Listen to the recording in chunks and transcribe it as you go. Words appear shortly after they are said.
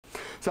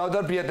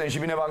Salutări, prieteni, și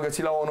bine v-am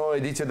găsit la o nouă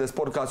ediție de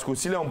SportCast cu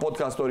Sile, un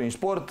podcast Orange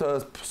Sport,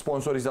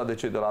 sponsorizat de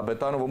cei de la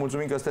Betano. Vă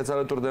mulțumim că sunteți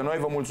alături de noi,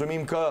 vă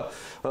mulțumim că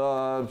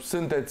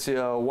sunteți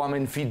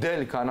oameni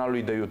fideli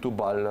canalului de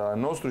YouTube al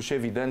nostru și,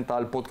 evident,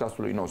 al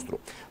podcastului nostru.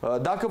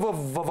 Dacă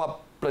vă va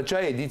plăcea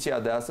ediția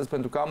de astăzi,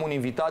 pentru că am un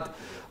invitat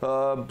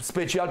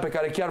special pe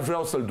care chiar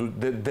vreau să-l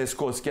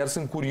descos. Chiar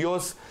sunt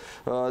curios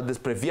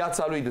despre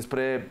viața lui,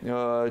 despre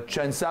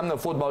ce înseamnă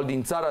fotbalul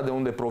din țara de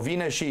unde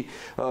provine și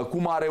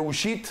cum a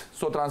reușit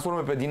să o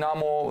transforme pe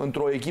Dinamo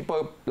într-o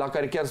echipă la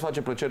care chiar îți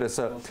face plăcere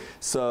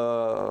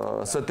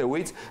să te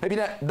uiți. E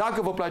bine,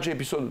 dacă vă place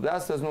episodul de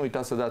astăzi, nu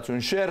uitați să dați un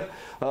share.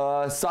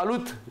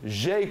 Salut,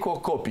 Zeljko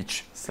Kopic.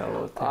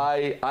 Salut.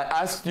 I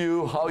asked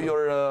you how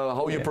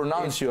you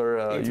pronounce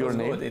your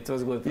name. It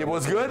was good. It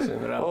was good?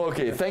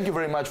 Okay, thank you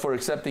very much for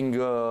accepting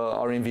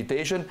our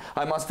invitation.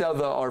 I must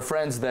tell our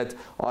friends that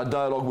our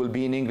dialogue will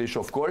be in English,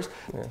 of course.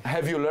 Yeah.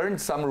 Have you learned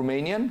some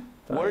Romanian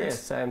words?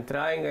 Yes, I'm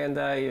trying, and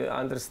I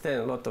understand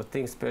a lot of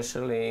things,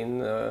 especially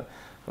in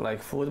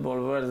like football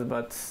words,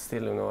 but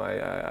still, you know,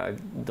 I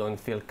don't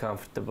feel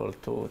comfortable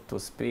to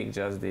speak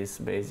just these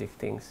basic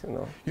things, you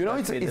know. You know,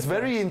 it's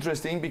very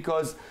interesting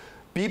because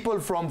people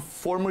from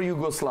former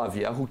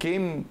Yugoslavia who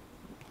came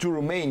to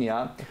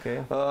Romania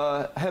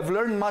have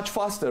learned much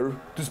faster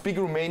to speak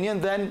Romanian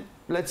than,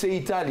 let's say,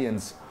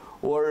 Italians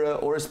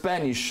or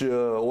Spanish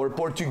or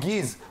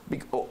Portuguese.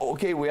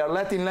 Okay, we are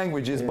Latin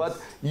languages, yes, but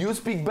you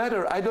speak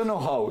better. I don't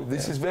know how.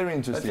 This is very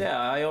interesting. But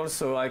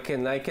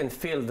yeah, I can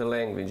feel the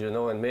language, you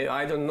know, and maybe,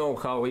 I don't know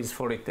how it's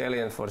for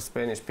Italian, for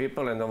Spanish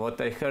people, and what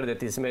I heard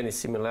that is many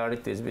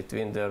similarities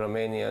between the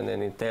Romanian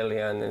and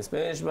Italian and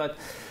Spanish, but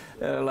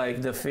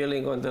like the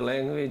feeling on the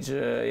language,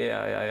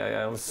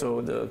 I also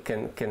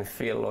can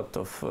feel a lot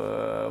of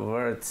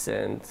words,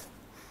 and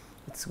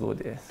it's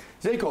good. Yes.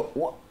 Zeljko,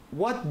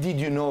 what did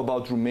you know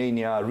about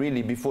Romania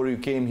really before you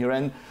came here,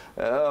 and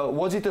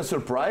was it a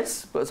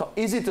surprise? So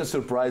is it a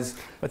surprise?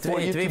 But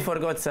we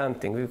forgot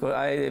something,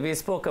 because we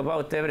spoke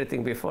about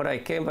everything before I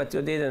came, but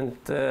you didn't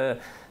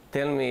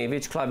tell me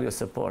which club you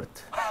support,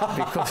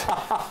 because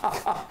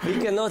we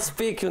cannot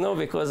speak, you know,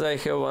 because I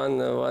have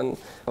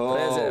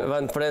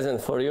one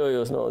present for you.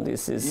 You know,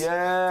 this is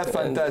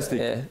fantastic.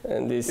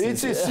 And this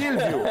is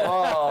Silviu.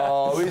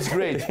 Oh, it's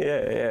great.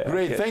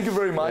 Great. Okay. Thank you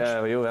very much.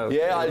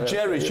 I'll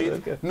cherish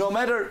it. No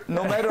matter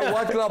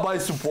what club I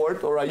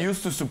support or I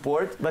used to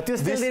support. But you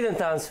still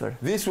didn't answer.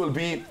 This will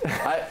be.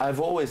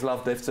 I've always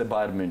loved FC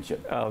Bayern München.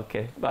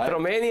 Okay, but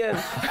Romanian.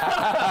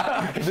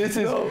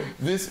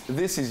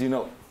 This is, you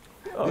know.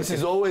 Okay. This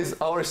is always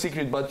our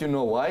secret, but you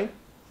know why?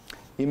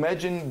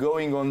 Imagine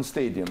going on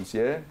stadiums,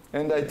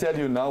 and I tell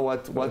you now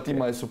what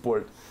team I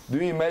support. Do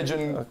you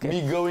imagine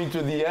me going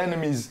to the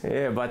enemies?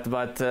 Yeah, but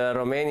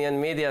Romanian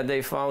media,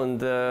 they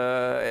found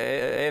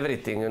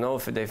everything, you know,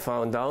 they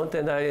found out,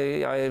 and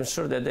I am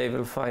sure that they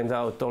will find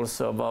out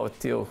also about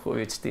you,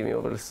 which team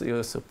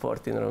you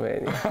support in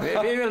Romania.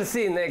 we will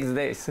see next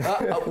days.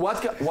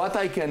 What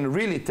I can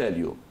really tell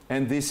you,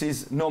 and this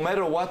is no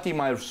matter what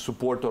team I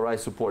support or I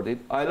support it,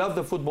 I love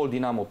the football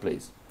Dinamo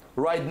plays.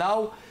 Right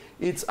now,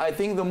 it's, I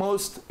think, the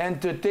most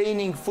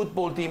entertaining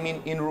football team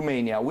in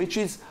Romania, which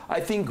is, I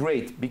think,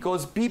 great,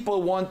 because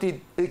people want it,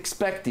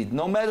 expect it,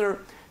 no matter,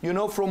 you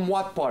know, from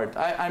what part.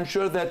 I'm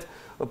sure that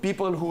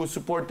people who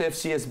support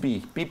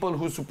FCSB, people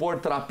who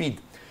support Rapid,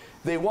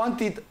 they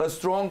wanted a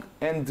strong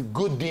and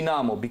good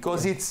Dinamo,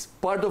 because it's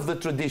part of the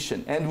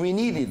tradition, and we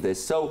needed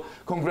this. So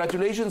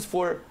congratulations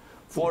for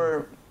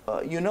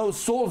you know,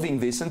 solving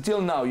this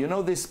until now, you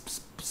know,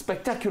 this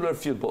spectacular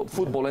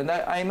football, and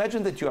I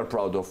imagine that you are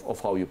proud of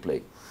how you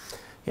play.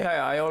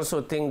 Yeah, I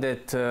also think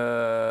that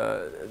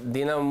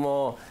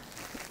Dinamo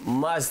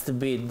must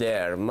be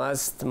there.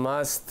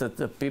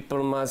 The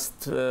people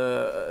must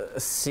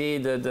see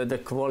the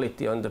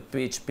quality on the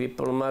pitch.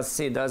 People must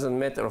see. Doesn't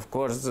matter, of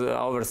course,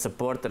 our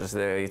supporters.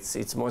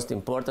 It's most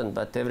important.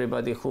 But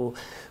everybody who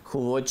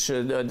watch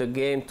the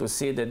game to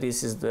see that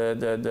this is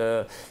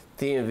the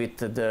team with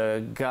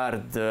the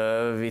guard,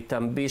 with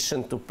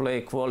ambition to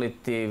play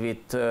quality,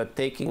 with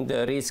taking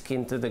the risk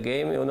into the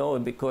game, you know,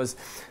 because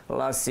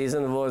last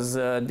season was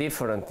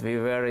different. We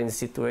were in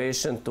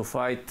situation to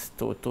fight,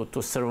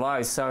 to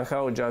survive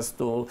somehow, just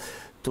to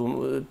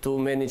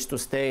manage to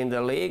stay in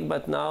the league,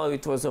 but now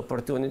it was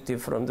opportunity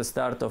from the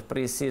start of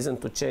pre-season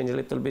to change a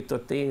little bit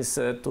of things,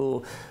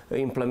 to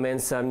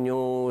implement some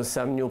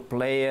new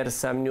players,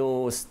 some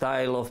new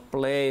style of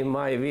play,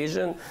 my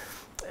vision.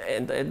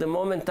 And at the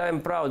moment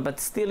I'm proud, but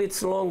still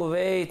it's a long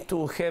way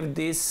to have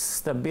this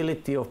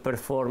stability of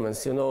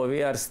performance. You know,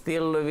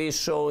 we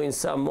show in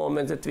some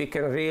moments that we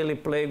can really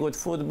play good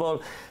football,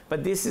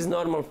 but this is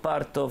normal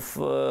part of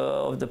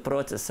the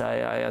process.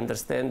 I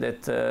understand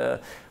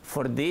that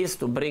for this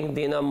to bring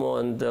Dinamo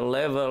on the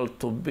level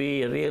to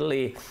be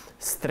really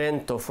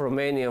strength of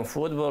Romanian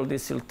football,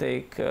 this will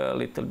take a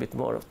little bit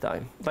more of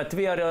time. But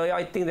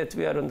I think that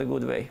we are on the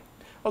good way.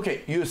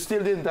 Okay, you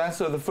still didn't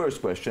answer the first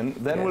question.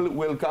 Then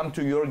we'll come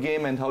to your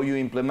game and how you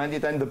implement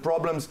it and the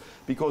problems,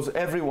 because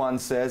everyone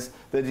says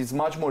that it's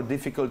much more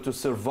difficult to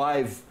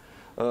survive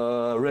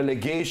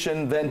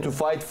relegation than to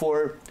fight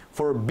for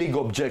big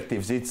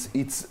objectives.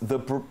 It's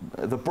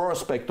the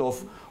prospect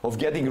of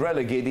getting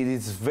relegated.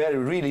 It's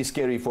really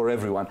scary for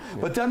everyone.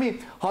 Yeah. But tell me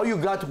how you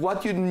got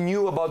what you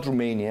knew about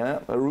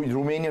Romania,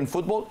 Romanian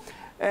football,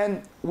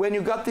 and when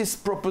you got this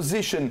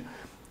proposition,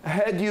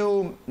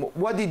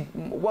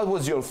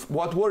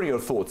 what were your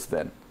thoughts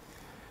then?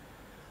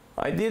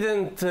 I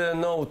didn't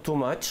know too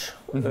much,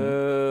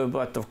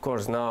 but of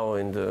course now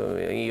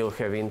you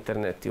have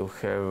internet, you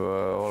have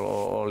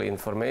all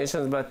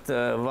information, but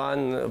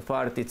one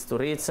part is to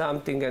read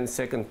something and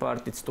second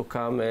part is to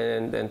come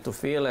and to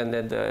feel, and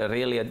then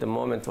really at the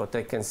moment what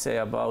I can say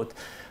about,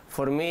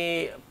 for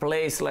me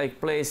place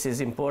is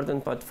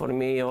important, but for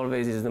me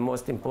always is the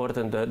most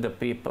important the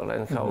people,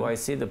 and how I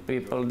see the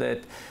people, that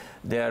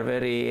they are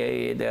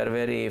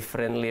very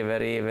friendly,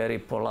 very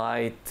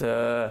polite,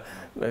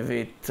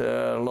 with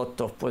a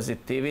lot of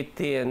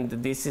positivity, and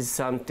this is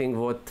something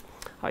what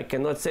I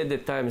cannot say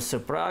that I'm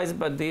surprised,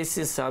 but this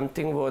is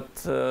something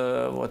what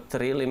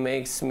really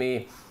makes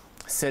me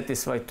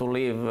satisfied to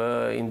live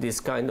in this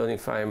kind of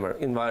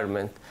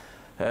environment.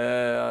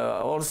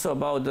 Also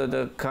about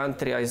the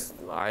country,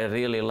 I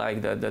really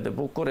like the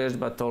Bucharest,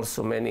 but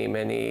also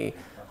many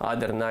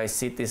other nice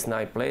cities,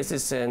 nice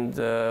places, and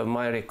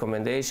my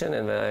recommendation,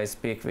 and when I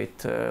speak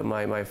with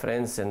my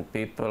friends and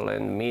people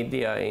and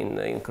media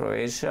in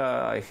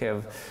Croatia, I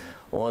have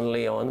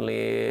only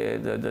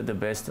the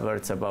best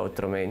words about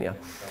Romania.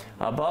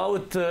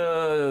 About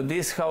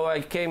this, how I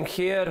came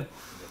here,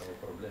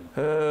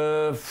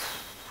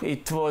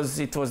 it was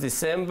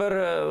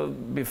December.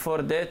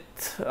 Before that,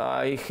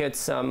 I had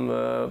some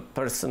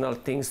personal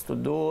things to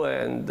do,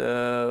 and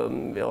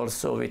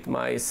also with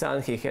my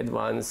son, he had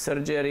one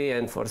surgery,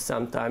 and for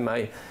some time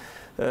I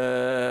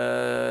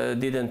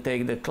didn't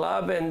take the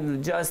club,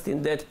 and just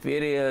in that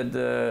period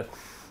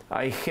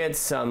I had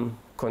some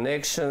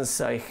connections.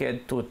 I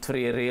had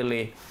 2-3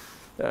 really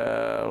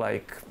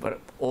like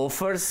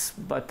offers,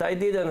 but I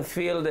didn't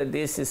feel that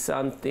this is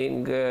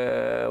something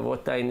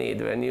what I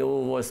need. When you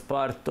was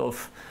part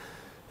of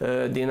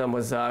Dinamo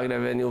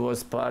Zagreb, when you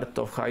was part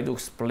of Hajduk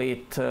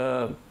Split,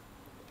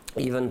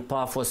 even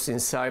Paphos in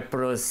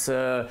Cyprus,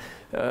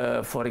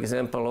 for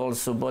example,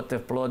 also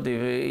Botev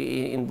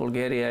Plovdiv in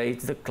Bulgaria,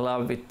 it's the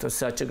club with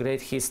such a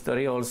great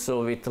history,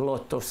 also with a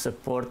lot of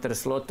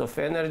supporters, lot of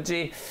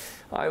energy.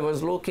 I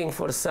was looking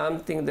for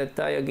something that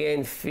I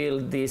again feel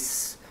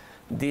this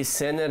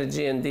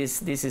energy, and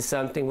this is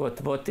something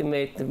what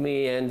motivated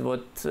me and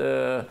what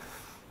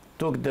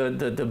took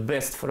the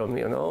best from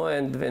me, you know.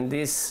 And when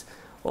this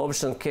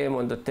option came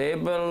on the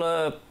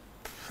table,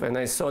 when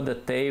I saw the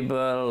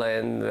table,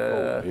 and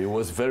it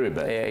was very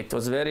bad. Yeah, it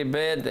was very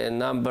bad. A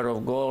number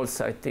of goals.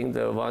 I think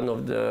one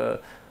of the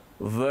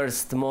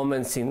worst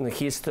moments in the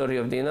history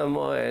of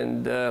Dinamo,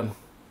 and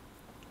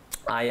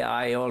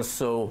I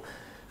also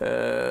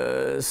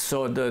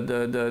saw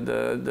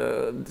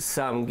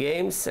some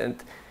games,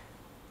 and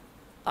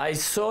I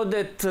saw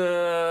that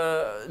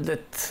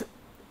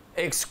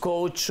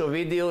ex-coach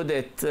Ovidiu,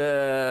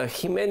 that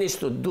he managed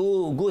to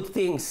do good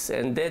things,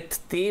 and that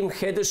team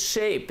had a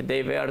shape.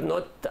 They were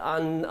not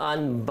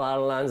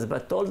unbalanced,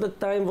 but all the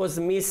time was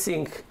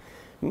missing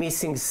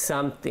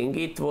something.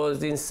 It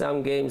was in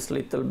some games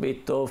little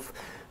bit of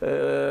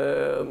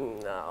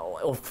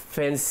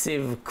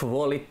offensive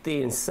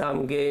quality. In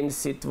some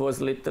games it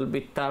was little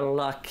bit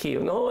unlucky,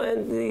 you know,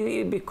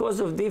 and because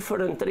of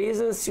different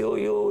reasons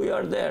you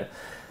are there.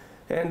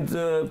 And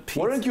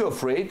weren't you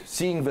afraid,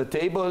 seeing the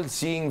table,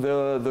 seeing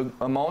the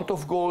amount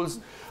of goals,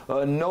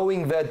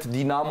 knowing that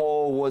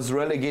Dinamo was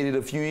relegated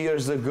a few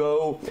years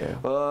ago,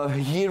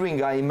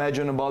 hearing, I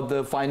imagine, about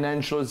the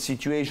financial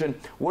situation?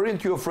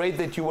 Weren't you afraid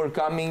that you were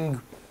coming,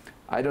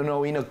 I don't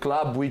know, in a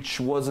club which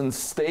wasn't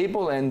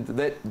stable, and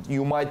that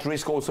you might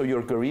risk also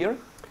your career?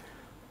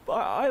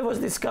 I was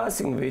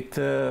discussing with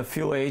a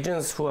few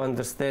agents who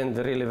understand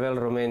really well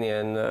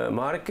Romanian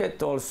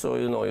market. Also,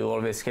 you know, you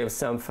always have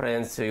some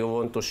friends, you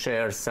want to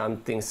share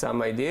something,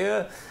 some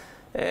idea,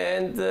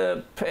 and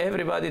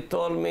everybody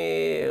told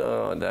me,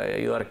 oh,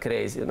 you are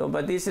crazy, you know.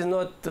 But this is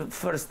not the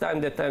first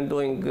time that I'm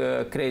doing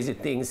crazy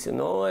things, you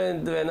know.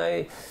 And when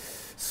I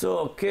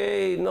saw,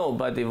 okay,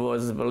 nobody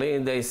was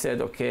believing. They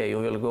said, okay, you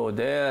will go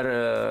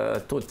there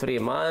 2-3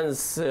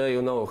 months.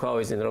 You know how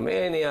it's in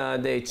Romania.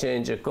 They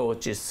change the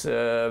coaches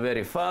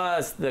very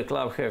fast. The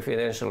club have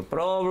financial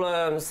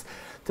problems.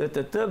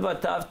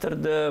 But after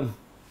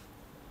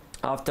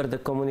the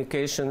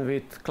communication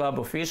with club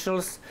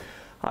officials,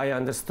 I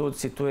understood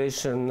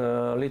situation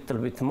a little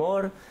bit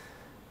more.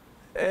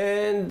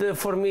 And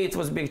for me, it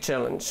was a big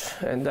challenge.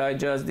 And I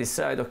just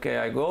decided, okay,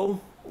 I go.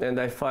 And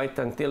I fight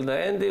until the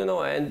end, you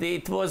know. And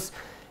it was,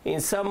 in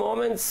some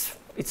moments,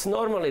 it's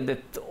normally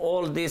that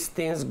all these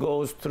things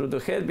goes through the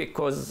head,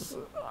 because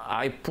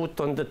I put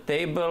on the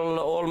table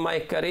all my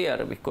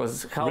career.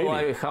 Because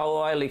how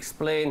I'll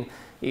explain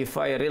if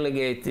I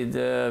relegated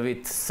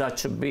with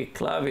such a big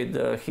club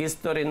with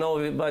history?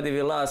 Nobody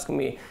will ask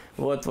me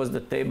what was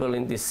the table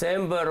in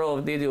December, or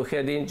did you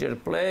had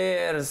injured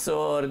players,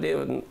 or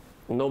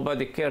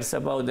nobody cares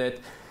about that.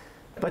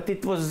 But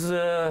it was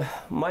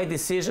my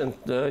decision,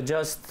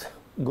 just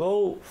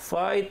go,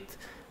 fight,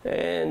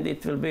 and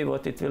it will be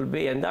what it will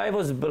be. And I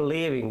was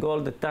believing all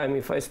the time.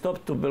 If I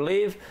stop to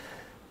believe,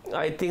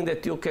 I think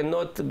that you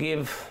cannot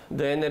give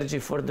the energy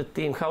for the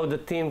team. How the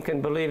team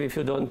can believe if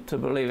you don't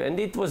believe? And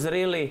it was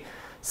really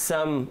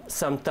some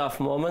tough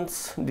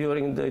moments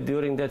during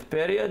that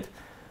period.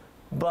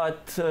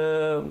 But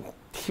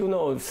you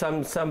know,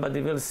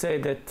 somebody will say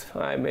that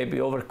I may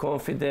be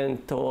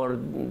overconfident or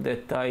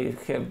that I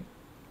have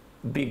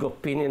big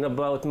opinion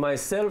about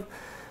myself.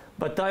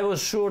 But I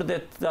was sure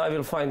that I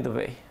will find a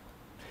way.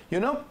 You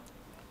know,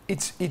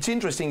 it's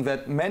interesting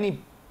that many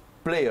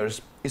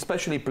players,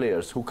 especially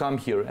players who come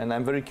here, and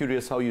I'm very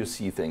curious how you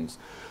see things,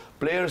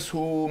 players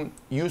who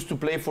used to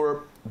play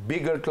for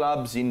bigger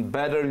clubs in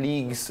better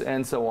leagues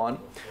and so on,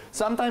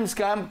 sometimes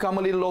come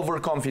a little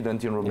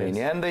overconfident in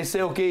Romania. Yes. And they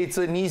say, okay, it's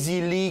an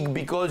easy league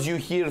because you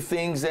hear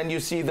things and you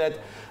see that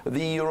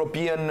the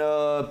European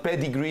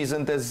pedigree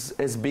isn't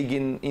as big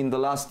in the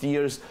last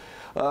years.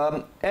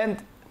 And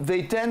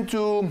they tend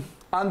to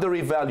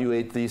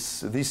under-evaluate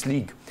this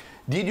league.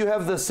 Did you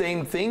have the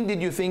same thing?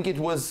 Did you think it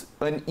was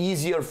an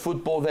easier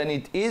football than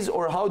it is,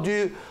 or how do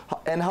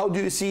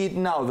you see it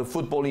now, the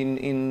football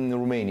in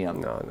Romania?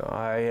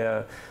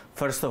 No.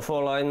 First of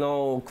all, I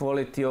know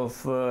quality of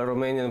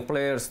Romanian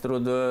players through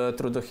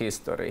the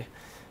history.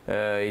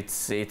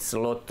 It's a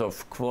lot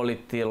of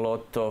quality, a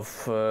lot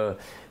of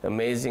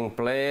amazing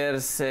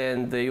players,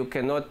 and you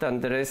cannot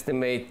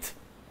underestimate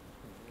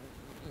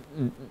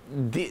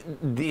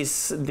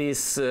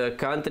this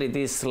country,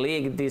 this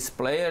league, these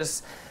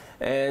players.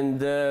 And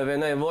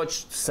when I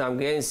watched some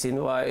games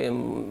you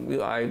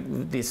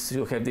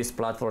have these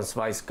platforms,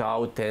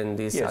 Scout and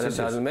this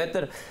doesn't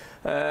matter.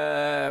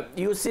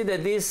 You see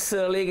that this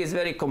league is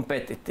very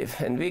competitive,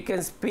 and we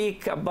can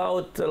speak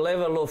about the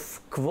level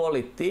of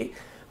quality.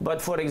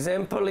 But for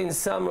example, in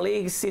some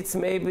leagues, it's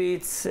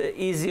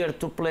easier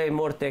to play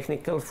more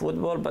technical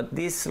football. But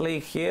this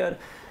league here,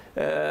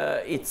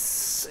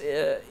 it's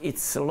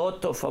a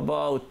lot of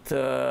about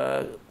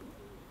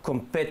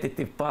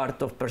competitive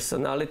part of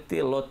personality,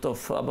 a lot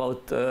of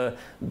about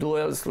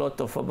duels, a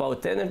lot of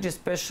about energy,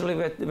 especially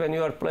when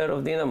you are a player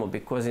of Dinamo,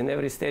 because in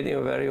every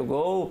stadium where you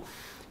go,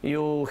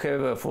 you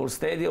have a full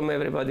stadium,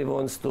 everybody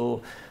wants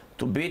to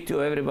beat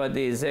you,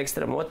 everybody is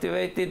extra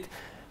motivated.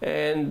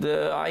 And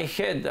I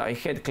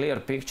had clear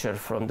picture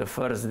from the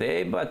first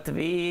day, but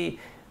we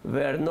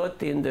were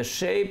not in the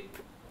shape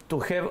to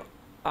have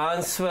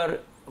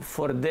answer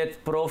for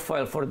that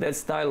profile, for that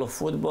style of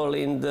football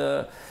in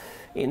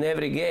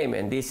every game.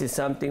 And this is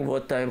something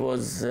what I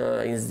was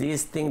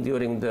insisting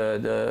during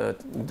the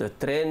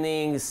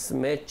trainings,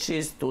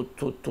 matches, to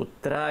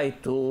try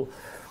to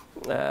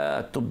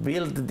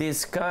build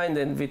this kind,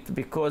 and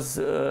because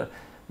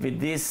with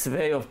this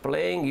way of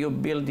playing, you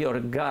build your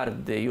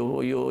guard,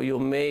 you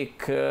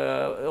make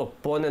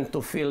opponent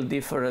to feel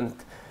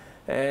different.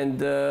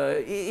 And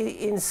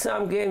in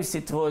some games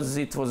it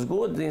was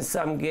good, in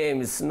some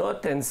games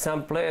not, and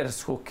some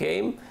players who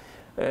came,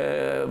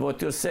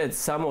 what you said,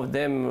 some of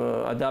them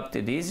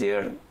adapted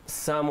easier,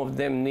 some of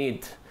them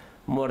need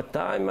more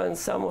time, and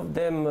some of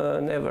them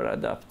never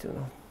adapt, you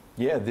know.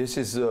 Yeah, this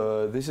is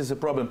a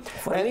problem.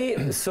 For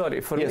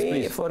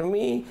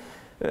me,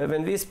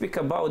 when we speak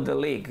about the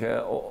league,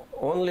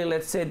 only,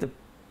 let's say, the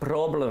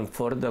problem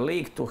for the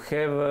league to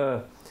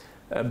have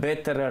a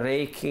better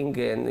ranking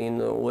in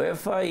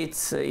UEFA,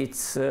 it's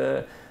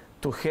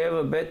to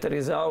have better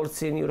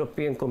results in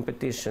European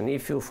competition.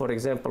 If you, for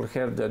example,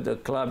 have the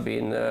club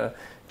in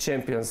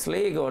Champions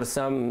League, or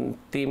some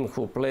team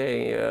who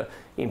play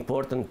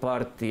important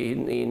part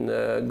in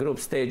group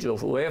stage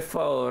of UEFA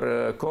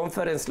or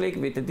Conference League,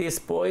 with these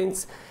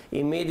points,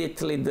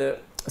 immediately the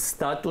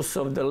status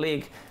of the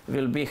league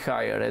will be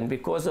higher. And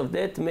because of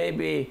that,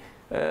 maybe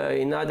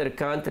in other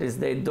countries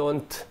they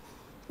don't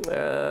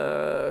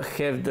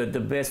have the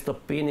best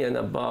opinion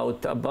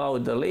about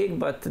the league,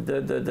 but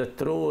the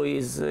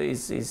truth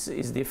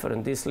is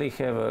different. This league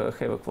have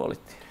a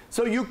quality.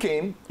 So you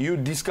came, you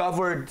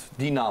discovered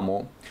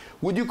Dinamo.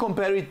 Would you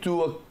compare it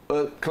to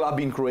a club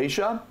in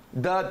Croatia?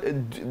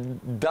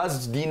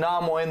 Does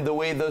Dinamo and the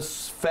way the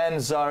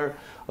fans are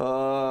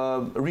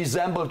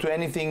resemble to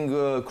anything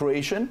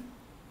Croatian?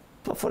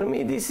 For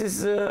me, this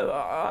is,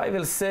 I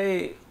will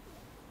say,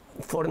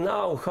 for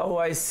now, how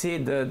I see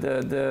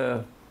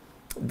the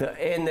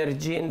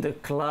energy in the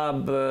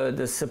club,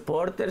 the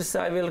supporters,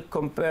 I will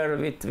compare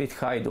with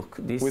Hajduk.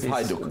 With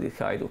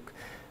Hajduk.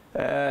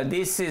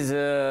 This is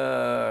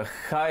a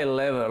high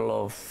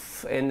level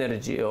of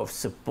energy, of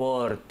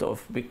support,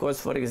 because,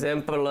 for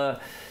example,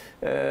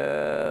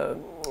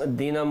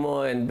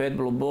 Dinamo and Bad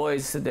Blue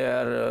Boys, they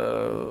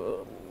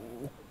are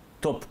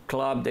top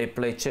club, they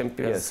play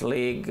Champions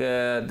League,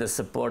 the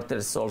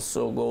supporters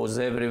also goes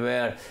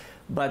everywhere.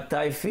 But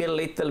I feel a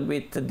little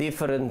bit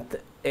different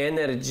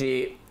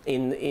energy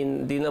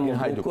in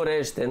Dinamo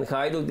Bucharest and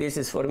Hajduk, this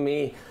is for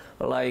me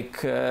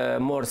like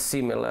more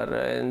similar,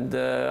 and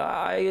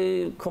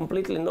I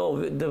completely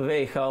know the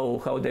way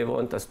how they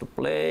want us to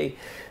play,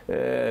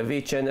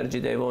 which energy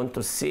they want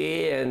to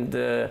see, and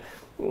that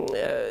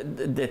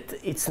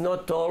it's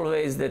not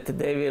always that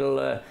they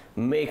will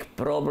make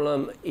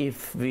problem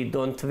if we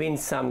don't win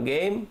some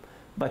game,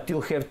 but you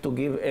have to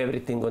give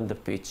everything on the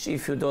pitch.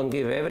 If you don't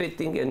give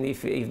everything, and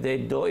if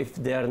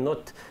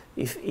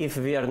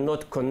we are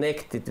not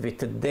connected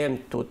with them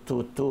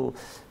to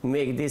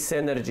make this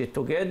energy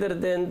together,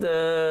 then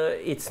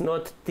it's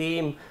not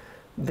team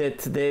that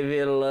they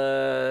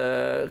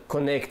will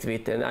connect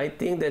with. And I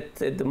think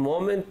that at the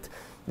moment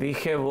we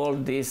have all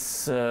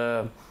these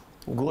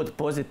good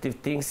positive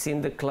things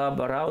in the club,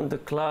 around the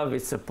club,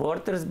 with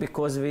supporters,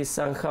 because we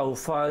somehow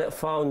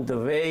found the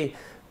way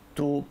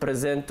to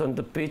present on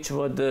the pitch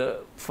what the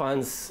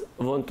fans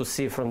want to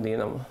see from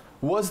Dinamo.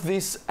 Was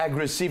this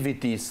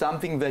aggressivity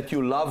something that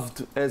you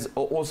loved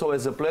also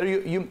as a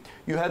player? You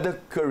had a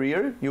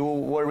career. You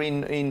were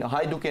in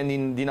Haujduk and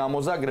in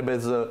Dinamo Zagreb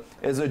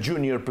as a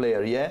junior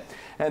player, yeah?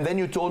 And then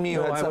you told me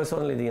you had I was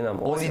only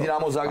Dinamo. Only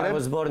Dinamo Zagreb? I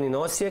was born in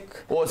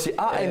Osijek.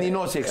 And in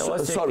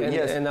Osijek. Sorry, and,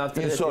 yes. And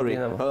after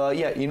that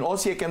yeah, in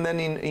Osijek and then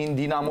in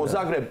Dinamo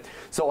Zagreb.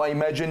 So I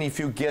imagine if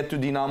you get to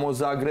Dinamo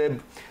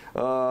Zagreb,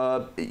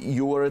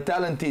 you were a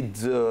talented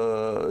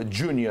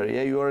junior,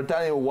 yeah? You were a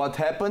talented. What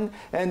happened?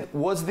 And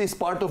was this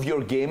part of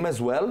your game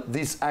as well?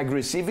 This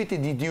aggressivity?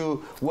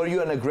 Were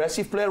you an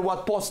aggressive player?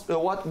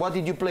 What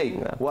did you play?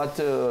 Yeah. What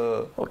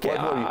were you?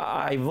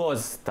 I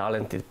was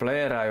talented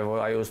player.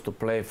 I used to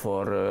play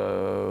for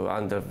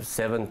under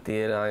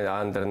 17,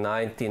 under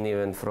 19,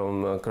 even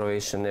from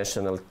Croatian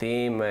national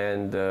team,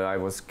 and I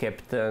was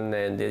captain,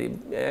 and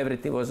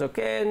everything was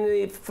okay.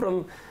 And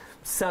from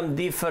some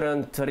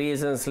different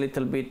reasons,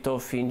 little bit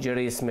of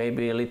injuries,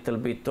 maybe a little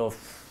bit of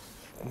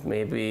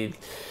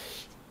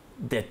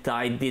that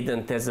I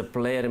didn't as a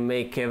player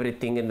make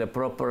everything in the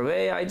proper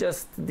way. I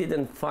just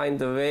didn't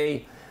find a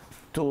way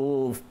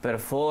to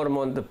perform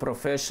on the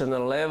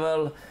professional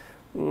level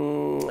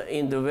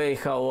in the way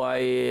how I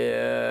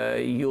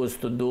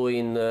used to do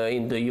in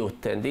the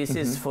youth. And this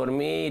is for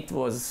me,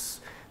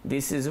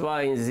 this is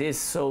why I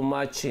insist so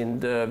much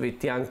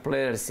with young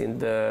players in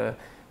the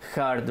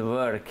hard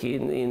work,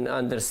 in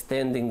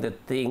understanding the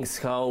things,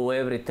 how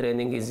every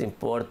training is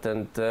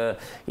important,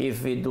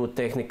 if we do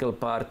technical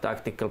part,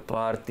 tactical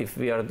part, if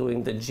we are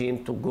doing the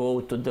gym, to go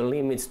to the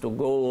limits, to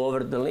go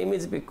over the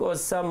limits,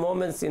 because some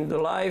moments in the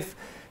life,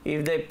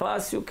 if they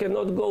pass, you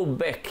cannot go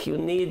back. You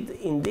need,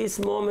 in this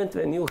moment,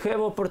 when you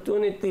have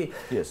opportunity,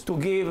 to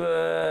give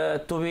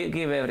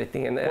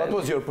everything. And what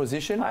was your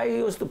position? I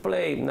used to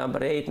play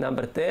number 8,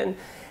 number 10.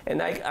 And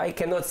I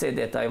cannot say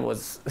that I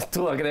was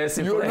too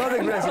aggressive. You're not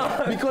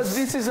aggressive, because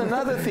this is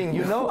another thing,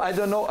 you know. I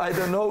don't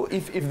know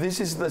if this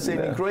is the same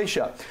in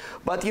Croatia,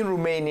 but in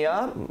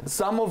Romania,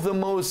 some of the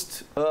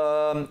most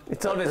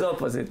it's always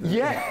opposite.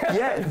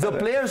 Yeah, the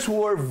players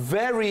who were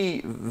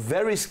very,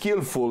 very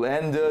skillful,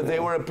 and they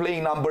were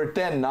playing number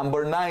 10,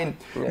 number 9.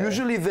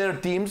 Usually their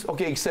teams,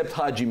 okay, except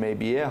Hagi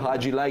maybe. Yeah,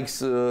 Hagi likes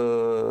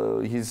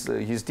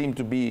his team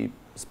to be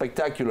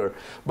spectacular,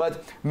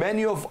 but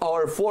many of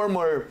our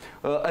former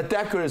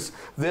attackers,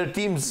 their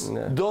teams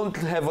don't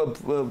have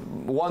a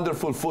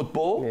wonderful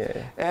football,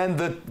 and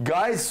the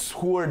guys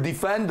who are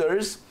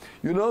defenders,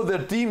 you know,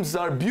 their teams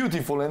are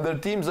beautiful and their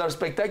teams are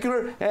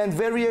spectacular and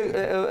very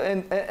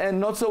and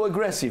not so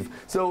aggressive.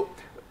 So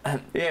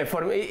yeah,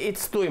 for me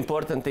it's two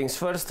important things.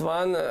 First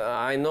one,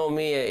 I know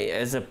me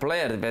as a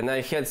player, when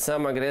I had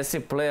some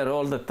aggressive player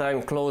all the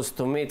time close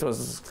to me, it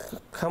was,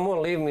 come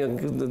on, leave me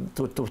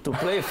to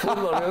play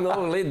football, you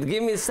know,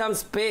 give me some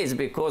space,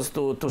 because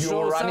to show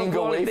some running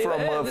away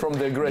from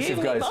the aggressive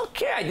guys.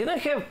 Okay, I didn't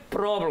have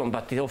problem,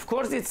 but of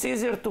course it's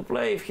easier to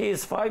play if he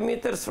is 5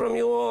 meters from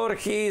you or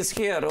he is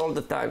here all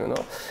the time, you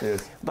know.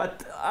 Yes.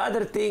 But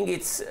other thing,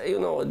 it's, you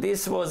know,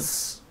 this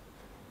was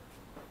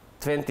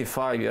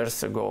 25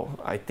 years ago.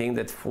 I think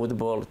that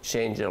football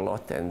changed a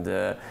lot, and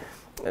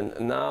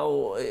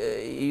now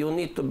you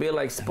need to be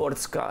like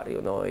sports car,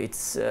 you know.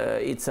 It's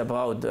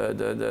about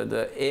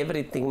the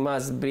everything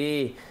must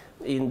be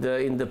in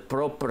the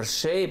proper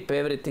shape.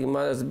 Everything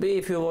must be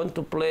if you want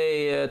to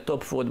play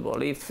top football.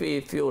 If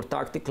you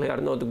tactically are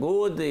not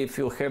good, if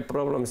you have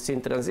problems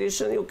in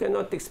transition, you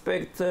cannot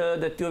expect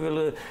that you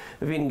will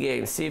win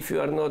games. If you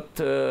are not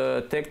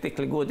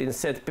tactically good in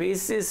set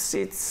pieces,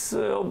 it's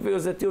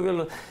obvious that you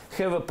will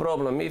have a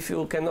problem. If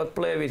you cannot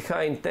play with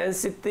high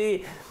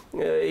intensity,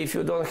 if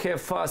you don't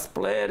have fast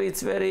player,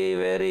 it's very,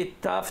 very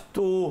tough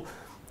to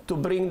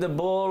bring the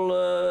ball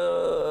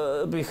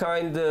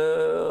behind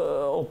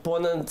the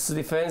opponent's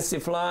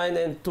defensive line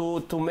and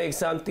to make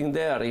something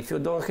there. If you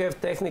don't have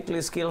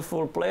technically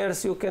skillful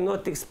players, you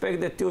cannot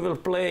expect that you will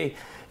play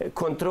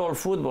control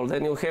football.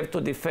 Then you have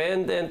to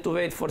defend and to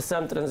wait for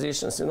some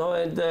transitions, you know.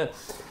 And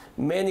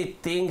many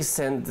things,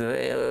 and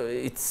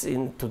it's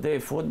in today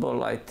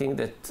football, I think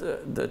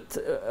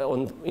that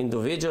on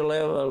individual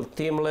level,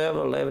 team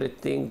level,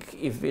 everything,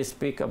 if we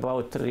speak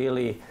about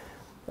really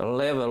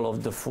level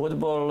of the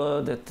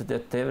football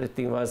that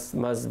everything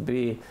must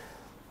be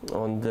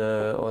on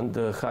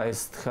the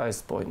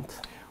highest point.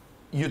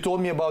 You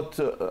told me about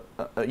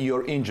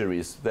your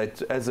injuries,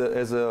 that as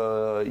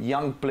a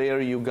young player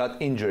you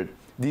got injured.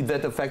 Did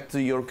that affect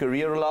your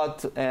career a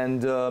lot?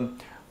 And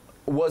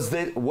was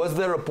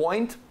there a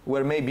point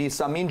where maybe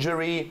some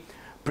injury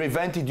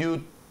prevented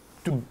you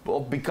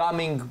of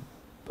becoming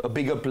a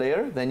bigger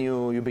player than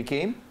you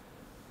became?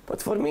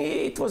 But for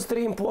me, it was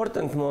 3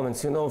 important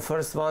moments. You know,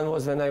 first one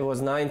was when I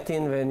was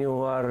 19, when you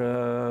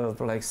are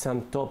like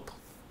some top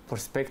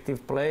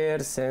prospective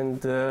players,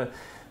 and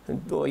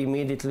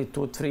immediately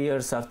 2-3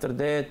 years after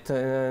that,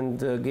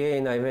 and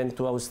again I went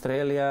to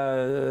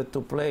Australia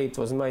to play. It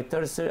was my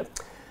third year.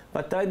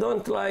 But I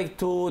don't like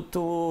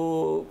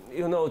to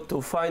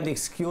find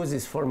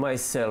excuses for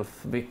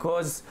myself,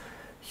 because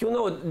you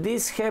know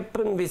this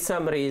happened with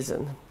some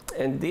reason,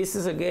 and this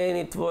is again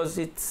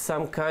it's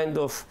some kind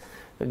of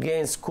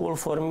again school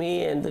for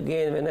me. And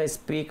again, when I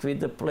speak with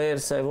the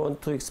players, I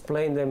want to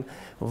explain them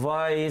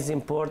why it's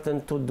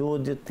important to do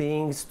the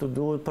things, to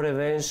do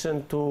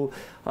prevention, to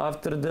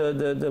after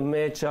the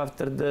match,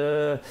 after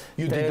the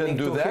you didn't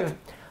do that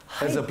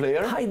as a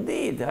player? I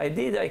did.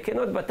 I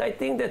cannot, but I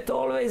think that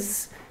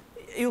always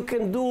you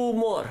can do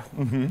more.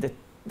 Mm-hmm.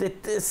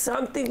 That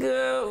something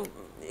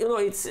you know,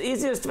 it's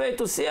easiest way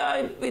to say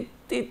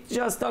it's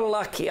just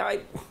unlucky.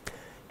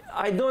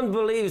 I don't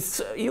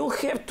believe you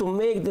have to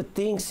make the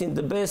things in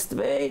the best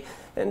way,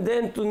 and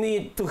then to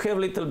need to have a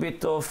little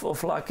bit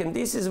of luck. And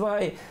this is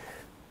why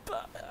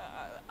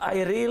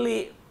I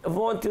really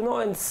want, you know,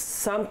 and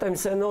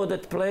sometimes I know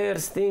that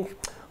players think,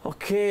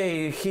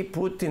 okay, he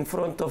put in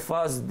front of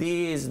us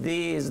this,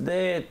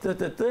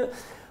 that,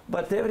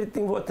 but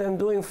everything what I'm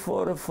doing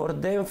for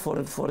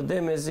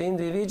them as an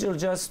individual,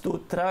 just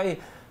to try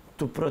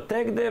to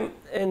protect them,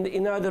 and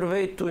in other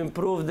way to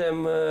improve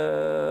them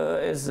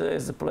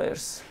as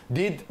players.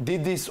 Did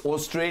this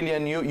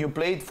Australian, you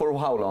played for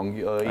how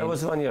long? I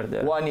was 1 year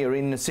there. 1 year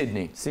in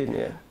Sydney.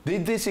 Sydney, yeah.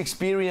 Did this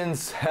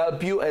experience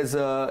help you as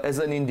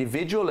an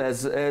individual,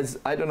 as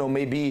I don't know,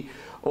 maybe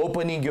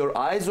opening your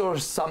eyes, or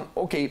some,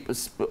 okay,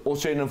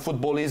 Australian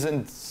football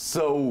isn't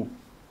so,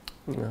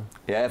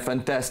 yeah,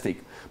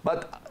 fantastic,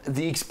 but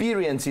the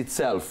experience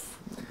itself,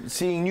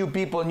 seeing new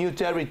people, new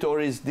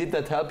territories, did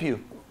that help you?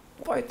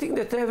 I think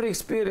that every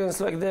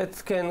experience like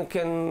that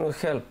can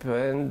help,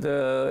 and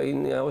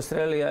in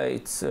Australia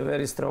it's a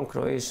very strong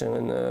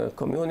Croatian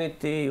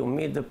community. You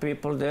meet the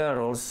people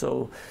there,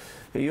 also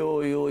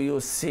you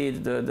see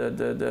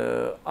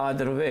the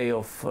other way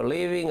of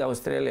living.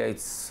 Australia,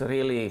 it's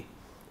really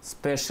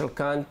special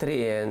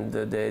country, and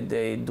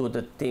they do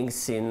the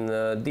things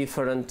in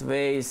different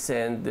ways,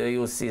 and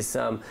you see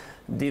some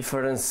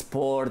different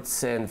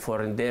sports, and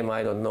for them,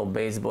 I don't know,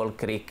 baseball,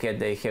 cricket,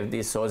 they have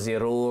these Aussie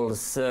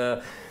rules.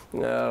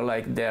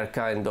 Like they're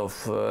kind of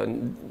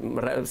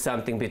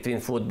something between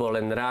football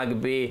and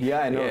rugby.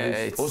 Yeah, I know.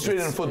 It's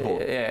Australian football.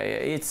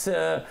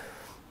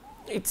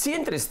 It's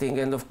interesting,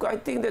 and of course I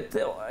think that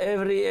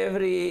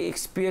every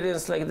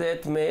experience like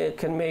that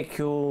can make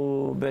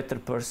you a better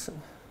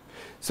person.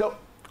 So,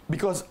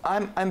 because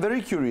I'm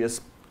very curious,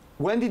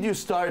 when did you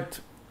start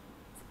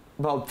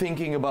about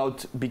thinking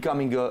about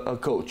becoming a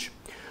coach?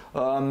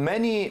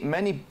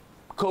 Many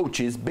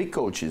coaches, big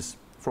coaches,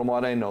 from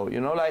what I know,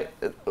 you know, like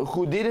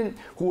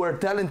who were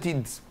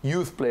talented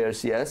youth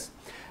players, yes,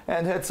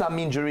 and had some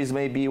injuries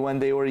maybe when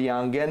they were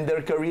young, and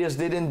their careers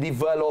didn't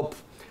develop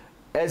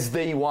as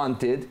they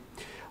wanted.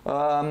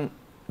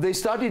 They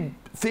started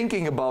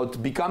thinking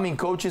about becoming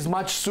coaches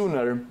much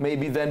sooner,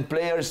 maybe, than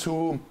players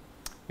who,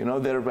 you know,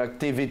 their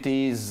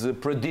activity is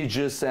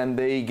prodigious and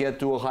they get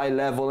to a high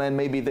level and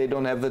maybe they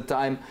don't have the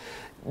time.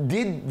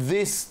 Did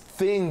these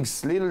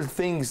things, little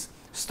things,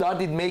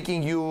 started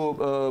making you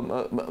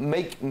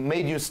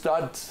made you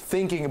start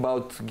thinking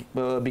about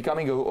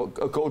becoming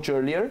a coach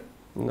earlier?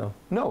 No.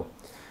 No.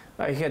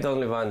 I had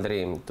only one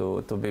dream,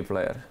 to be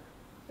player.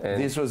 And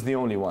this was the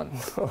only one.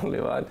 Only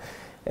one,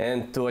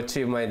 and to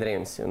achieve my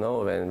dreams. You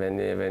know,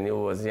 when you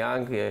was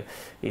young,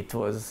 it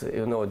was,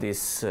 you know,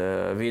 these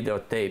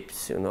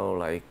videotapes. You know,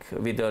 like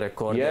video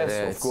recorder.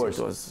 Yes, of course.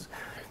 It was,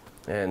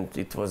 and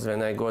it was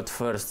when I got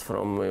first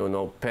from, you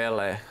know,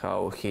 Pele,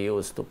 how he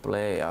used to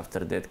play.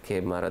 After that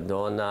came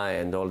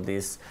Maradona and all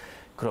these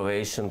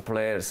Croatian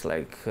players.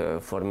 Like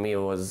for me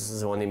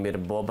was Zvonimir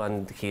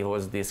Boban. He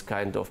was this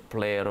kind of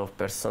player of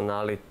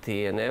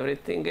personality and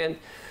everything. And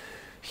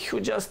he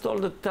just all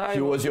the time.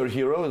 He was your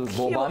hero,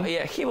 Boban?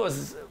 Yeah, he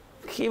was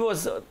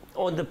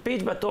on the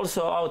pitch, but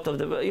also out of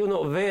the, you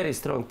know, very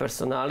strong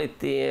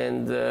personality.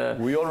 And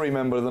we all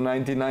remember the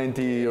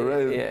 1990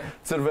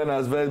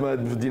 Crvena Zvezda,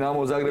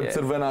 Dinamo Zagreb,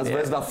 Crvena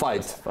Zvezda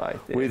fight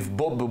with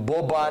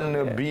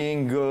Boban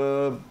being.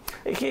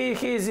 He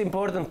is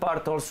important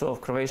part also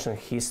of Croatian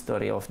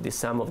history, of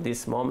some of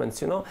these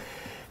moments, you know.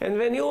 And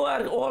when you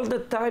are all the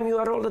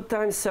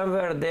time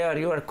somewhere there,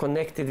 you are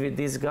connected with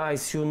these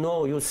guys, you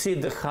know, you see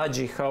the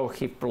Haji, how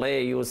he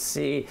play, you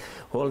see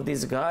all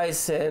these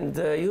guys, and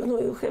you know,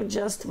 you have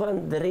just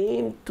one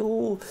dream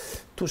to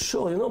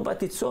show, you know,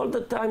 but it's all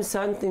the time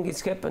something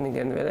is happening.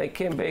 And when I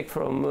came back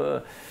from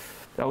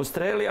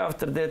Australia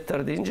after that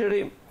third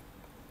injury,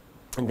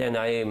 and then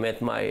I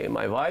met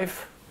my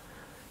wife,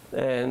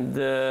 and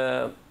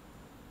you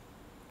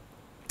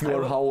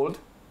were how old?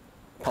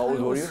 How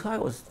old were you? I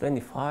was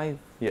 25,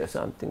 yes,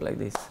 something like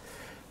this.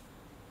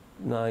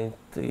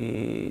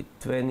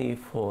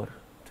 24.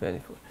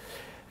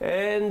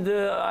 And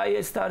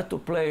I started to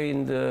play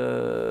in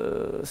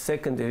the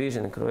second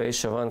division in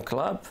Croatia, one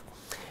club.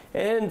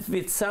 And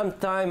with some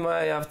time,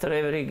 after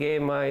every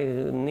game, my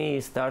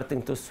knee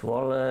starting to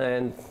swollen,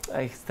 and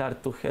I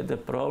start to have the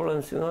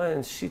problems, you know.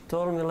 And she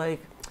told me like,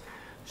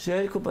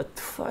 Zeljko,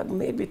 but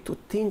maybe to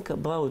think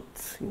about,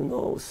 you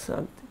know,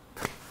 something.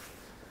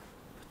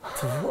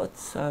 But what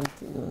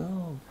something, you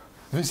know?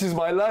 This is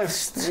my life.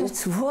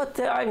 It's what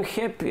I'm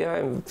happy.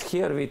 I'm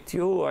here with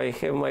you. I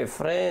have my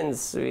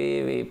friends.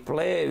 We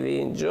play. We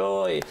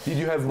enjoy. Did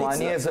you have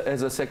money as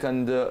a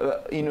second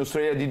in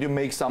Australia? Did you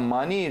make some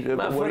money?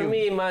 For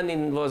me, money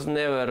was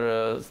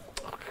never.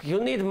 You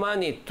need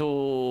money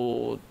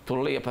to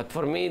live. But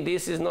for me,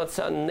 this is not.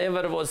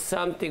 Never was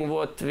something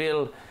what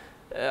will.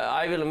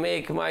 I will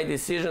make my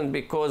decision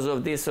because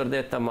of this or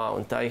that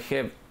amount. I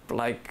have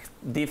like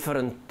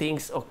different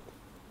things.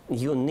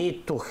 You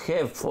need to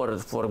have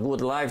for good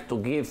life, to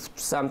give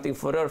something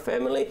for your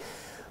family,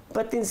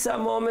 but in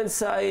some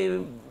moments I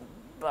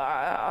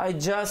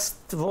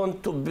just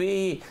want to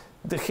be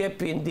the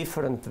happy in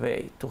different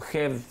way, to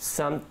have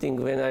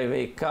something when I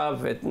wake up,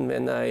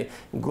 when I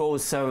go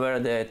somewhere,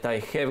 that I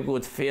have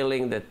good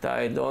feeling, that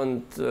I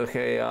don't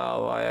hey,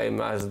 oh, I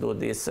must do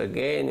this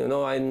again, you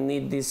know. I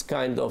need this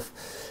kind of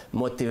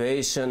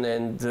motivation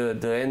and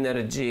the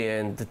energy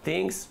and the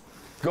things.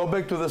 Go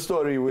back to the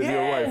story with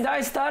your wife. And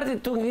I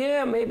started to,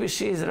 maybe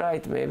she's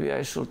right, maybe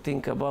I should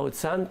think about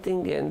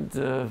something. And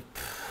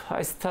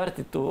I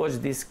started to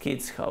watch these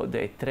kids, how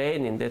they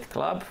train in that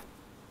club.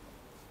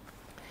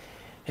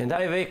 And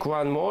I wake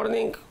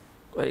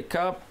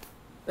up,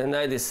 and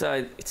I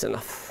decide it's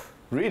enough.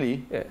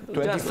 Really? Yeah.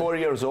 24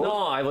 years old?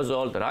 No, I was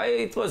older.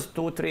 It was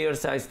 2-3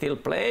 years I still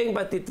playing,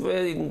 but it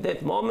was in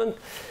that moment,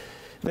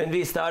 when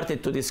we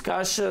started to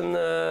discussion,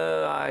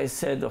 I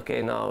said,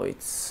 okay, now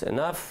it's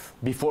enough.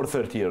 Before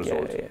 30 years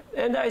old? Yeah.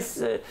 And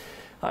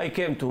I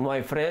came to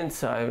my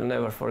friends, I will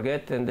never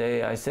forget, and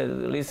I said,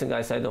 listen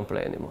guys, I don't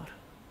play anymore.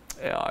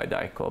 Yeah, I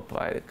die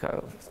Kopa.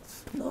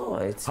 No,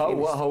 it's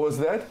how was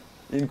that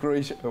in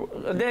Croatia?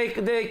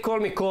 They call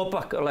me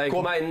Kopa, like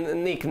my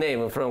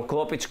nickname from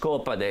Kopic,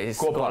 Kopa. They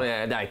call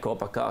me die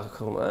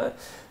Kopa.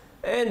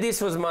 And this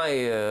was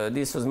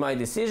my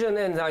decision,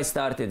 and I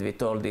started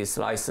with all these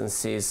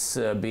licenses,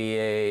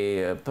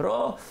 BA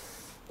Pro,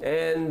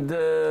 and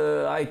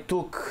I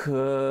took.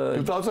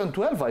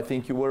 2012, I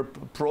think you were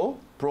pro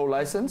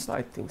licensed.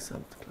 I think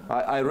something.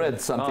 I read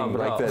something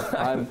like that.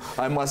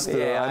 I must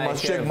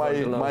check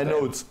my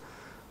notes,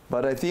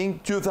 but I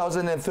think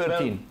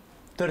 2013.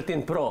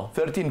 13 Pro.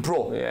 13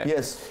 Pro. Yeah.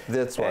 Yes,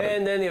 that's right.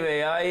 And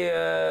anyway,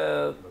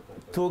 I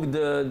took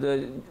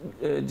the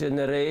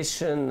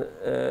generation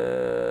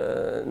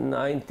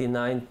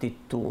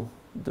 1992,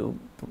 the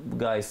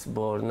guys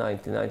born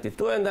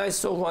 1992, and I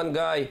saw one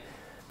guy,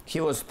 he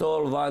was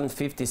tall,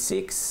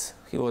 156,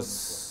 he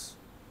was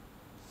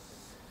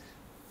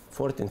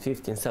 14,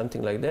 15,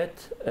 something like that,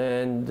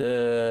 and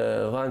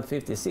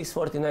 156,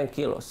 49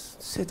 kilos.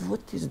 I said,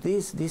 what is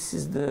this? This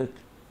is the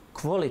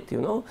quality,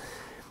 you know?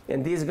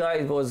 And this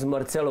guy was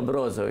Marcelo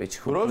Brozovic.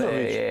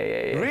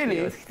 Yeah.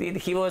 Really?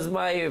 He was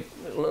my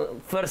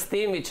first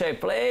team which I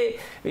play,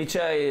 which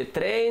I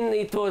train.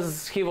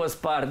 He was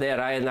part there,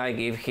 and I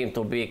gave him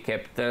to be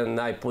captain.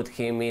 I put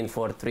him in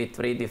for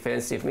 3-3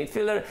 defensive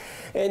midfielder.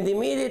 And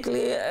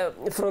immediately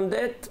from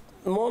that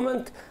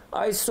moment,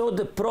 I saw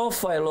the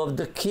profile of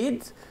the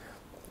kid,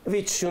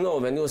 which, you know,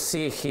 when you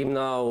see him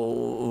now,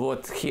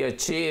 what he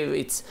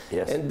achieved,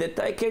 and that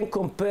I can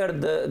compare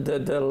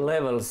the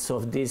levels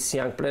of these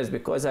young players,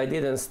 because I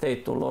didn't stay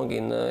too long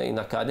in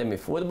academy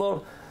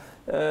football.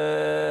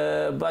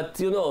 But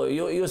you know,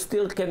 you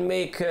still can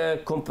make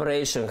a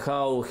comparison,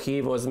 how he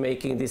was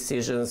making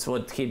decisions,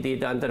 what he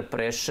did under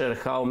pressure,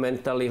 how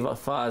mentally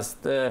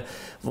fast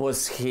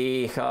was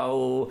he,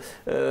 how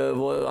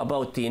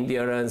about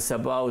endurance,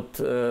 about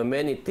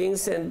many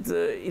things, and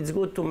it's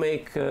good to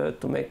make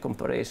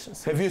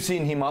comparisons. Have you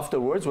seen him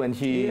afterwards when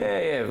he?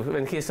 Yeah.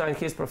 When he signed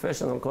his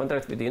professional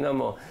contract with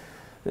Dinamo,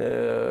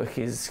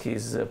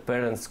 his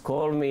parents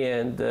called me,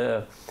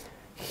 and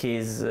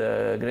his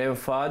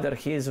grandfather,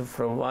 he's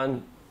from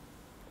one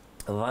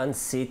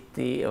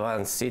city,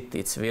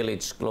 it's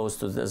village close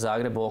to the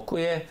Zagreb,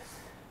 Okuje,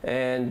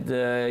 and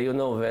you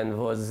know, when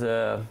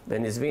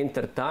it's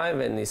winter time,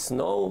 when it's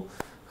snow,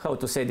 how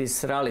to say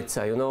this,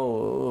 ralica, you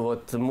know,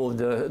 what move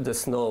the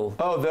snow.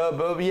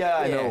 Oh, yeah,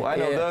 I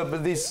know,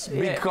 these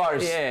big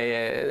cars.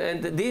 Yeah,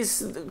 and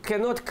this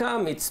cannot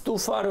come, it's too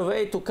far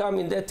away to come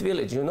in that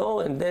village, you know,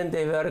 and then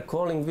they were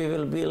calling, we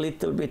will be a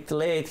little bit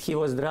late. He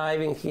was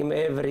driving him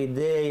every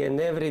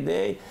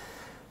day,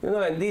 you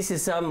know, and this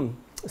is some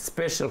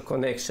special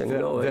connection, you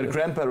know. Their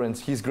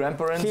grandparents, his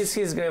grandparents?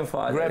 His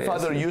grandfather.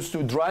 Grandfather used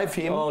to drive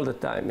him? All the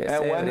time,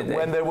 yes. And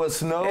when there was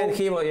snow?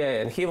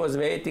 And he was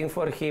waiting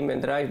for him and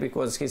drive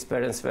because his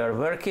parents were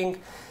working.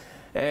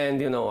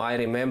 And, you know, I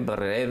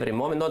remember every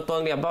moment, not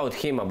only about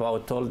him,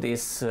 about all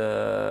these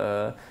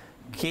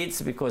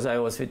kids, because I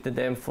was with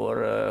them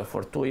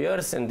for 2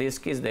 years, and these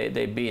kids,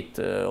 they beat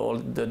all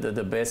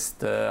the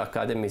best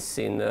academies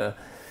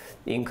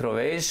in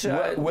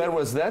Croatia. Where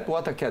was that?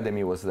 What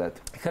academy was that?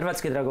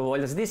 Hrvatski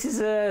Dragovoljac. This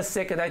is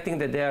second, I think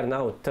that they are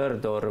now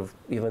third or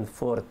even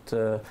fourth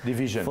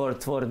division.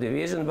 Fourth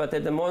division, but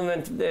at the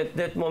moment,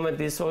 that moment,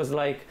 this was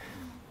like,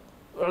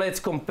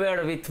 let's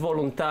compare with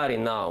Voluntari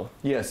now.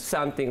 Yes.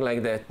 Something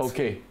like that.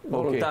 Okay.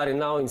 Voluntari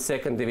now in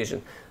second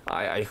division.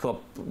 I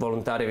hope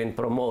Voluntari will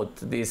promote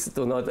this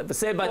to not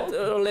say, but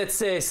let's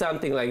say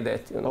something like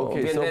that. You know,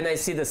 when I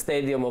see the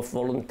stadium of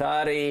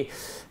Voluntari,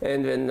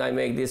 and when I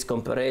make this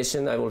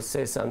comparison, I will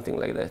say something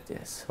like that.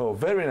 Yes. Oh,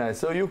 very nice.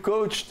 So you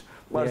coached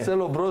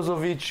Marcelo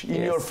Brozovic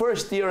in your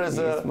first year as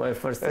a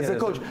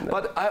coach.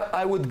 But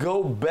I would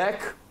go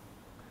back,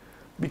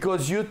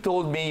 because you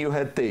told me you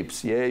had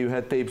tapes. Yeah, you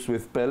had tapes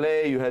with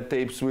Pelé, you had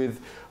tapes with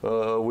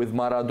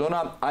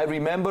Maradona. I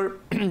remember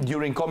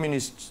during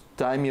communist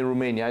time in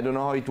Romania, I don't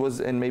know how it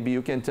was, and maybe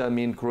you can tell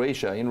me in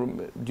Croatia.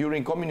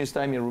 During communist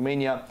time in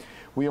Romania,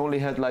 we only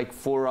had like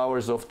 4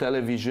 hours of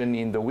television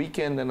in the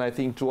weekend, and I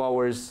think 2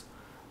 hours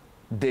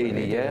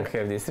daily. We didn't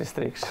have these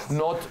restrictions.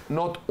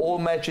 Not all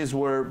matches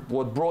were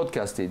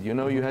broadcasted. You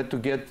know, you had to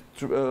get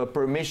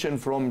permission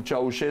from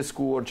Ceausescu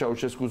or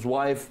Ceausescu's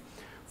wife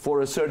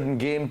for a certain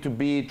game to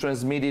be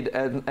transmitted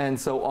and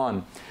so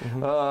on.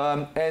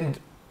 And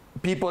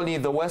people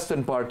in the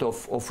western part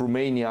of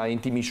Romania, in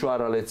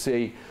Timișoara, let's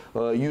say,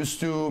 used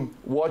to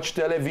watch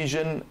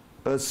television,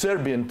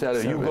 Serbian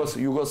television,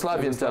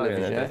 Yugoslavian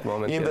television.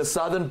 Moment, in the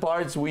southern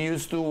parts, we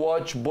used to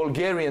watch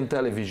Bulgarian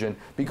television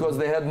because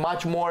they had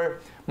much more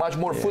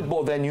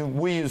football than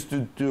we used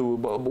to do.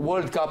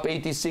 World Cup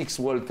 86,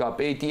 World Cup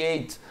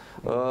 88,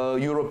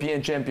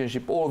 European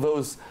Championship, all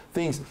those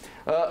things.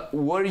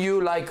 Were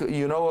you like,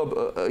 you know,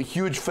 a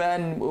huge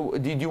fan?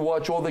 Did you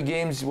watch all the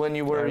games when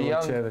you were young? I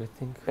watched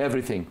everything.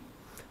 Everything.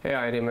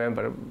 Yeah, I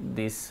remember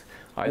this.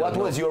 What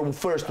was your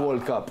first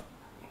World Cup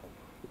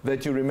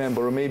that you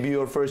remember, or maybe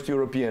your first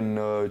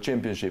European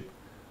Championship?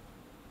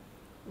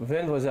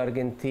 When was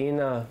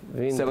Argentina?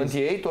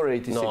 78 or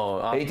 86?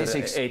 No,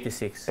 86.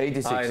 86.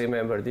 86. I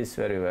remember this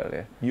very well.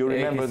 Yeah. You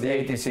remember the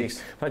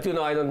 86? But you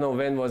know, I don't know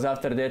when was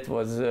after that.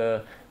 Was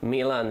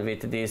Milan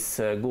with this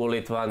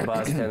Gullit, Van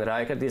Basten, and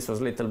Rijkaard. This was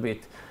a little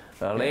bit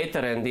later,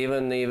 and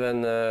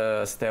even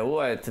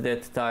Steaua at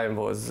that time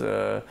was.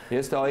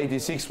 Yes, Steaua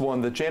 86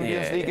 won the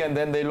Champions League, and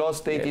then they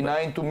lost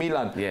 89 to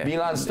Milan. Yeah.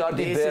 Milan started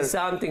this there. This is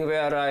something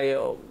where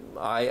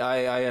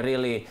I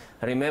really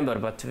remember,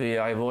 but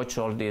I watch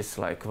all these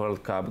like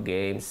World Cup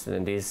games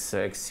and this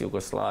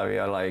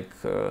ex-Yugoslavia, like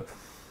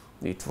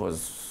it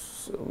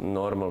was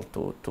normal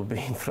to be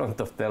in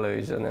front of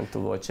television and to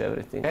watch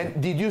everything.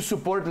 And did you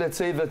support, let's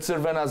say, the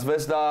Crvena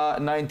Zvezda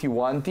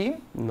 91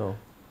 team? No.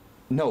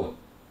 No,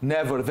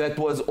 never. That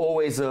was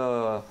always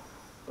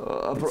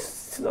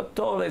it's not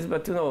always,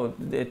 but you know,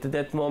 at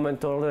that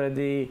moment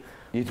already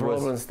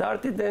problems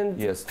started, and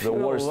yes, the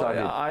war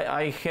started.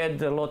 I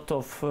had a lot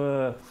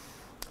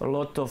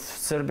of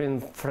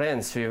Serbian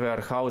friends. We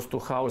were house to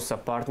house,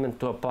 apartment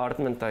to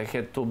apartment. I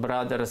had 2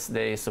 brothers.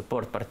 They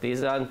support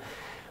Partizan,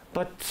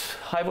 but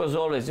I was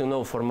always, you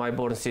know, for my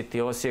born city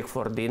Osijek,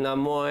 for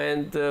Dinamo,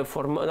 and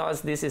for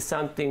us this is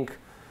something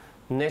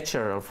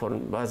natural for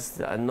us.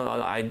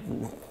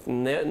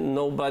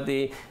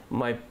 Nobody,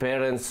 my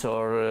parents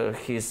or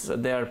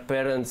their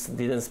parents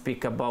didn't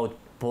speak about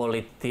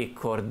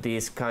politics or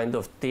these kind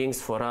of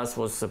things. For us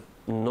was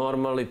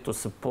normally to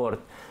support,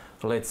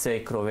 let's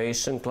say,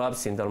 Croatian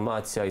clubs. In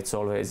Dalmatia it's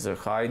always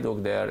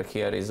Hajduk, there,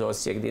 here is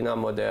Osijek,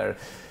 Dinamo, there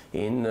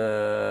in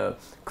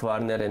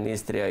Kvarner and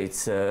Istria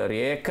it's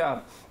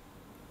Rijeka.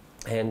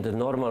 And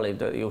normally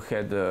you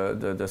had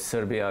the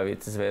Serbia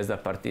with Zvezda,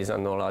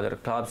 Partizan, all other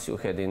clubs. You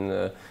had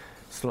in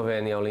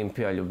Slovenia,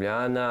 Olimpija,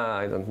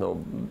 Ljubljana, I don't know.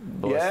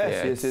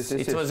 Yes.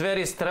 It was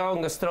very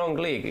strong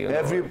league. You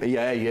know.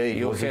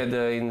 You had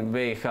in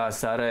BiH,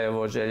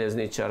 Sarajevo,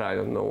 Željezničar, I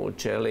don't know,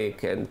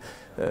 Čelik, and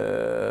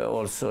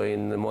also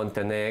in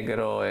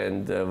Montenegro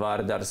and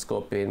Vardar,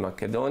 Skopje in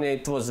Macedonia.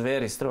 It was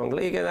very strong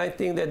league, and I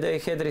think that they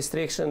had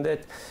restriction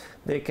that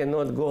they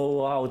cannot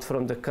go out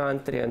from the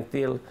country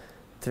until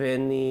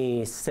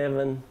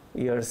 27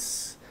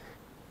 years.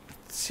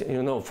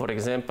 You know, for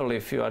example,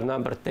 if you are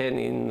number 10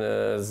 in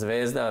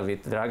Zvezda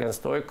with Dragan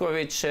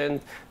Stojkovic,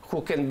 and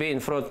who can be in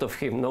front of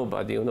him?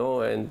 Nobody, you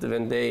know. And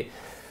when they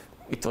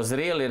It was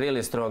really,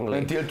 really strong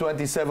league. Until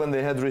 27,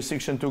 they had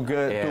restriction to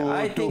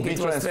get to be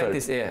transferred.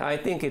 I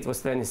think it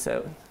was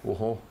 27.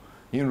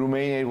 In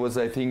Romania, it was,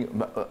 I think,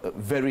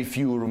 very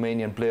few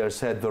Romanian players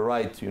had the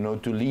right, you know,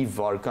 to leave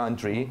our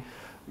country.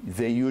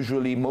 They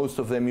usually, most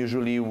of them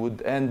usually will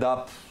end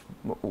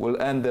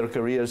their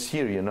careers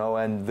here, you know,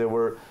 and there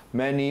were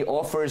many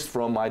offers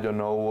from, I don't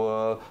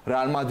know,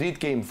 Real Madrid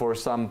came for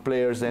some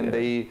players and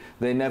they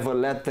never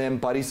let them.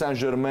 Paris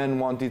Saint-Germain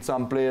wanted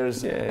some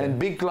players and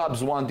big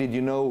clubs wanted,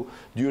 you know,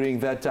 during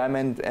that time,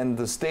 and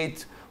the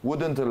state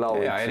wouldn't allow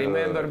it. I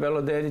remember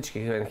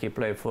Belodedički when he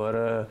played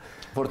for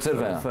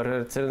Crvena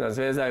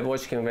Zvezda. I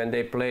watched him when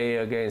they play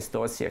against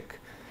Osijek.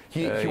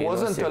 He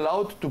wasn't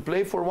allowed to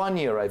play for 1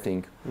 year, I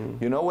think.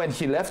 You know, when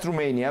he left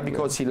Romania,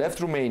 because he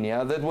left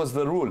Romania, that was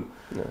the rule.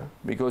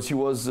 Because he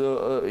was, he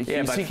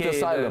seeked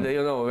asylum.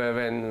 You know,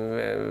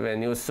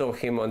 when you saw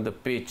him on the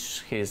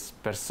pitch, his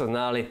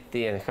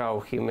personality and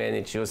how he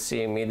managed, you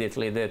see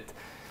immediately that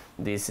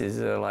this is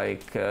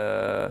like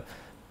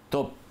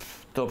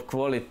top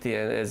quality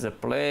as a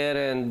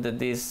player, and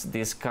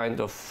this kind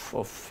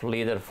of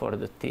leader for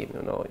the team,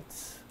 you know.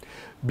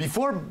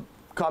 Before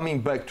coming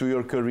back to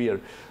your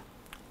career,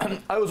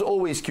 I was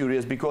always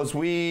curious because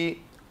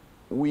we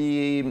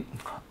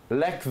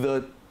lack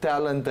the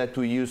talent that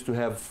we used to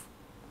have.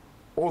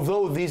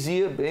 Although this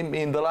year,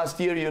 in the last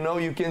year, you know,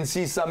 you can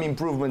see some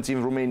improvements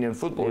in Romanian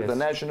football. Yes. The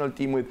national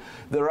team,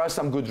 there are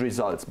some good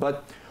results.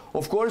 But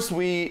of course,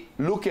 we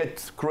look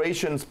at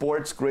Croatian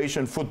sports,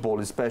 Croatian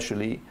football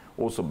especially.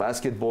 Also,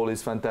 basketball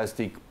is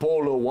fantastic.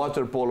 Polo,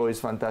 water polo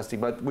is fantastic.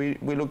 But we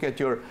look at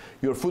your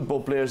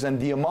football players and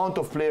the amount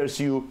of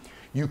players you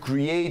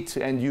create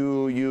and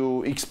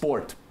you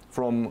export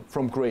from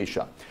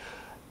Croatia,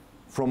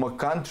 from a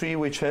country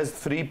which has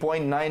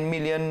 3.9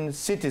 million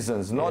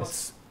citizens,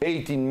 not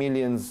 18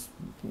 million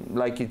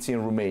like it's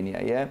in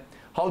Romania. Yeah,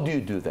 how do you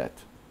do that?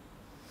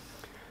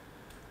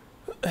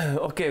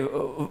 Okay,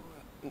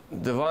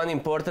 the one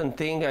important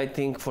thing I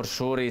think for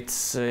sure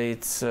it's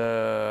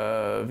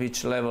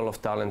which level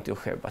of talent you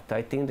have. But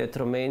I think that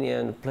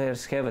Romanian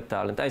players have a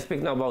talent. I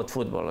speak now about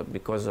football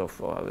because of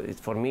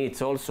for me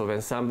it's also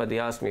when somebody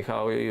asks me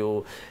how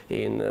you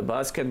in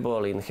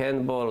basketball, in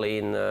handball,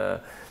 in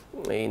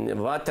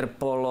water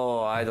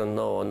polo, I don't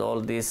know, and all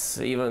this,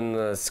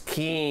 even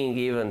skiing,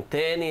 even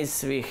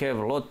tennis, we have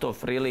a lot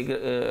of really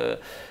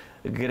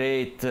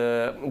great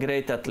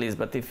athletes.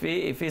 But if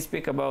we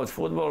speak about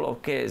football,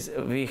 okay,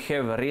 we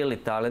have really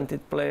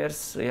talented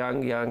players,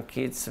 young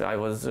kids. I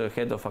was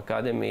head of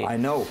academy of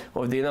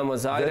Dinamo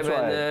Zagreb,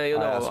 and you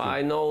know,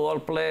 I know all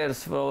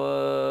players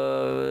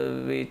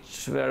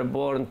which were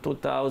born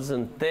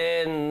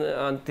 2010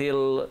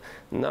 until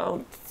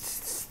now.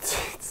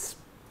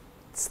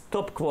 It's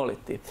top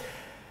quality.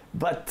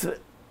 But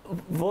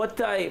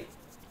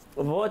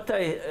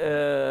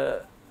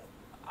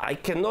I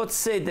cannot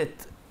say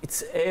that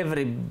it's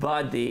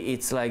everybody,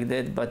 it's like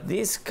that, but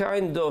this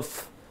kind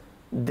of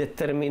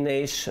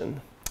determination,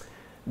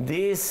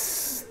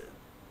 this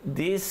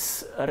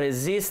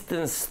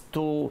resistance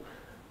to,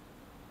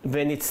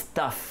 when it's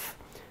tough,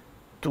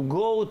 to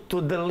go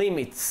to the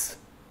limits,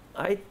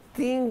 I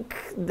think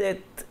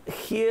that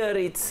here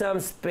it's some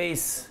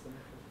space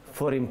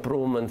for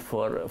improvement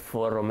for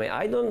Romania.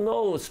 I don't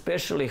know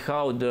especially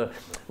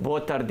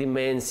what are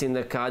demands in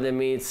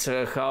academies,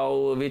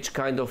 which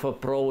kind of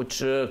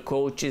approach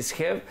coaches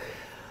have.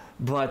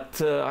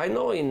 But I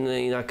know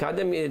in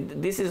academy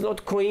this is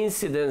not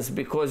coincidence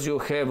because you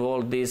have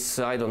all this,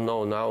 I don't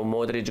know now,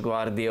 Modric,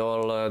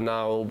 Guardiola,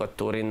 now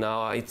Baturin,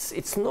 now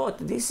it's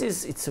not.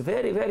 It's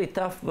very, very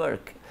tough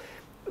work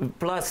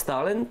plus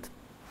talent.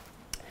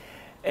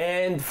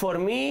 And for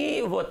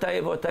me, what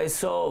I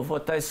saw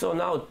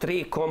now,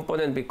 3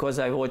 components, because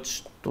I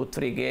watched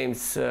 2-3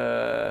 games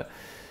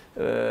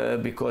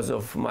because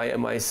of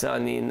my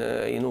son in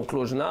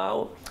Cluj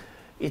now.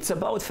 It's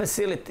about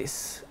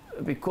facilities,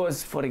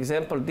 because for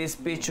example, this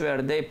pitch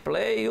where they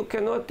play, you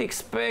cannot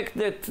expect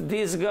that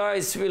these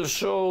guys will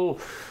show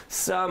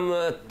some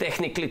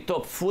technically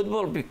top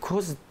football,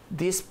 because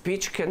this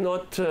pitch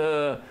cannot.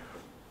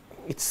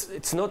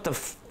 It's not a.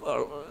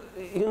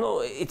 You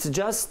know, it's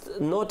just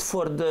not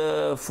for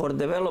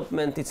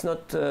development. It's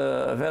not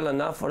well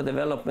enough for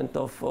development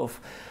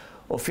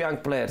of young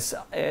players.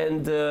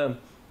 And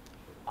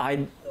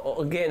I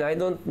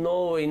don't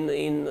know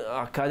in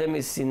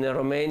academies in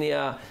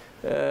Romania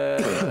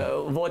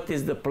what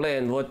is the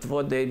plan,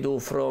 what they do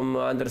from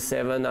under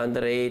 7,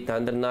 under 8,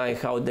 under 9,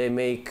 how they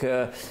make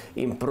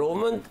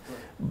improvement,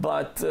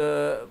 but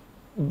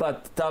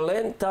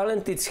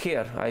talent it's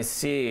here. I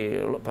see.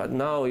 But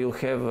now you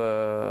have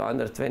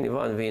under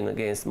 21 win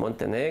against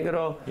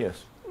Montenegro.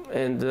 Yes.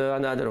 And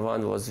another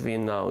one was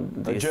win now.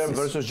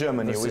 Versus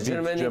Germany. We beat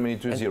Germany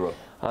 2-0.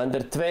 Under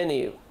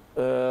 20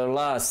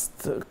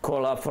 last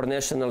call up for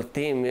national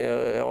team.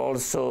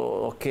 Also,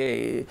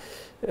 okay,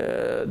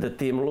 the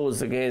team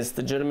lose against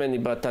Germany,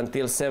 but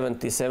until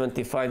 70,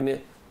 75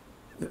 minutes,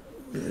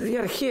 we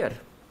are here.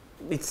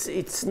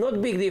 It's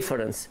not big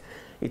difference.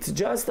 It's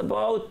just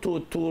about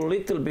to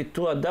little bit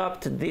to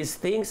adapt these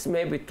things,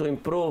 maybe to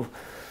improve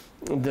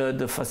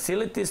the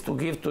facilities to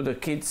give to the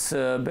kids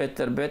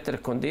better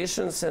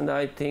conditions, and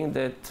I think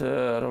that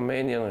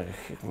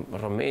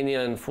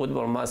Romanian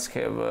football must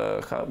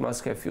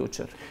have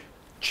future.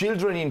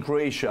 Children in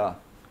Croatia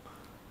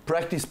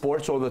practice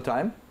sports all the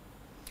time?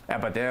 Yeah,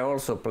 but they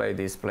also play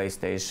this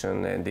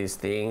PlayStation and these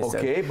things.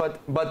 Okay,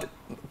 but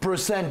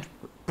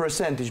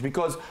percentage,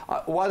 because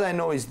what I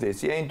know is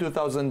this. Yeah, in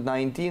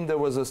 2019 there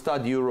was a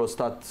study,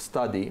 Eurostat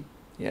study,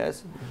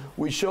 yes,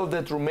 which showed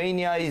that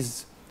Romania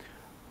is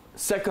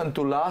second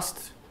to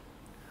last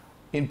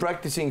in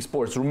practicing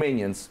sports.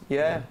 Romanians,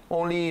 yeah,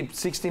 only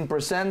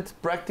 16%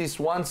 practice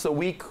once a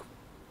week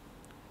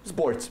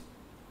sports,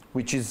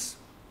 which is,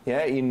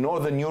 yeah, in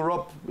Northern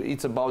Europe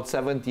it's about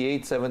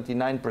 78,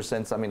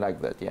 79%, something like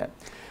that, yeah.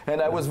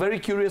 And I was very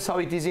curious how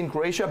it is in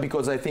Croatia,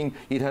 because I think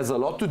it has a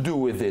lot to do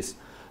with this.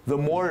 The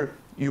more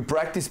you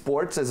practice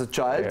sports as a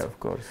child, yeah, of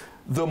course,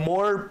 the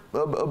more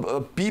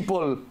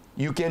people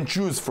you can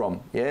choose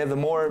from. Yeah, the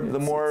more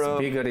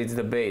bigger it's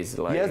the base.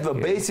 Like, yes, the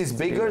base is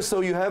bigger,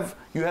 so you have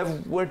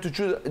where to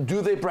choose.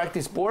 Do they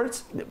practice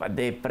sports? But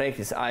they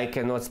practice. I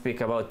cannot speak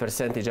about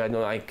percentage. I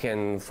know I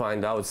can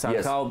find out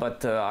somehow, yes,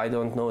 but I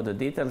don't know the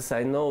details.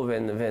 I know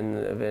when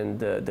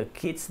the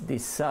kids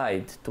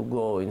decide to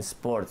go in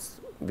sports.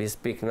 We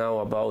speak now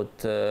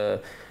about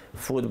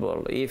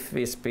football. If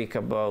we speak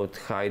about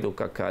Hajduk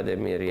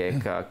Academy,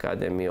 Rijeka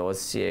Academy,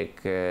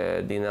 Osijek,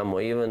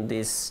 Dinamo, even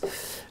this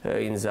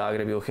in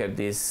Zagreb, you have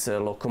this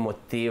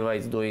Lokomotiva,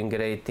 it's doing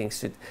great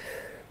things.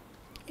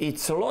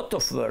 It's a lot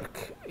of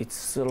work.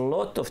 It's a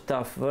lot of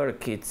tough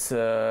work. It's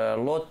a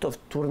lot of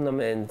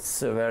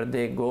tournaments where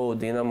they go.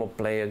 Dinamo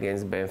play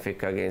against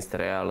Benfica, against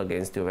Real,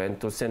 against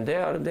Juventus, and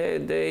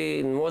they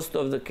in most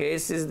of the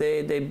cases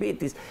they beat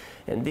this.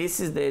 And this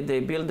is they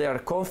build their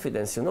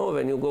confidence. You know,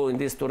 when you go in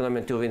this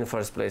tournament, you win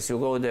first place. You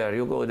go there,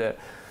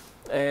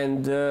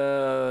 and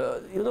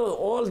you know,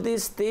 all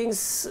these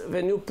things,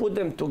 when you put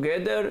them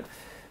together,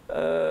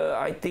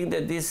 I think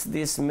that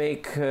this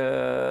make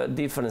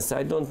difference.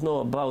 I don't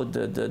know about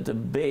the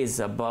base,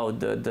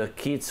 about the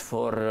kids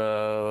for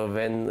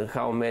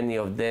how many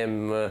of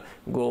them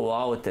go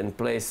out and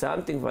play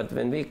something. But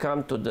when we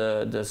come to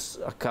the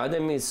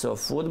academies of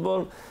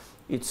football,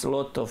 it's a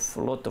lot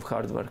of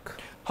hard work.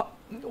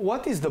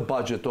 What is the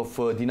budget of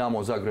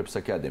Dinamo Zagreb's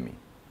academy?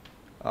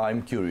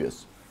 I'm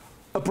curious.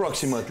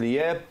 Approximately,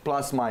 yeah,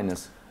 plus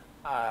minus.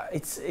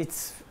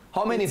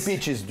 How many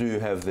pitches do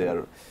you have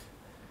there?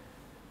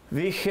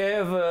 We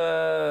have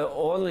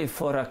only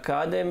for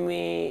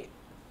academy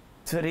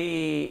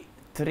three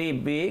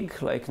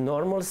big, like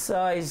normal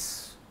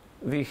size.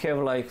 We have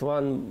like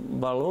one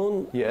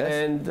balloon, yes,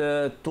 and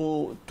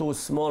two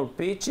small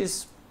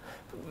pitches.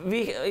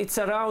 It's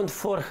around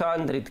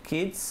 400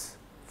 kids.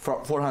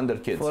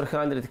 400 kids.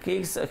 400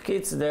 kids.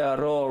 Kids, they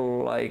are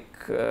all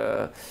like.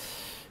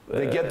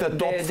 They get the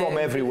top from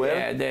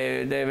everywhere.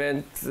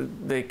 Yeah,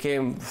 they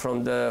came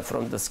from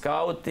the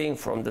scouting,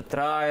 from the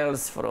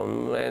trials,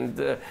 and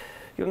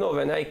you know,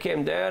 when I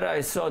came there,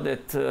 I saw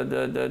that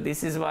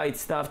this is why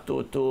it's tough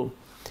to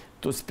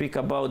speak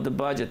about the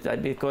budget,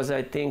 because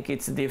I think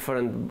it's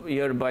different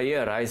year by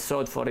year. I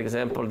saw, for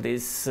example,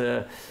 this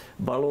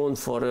balloon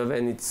for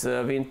when it's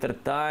winter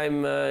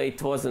time. It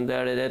wasn't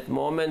there at that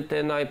moment,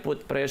 and I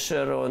put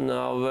pressure on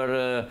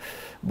our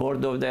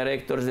board of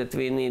directors that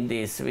we need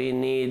this. We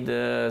need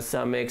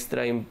some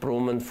extra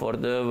improvement for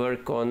the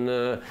work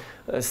on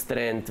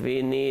strength.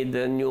 We need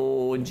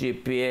new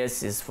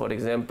GPSs. For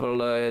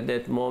example, at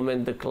that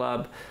moment the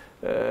club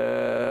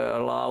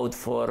allowed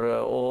for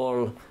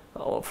all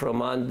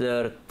from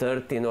under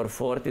 13 or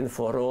 14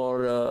 for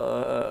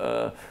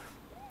all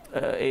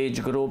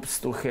age groups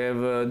to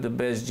have the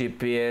best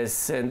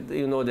GPS, and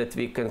you know that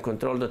we can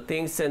control the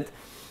things. And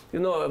you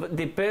know,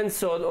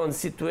 depends on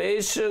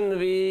situation.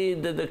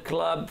 The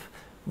club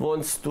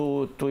wants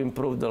to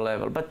improve the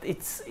level, but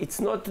it's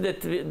not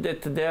that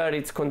there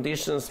it's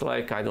conditions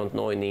like, I don't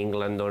know, in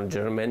England or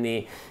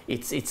Germany.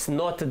 It's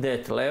not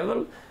that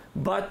level,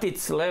 but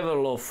it's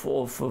level of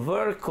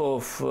work,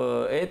 of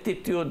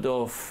attitude,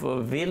 of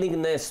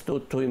willingness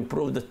to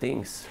improve the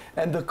things.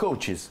 And the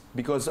coaches,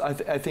 because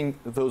I think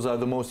those are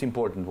the most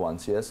important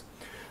ones, yes?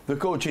 The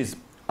coaches,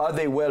 are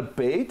they well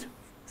paid,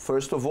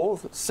 first of all?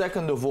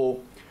 Second of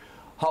all,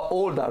 how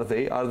old are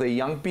they? Are they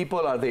young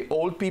people? Are they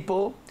old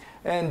people?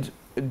 And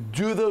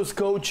do those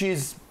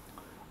coaches,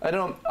 I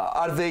don't know,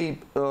 are they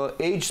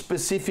age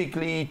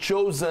specifically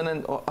chosen?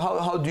 And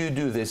how do you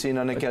do this in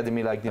an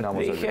academy like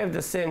Dinamo Zagreb? We have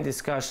the same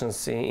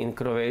discussions in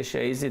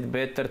Croatia. Is it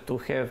better to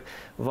have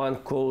one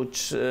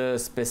coach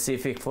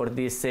specific for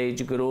this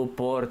age group,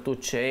 or to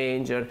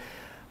change?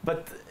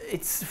 But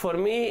it's, for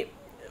me,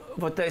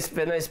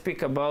 when I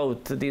speak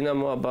about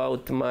Dinamo,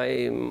 about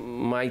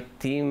my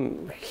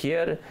team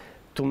here,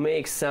 to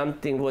make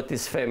something what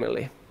is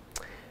family.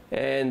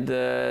 And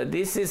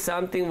this is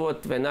something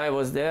what, when I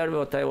was there,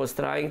 what I was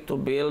trying to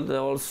build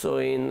also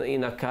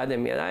in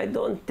academy. And I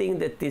don't think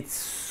that it's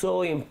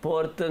so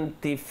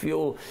important if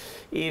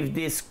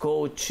this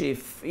coach,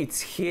 if it's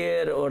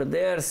here or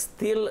there.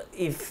 Still,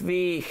 if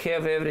we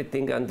have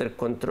everything under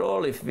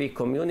control, if we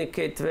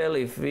communicate well,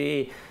 if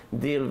we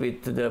deal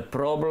with the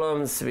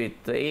problems,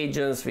 with the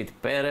agents, with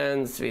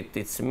parents, with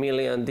its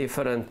million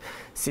different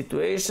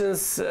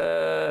situations,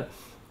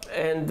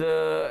 and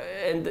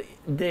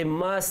they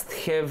must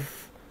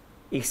have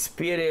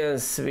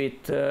experience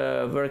with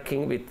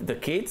working with the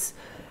kids.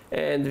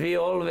 And we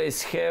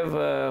always have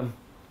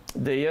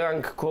the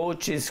young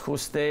coaches who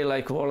stay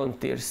like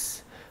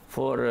volunteers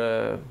for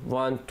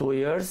 1-2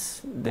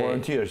 years.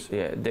 Volunteers?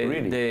 Yeah,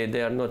 Really?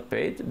 they are not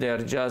paid. They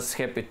are just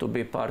happy to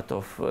be part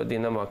of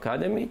Dinamo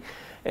Academy.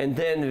 And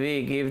then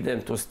we give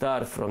them to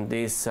start from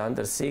this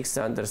under 6,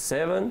 under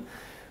 7.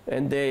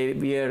 And they,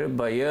 year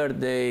by year,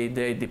 they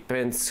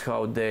depends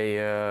how they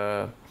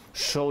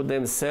show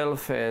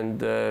themselves and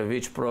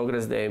which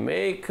progress they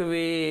make.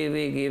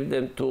 We give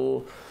them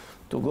to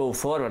go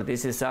forward.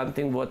 This is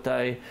something what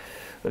I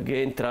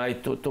again try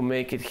to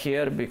make it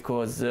here,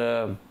 because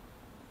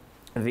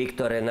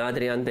Victor and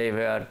Adrian, they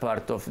were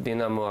part of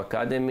Dinamo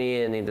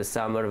Academy, and in the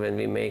summer when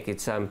we make it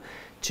some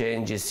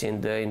changes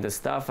in the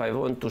staff, I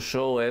want to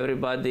show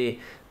everybody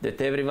that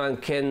everyone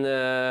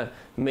can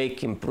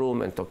make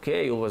improvement.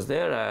 Okay, you was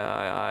there,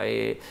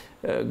 I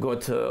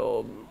got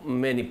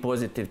many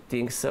positive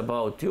things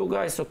about you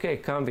guys. Okay,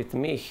 come with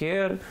me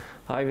here.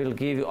 I will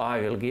give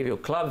you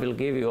club, will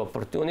give you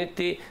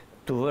opportunity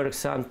to work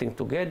something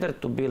together,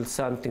 to build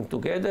something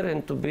together,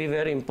 and to be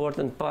very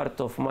important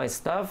part of my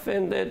staff,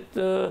 and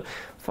that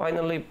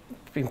finally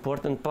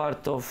important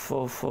part of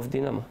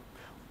Dinamo.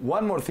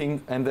 One more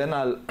thing, and then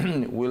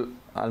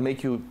I'll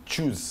make you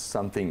choose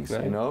some things.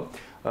 Right. You know,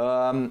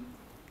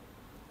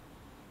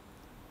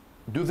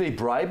 do they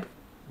bribe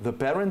the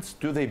parents?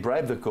 Do they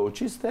bribe the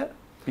coaches there?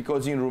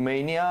 Because in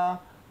Romania,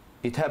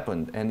 it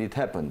happened, and it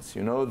happens.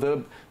 You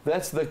know,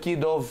 that's the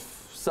kid of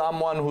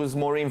someone who's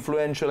more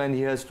influential, and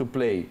he has to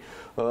play.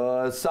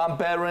 Some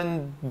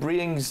parent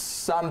brings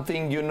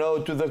something, you know,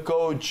 to the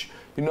coach.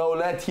 You know,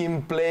 let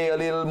him play a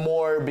little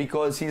more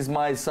because he's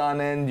my son,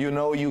 and you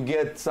know, you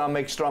get some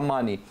extra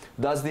money.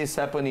 Does this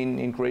happen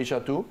in Croatia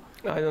too?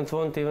 I don't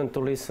want even to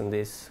listen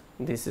this.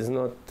 This is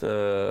not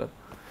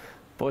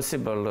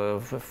possible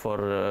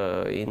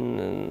for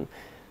in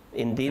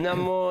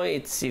Dinamo.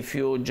 It's if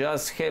you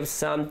just have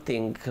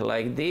something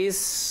like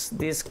this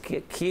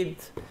kid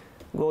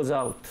goes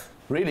out.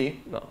 Really?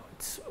 No,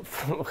 it's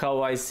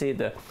how I see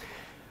the.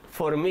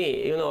 For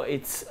me, you know,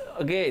 it's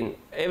again,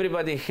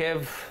 everybody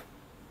have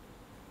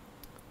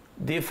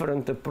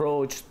different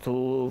approach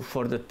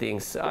for the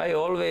things. I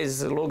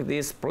always look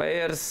these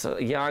players,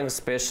 young,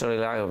 especially.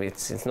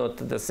 It's not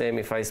the same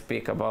if I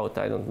speak about,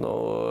 I don't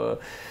know,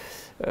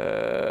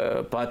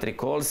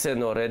 Patrick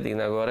Olsen or Edin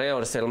Nagore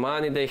or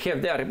Selmani. They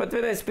have there. But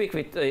when I speak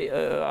with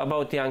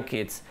about young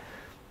kids,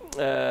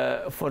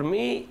 for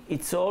me,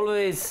 it's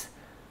always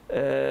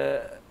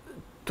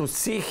to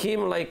see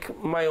him like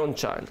my own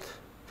child.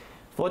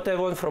 What I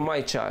want from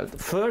my child.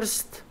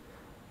 First,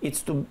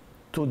 it's to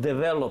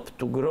develop,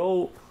 to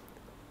grow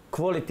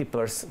quality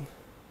person.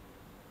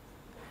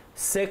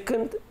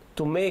 Second,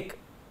 to make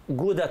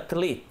good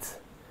athlete,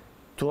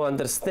 to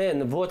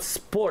understand what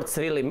sports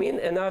really mean,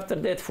 and after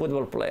that,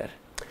 football player.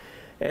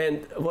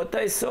 And what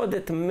I saw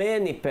that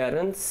many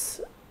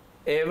parents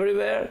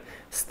everywhere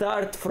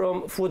start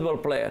from football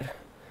player.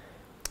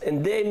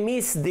 And they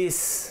miss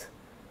these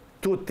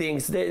two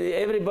things.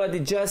 Everybody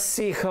just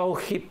see how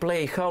he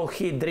play, how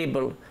he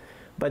dribble.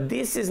 But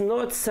this is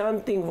not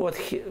something what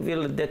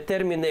will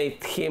determine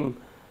him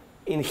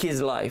in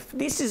his life.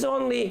 This is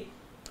only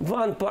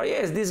one part.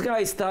 Yes, this guy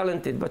is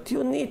talented, but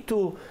you need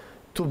to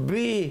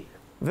be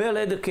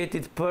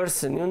well-educated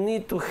person. You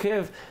need to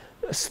have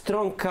a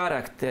strong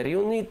character.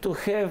 You need to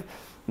have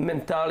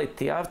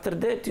mentality. After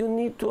that, you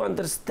need to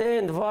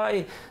understand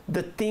why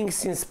the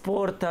things in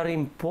sport are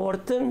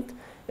important.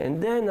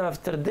 And then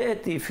after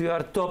that, if you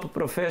are top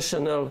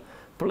professional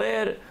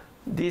player,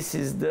 this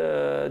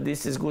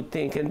is good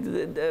thing.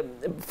 And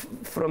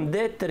from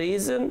that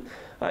reason,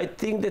 I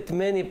think that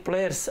many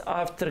players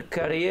after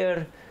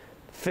career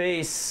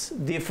face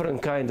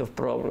different kind of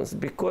problems,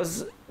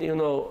 because, you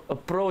know,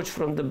 approach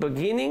from the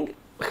beginning,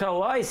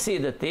 how I see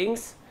the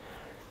things,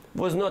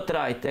 was not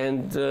right.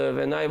 And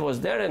when I was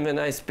there, and when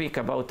I speak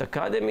about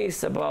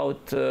academies,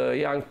 about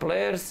young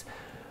players,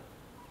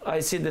 I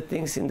see the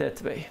things in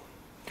that way.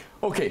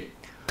 Okay,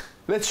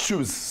 let's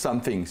choose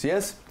some things,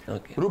 yes?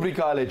 Okay.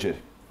 Rubrica alegeri.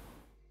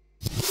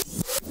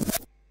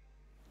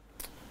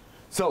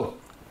 So,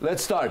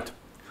 let's start.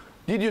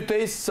 Did you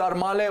taste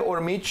sarmale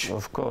or mici?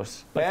 Of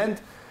course. And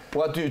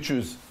what do you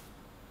choose?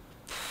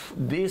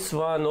 This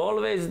one,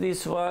 always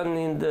this one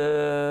in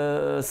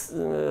the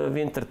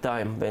winter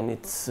time, when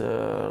it's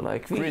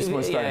like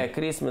Christmas time. Yeah,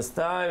 Christmas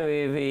time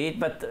we eat.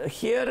 But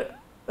here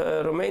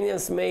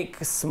Romanians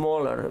make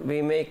smaller.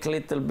 We make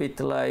little bit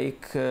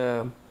like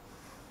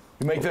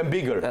You make them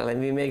bigger.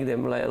 We make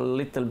them like a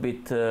little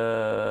bit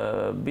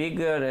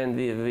bigger, and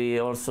we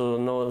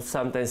also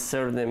sometimes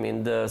serve them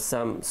in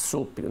some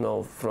soup,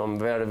 from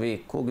where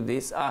we cook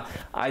this.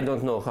 I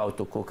don't know how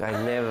to cook. I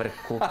never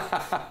cook.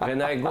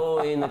 When I go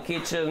in the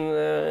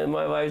kitchen,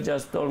 my wife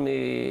just told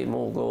me,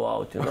 "Move, go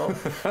out,"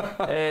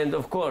 And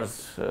of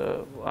course,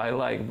 I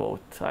like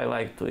both. I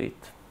like to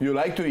eat. You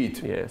like to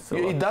eat? Yes.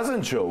 Yeah, it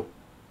doesn't show.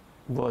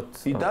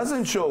 But it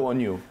doesn't show on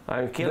you.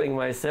 I'm killing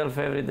myself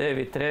every day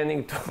with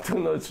training to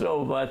not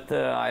show, but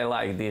I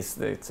like this.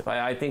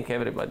 I think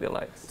everybody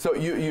likes. So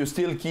you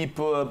still keep,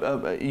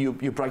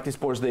 you practice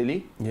sports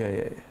daily?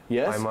 Yeah.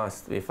 Yes? I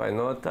must. If I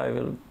not, I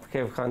will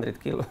have 100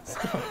 kilos.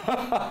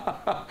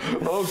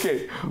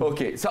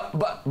 Okay. So,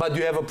 but do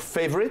you have a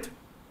favorite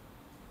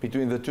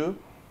between the two?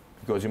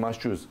 Because you must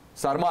choose.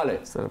 Sarmale.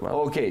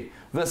 Okay.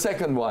 The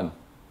second one.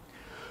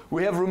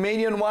 We have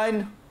Romanian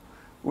wine.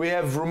 We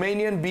have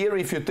Romanian beer,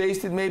 if you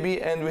taste it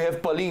maybe, and we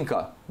have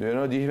palinka.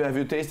 Have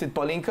you tasted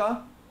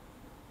palinka?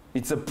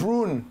 It's a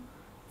prune,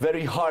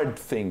 very hard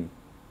thing,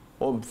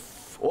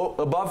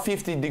 above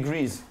 50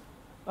 degrees.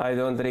 I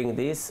don't drink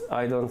this.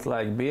 I don't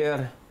like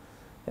beer,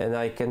 and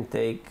I can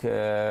take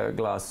a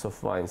glass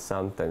of wine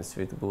sometimes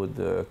with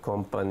good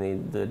company,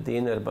 the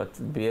dinner,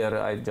 but beer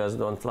I just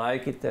don't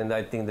like it, and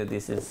I think that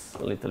this is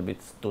a little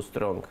bit too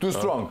strong. Too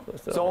strong.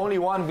 So only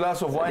one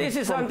glass of wine. This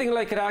is something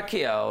like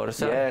rakia or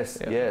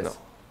something. Yes.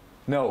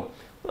 No.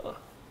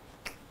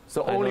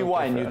 So only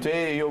wine. You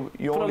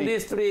from only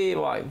these three,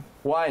 wine.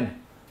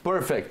 Wine.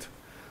 Perfect.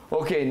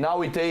 Okay, now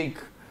we take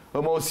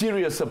a more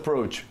serious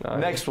approach.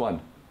 Next one.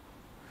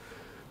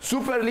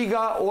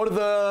 Superliga or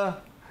the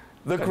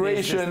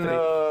Croatian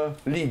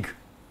league?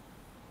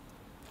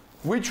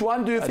 Which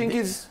one do you think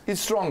is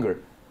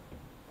stronger?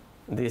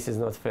 This is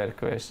not fair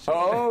question.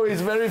 Oh,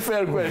 it's very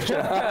fair question.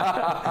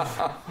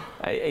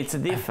 It's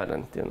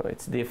different,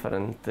 it's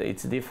different.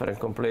 It's different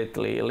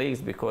completely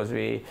leagues, because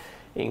we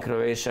in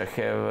Croatia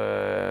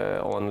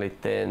have only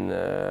 10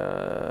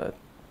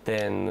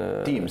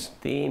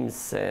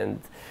 teams,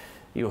 and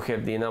you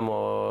have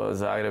Dinamo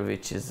Zagreb,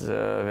 which is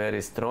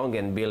very strong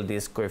and build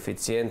this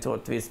coefficient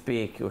what we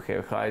speak. You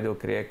have Hajduk,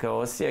 Rijeka,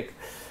 Osijek.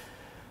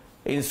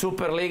 In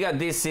Superliga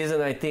this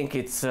season I think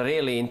it's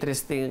really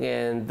interesting,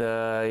 and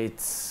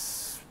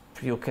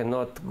you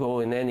cannot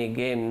go in any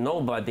game.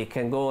 Nobody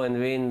can go and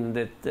win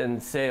that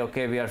and say,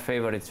 okay, we are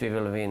favorites, we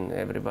will win.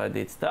 Everybody,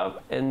 it's tough.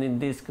 And in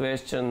this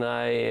question,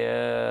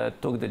 I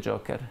took the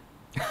joker.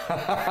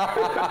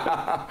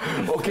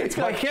 Okay,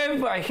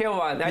 I have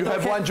one. You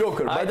have one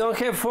joker. I don't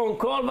have phone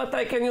call, but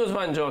I can use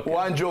one joker.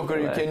 One joker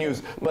you can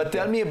use. But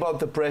tell me about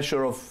the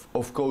pressure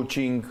of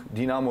coaching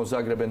Dinamo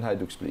Zagreb and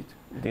Hajduk Split.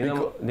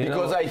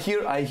 Because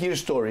I hear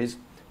stories.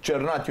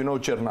 Cernat, you know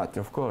Cernat?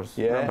 Of course.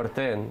 Yeah. Number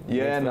 10.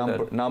 Yeah,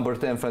 number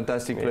 10,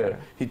 fantastic player.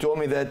 He told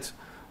me that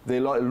they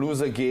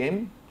lose a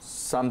game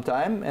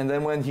sometime, and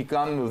then when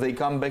they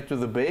come back to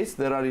the base,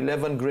 there are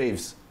 11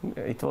 graves.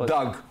 It was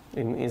dug.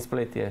 In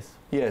Split, yes.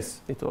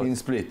 Yes, it was. In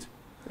Split.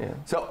 Yeah.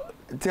 So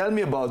tell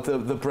me about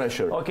the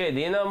pressure. Okay,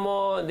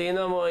 Dinamo,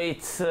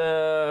 it's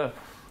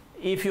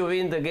if you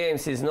win the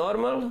games is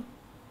normal.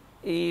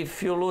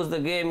 If you lose the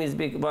game,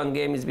 one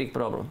game is big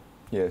problem.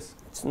 Yes.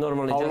 It's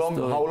normally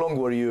how long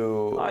were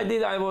you?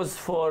 I was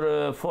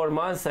for 4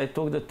 months. I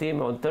took the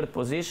team on 3rd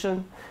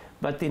position,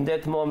 but in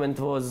that moment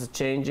was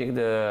changing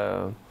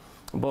the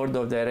board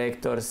of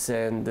directors,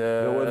 and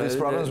there were these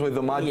problems with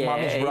the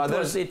Mamić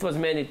brothers. It was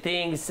many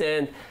things,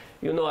 and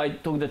I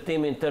took the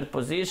team in 3rd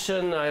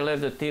position. I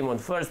left the team on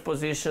 1st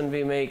position.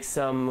 We make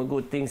some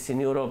good things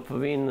in Europe,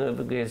 win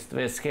against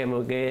West Ham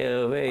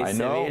away,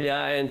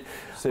 Sevilla, and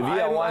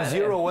Sevilla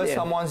 1-0, West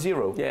Ham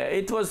 1-0. Yeah,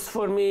 it was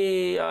for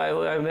me.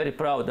 I'm very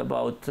proud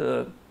about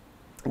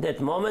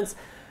that moment.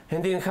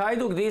 And in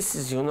Hajduk, this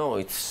is,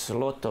 it's a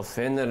lot of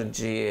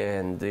energy,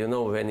 and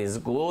when it's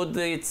good,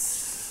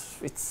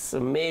 it's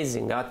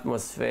amazing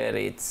atmosphere.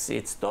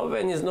 It's tough.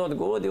 When it's not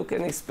good, you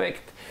can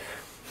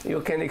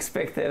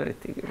expect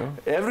everything.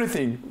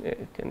 Everything. Yeah,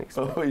 you can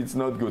expect. Oh, it's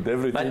not good.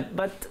 Everything.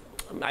 But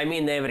I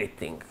mean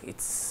everything.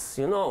 It's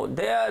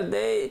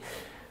they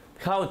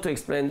how to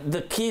explain,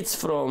 the kids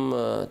from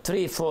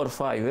 3, 4,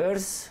 5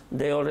 years,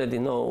 they already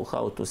know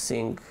how to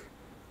sing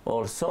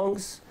all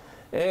songs,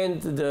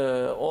 and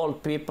the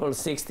old people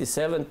 60,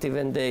 70,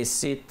 when they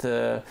sit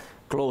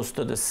close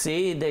to the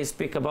sea, they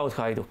speak about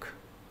Hajduk.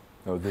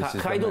 Oh,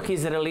 Hajduk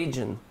is a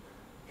religion,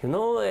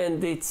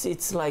 and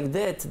it's like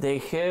that. They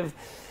have.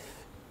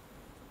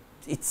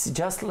 It's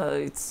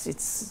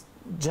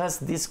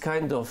just this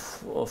kind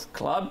of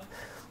club.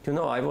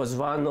 I was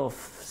one of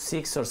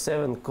 6 or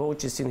 7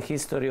 coaches in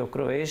history of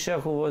Croatia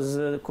who was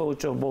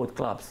coach of both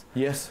clubs.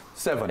 Yes,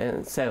 7.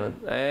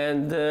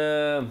 And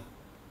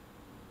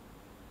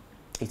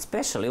it's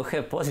special. You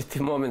have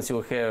positive moments,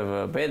 you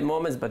have bad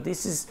moments, but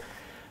this is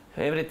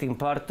everything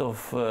part of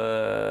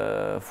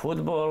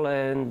football,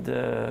 and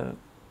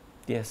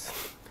yes.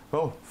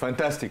 Oh,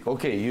 fantastic.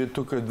 Okay, you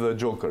took the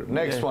joker.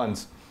 Next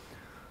ones.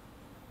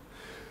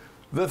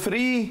 The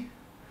 3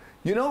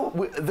 You know,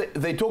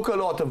 they talk a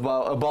lot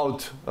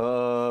about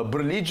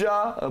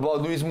Brlija,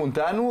 about Luis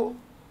Munteanu.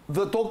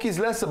 The talk is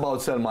less about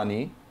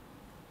Selmani.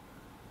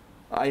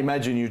 I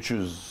imagine you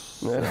choose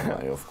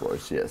Selmani, of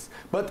course, yes.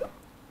 But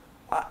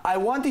I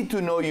wanted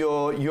to know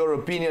your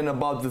opinion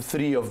about the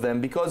three of them,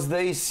 because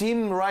they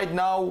seem right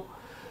now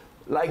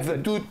like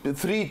the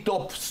three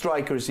top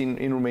strikers in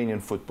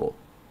Romanian football.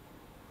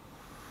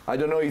 I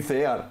don't know if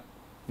they are.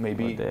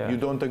 Maybe you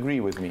don't agree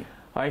with me.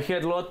 I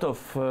had a lot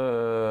of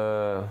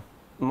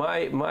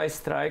my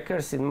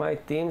strikers in my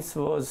teams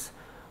was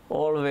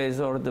always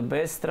or the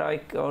best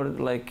strike or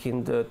like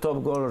in the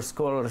top goal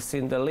scorers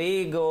in the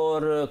league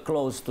or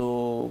close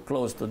to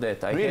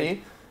that.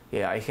 Really?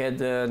 I had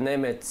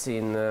Nemec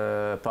in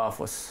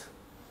Paphos.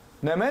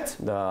 Nemec?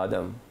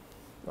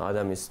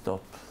 Adam is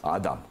top.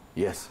 Adam,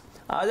 yes.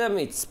 Adam,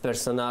 it's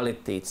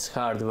personality, it's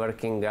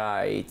hard-working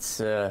guy,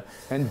 it's...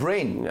 and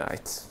brain. Yeah,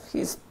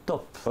 he's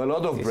top. A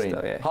lot of brain.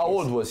 How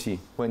old was he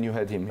when you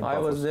had him in I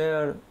Paphos? was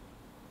there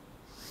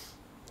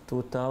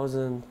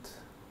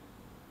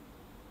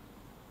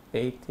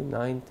 2018,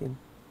 19.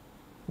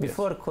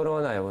 Before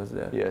Corona I was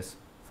there. Yes.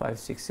 5,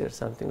 6 years,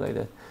 something like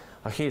that.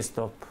 He is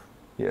top.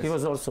 Yes. He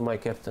was also my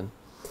captain.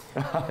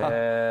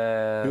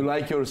 You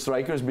like your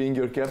strikers being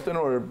your captain,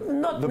 or?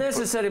 Not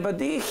necessary, but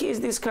he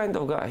is this kind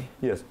of guy.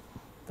 Yes.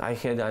 I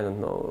had, I don't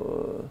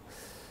know,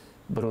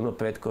 Bruno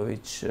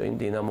Petkovic in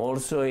Dinamo,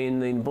 also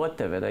in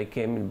Botev. When I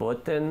came in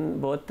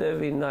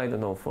Botev in, I don't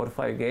know, 4 or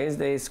 5 games,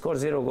 they scored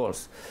 0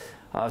 goals.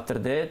 After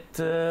that,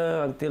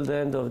 until the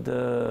end of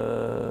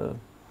the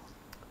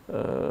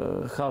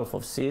half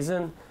of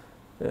season,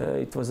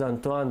 it was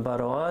Antoine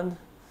Baroan.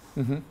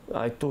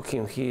 I took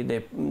him. He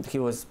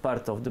was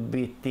part of the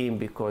B team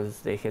because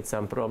they had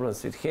some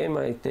problems with him.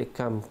 I take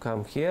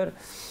come here,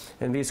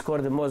 and we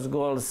scored the most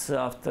goals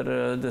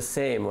after the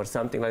same or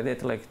something like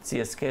that, like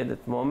CSK at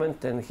that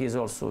moment. And he's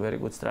also a very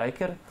good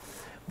striker.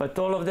 But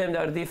all of them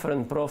are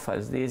different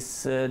profiles.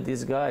 This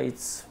guy,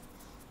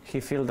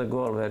 he filled the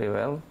goal very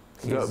well.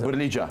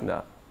 Brlija.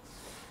 Yeah,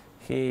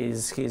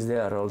 he's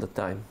there all the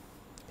time.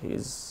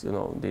 He's, you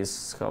know,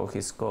 this how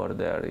he scored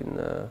there in.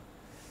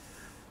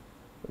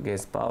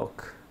 Against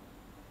PAOK.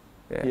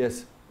 Yeah.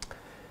 Yes.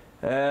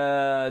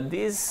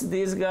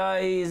 This guy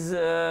is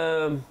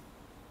a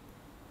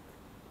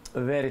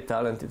very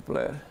talented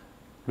player.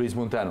 Luis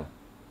Munteanu.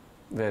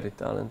 Very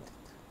talented.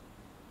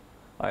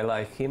 I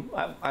like him.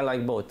 I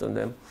like both of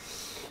them.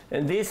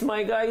 And this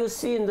my guy you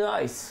see in the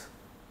ice.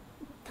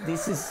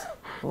 This is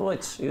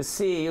watch. You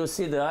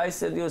see the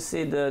ice and you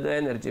see the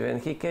energy. When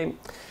he came,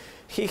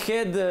 he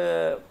had.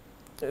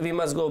 We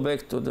must go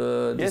back to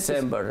the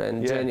December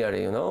and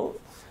January. You know.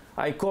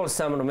 I call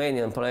some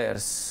Romanian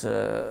players,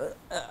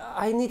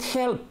 I need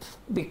help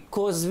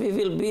because we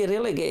will be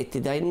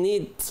relegated. I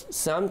need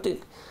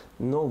something.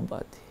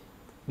 Nobody.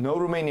 No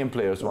Romanian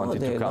players wanted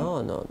to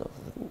come? No.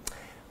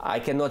 I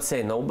cannot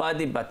say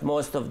nobody, but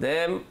most of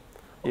them,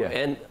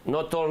 and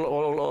not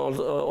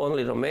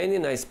only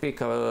Romanian, I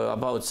speak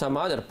about some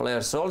other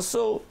players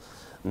also.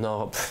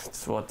 No,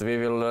 what we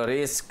will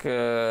risk,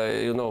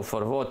 you know,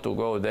 for what to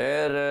go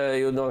there,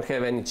 you don't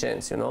have any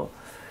chance, you know.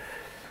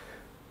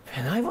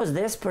 And I was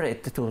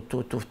desperate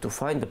to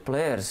find the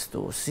players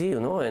to see, you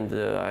know, and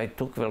I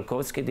took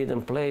Velkovski,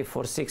 didn't play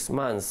for 6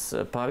 months.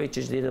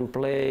 Pavicic didn't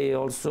play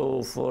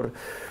also for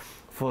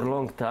a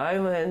long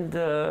time, and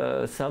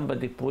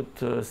somebody put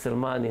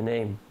Selmani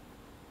name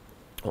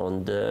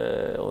on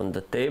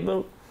the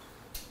table.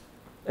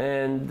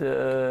 And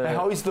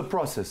how is the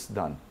process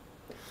done?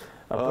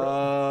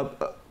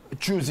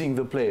 Choosing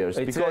the players.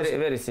 It's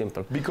very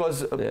simple.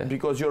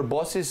 Because your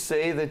bosses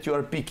say that you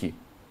are picky.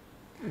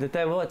 The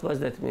time, what was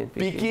that mean?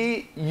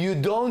 Picky, you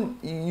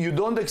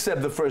don't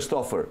accept the first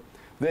offer.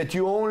 That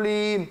you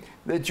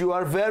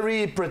are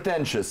very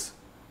pretentious.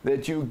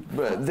 That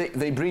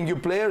they bring you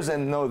players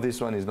and no, this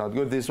one is not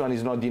good. This one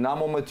is not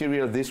Dinamo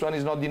material. This one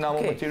is not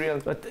Dinamo material.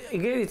 But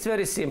again, it's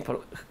very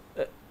simple.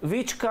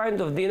 Which kind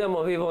of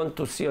Dinamo we want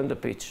to see on the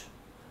pitch?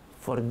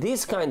 For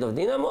this kind of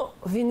Dinamo,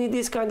 we need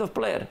this kind of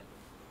player.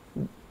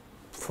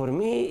 For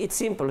me, it's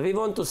simple. We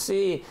want to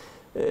see.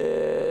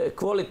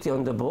 Quality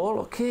on the ball,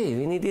 okay,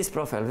 we need this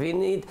profile. We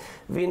need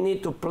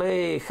to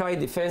play high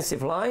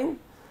defensive line.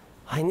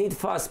 I need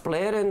fast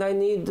player, and I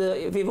need.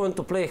 We want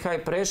to play high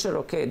pressure.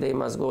 Okay, they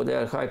must go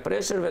there high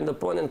pressure. When the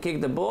opponent kick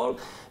the ball,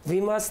 we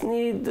have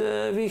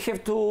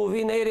to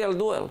win aerial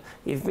duel.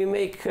 If we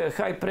make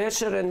high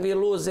pressure and we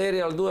lose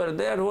aerial duel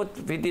there,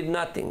 we did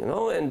nothing, you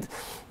know. And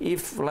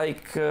if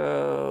like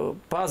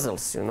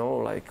puzzles, you know,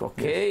 like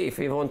okay, if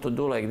we want to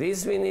do like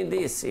this, we need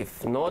this.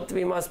 If not,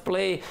 we must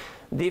play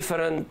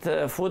different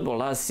football.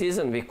 Last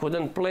season we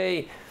couldn't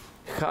play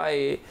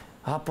high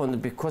up on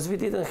because we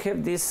didn't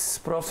have this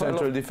profile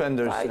central of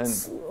defenders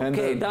and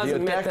okay, it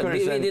doesn't matter.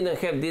 We and didn't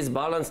have this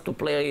balance to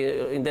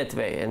play in that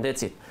way, and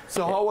that's it.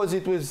 So how was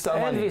it with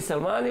Selmani? And with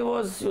Selmani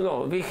was, you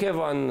know, we have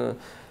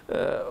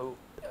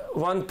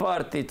one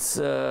part. It's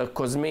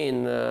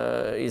Cosmin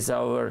is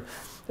our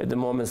at the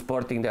moment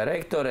sporting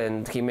director,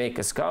 and he make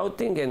a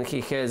scouting, and he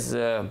has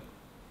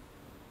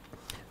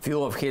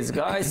few of his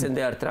guys, and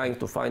they are trying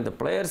to find the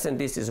players, and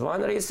this is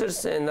one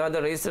research, and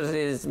another research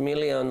is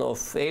million of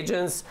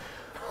agents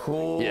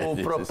who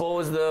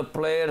propose the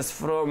players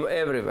from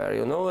everywhere,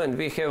 you know, and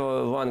we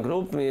have one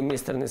group,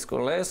 Mr.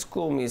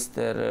 Niscolescu,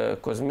 Mr.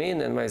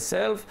 Cosmin, and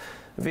myself.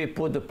 We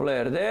put the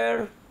player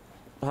there.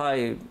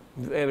 I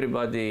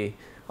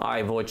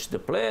watch the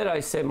player,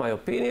 I say my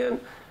opinion,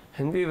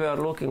 and we were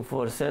looking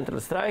for central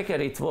striker.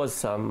 It was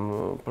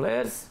some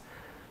players,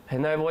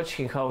 and I watched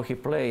him how he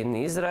played in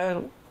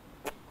Israel.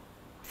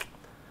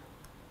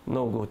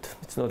 No good.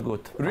 It's not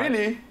good.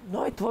 Really?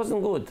 No, it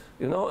wasn't good,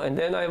 you know. And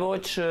then I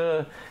watched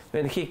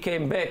when he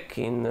came back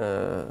in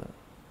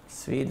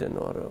Sweden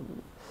or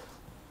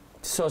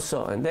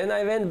so. And then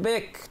I went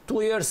back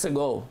 2 years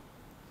ago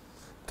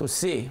to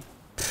see.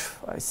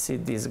 I see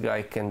this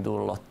guy can do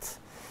a lot.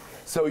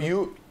 So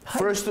you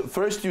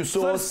first you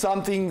saw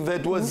something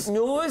that was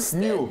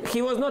new.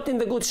 He was not in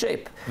the good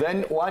shape.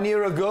 Then 1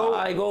 year ago,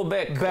 I go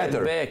back,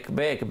 better. back.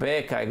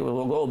 I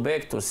go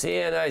back to see,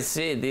 and I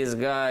see this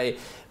guy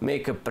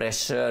make a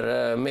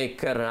pressure,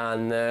 make a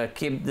run,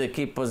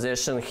 keep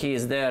possession. He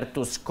is there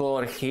to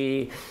score.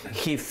 He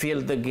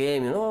feel the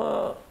game. You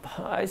know,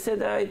 I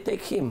said I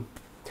take him.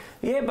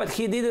 Yeah, but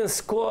he didn't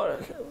score.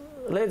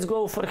 Let's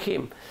go for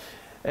him.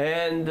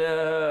 And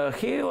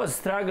he was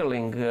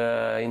struggling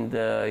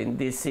in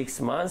these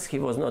 6 months. He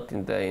was not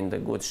in the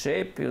good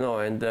shape, you know.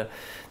 And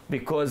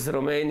because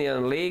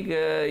Romanian league,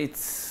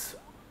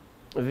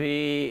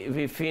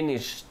 we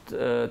finished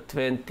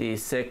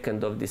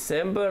 22nd of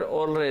December.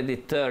 Already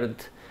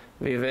 3rd,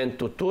 we went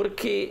to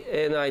Turkey,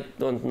 and I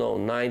don't know,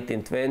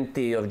 19,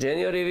 20 of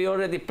January we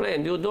already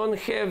planned. You don't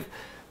have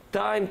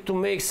time to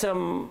make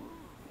some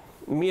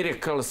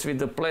miracles with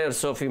the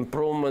players of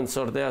improvements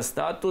or their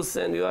status,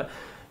 and you are.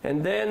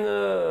 And then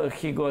at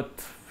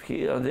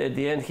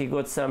the end he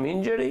got some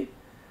injury,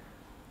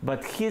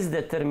 but his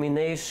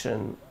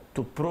determination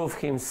to prove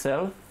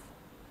himself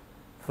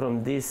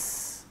from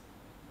this,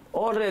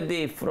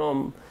 already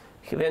from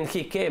when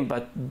he came,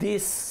 but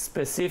this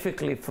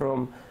specifically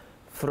from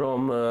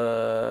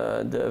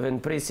when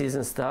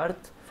pre-season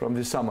start. From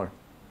the summer.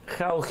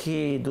 How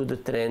he do the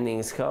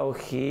trainings, how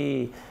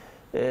he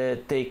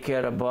take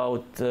care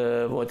about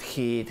what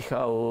he eat,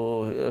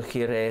 how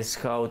he rests,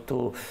 how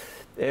to...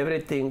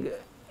 Everything,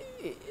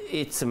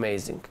 it's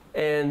amazing.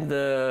 And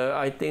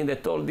I think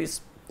that all these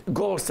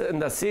goals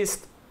and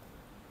assists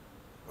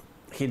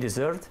he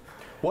deserved.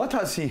 What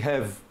does he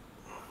have?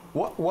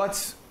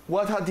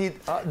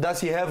 Does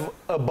he have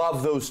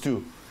above those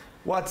two?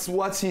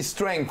 What's his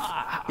strength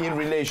in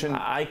relation?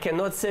 I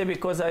cannot say,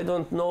 because I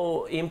don't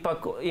know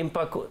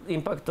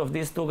impact of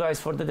these two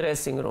guys for the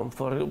dressing room.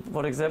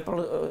 For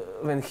example,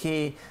 when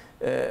he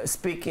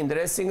speak in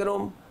dressing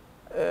room,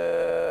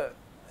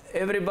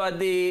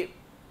 everybody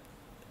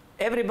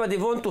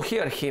want to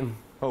hear him.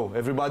 Oh,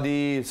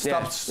 everybody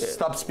stop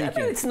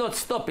speaking. It's not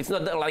stop. It's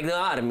not like the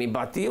army,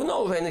 but you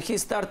know, when he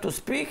start to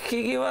speak,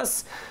 he give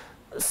us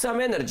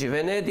some energy.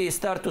 When Eddie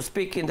start to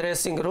speak in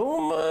dressing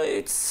room,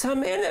 it's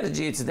some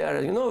energy. It's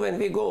there. You know, when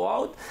we go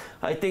out,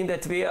 I think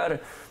that we are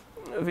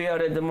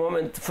at the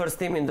moment first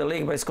team in the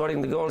league by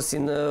scoring the goals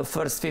in the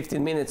first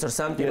 15 minutes or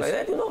something like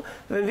that. You know,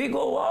 when we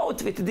go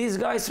out with these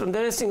guys from the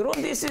dressing room,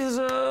 this is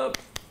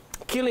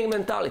killing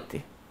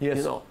mentality. Yes.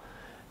 You know.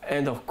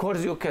 And of course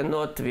we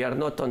are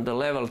not on the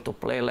level to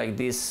play like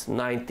this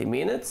 90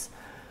 minutes,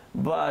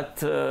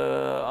 but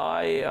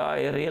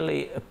I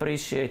really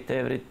appreciate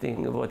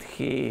everything what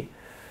he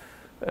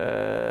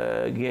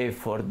gave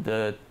for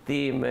the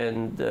team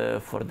and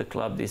for the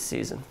club this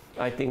season.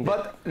 I think.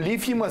 But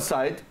leave him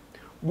aside,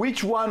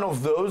 which one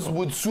of those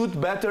would suit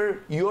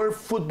better your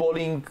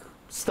footballing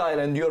style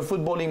and your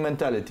footballing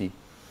mentality?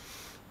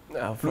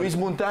 Luis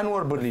Munteanu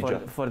or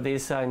Bârligea? For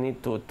this I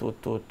need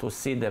to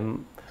see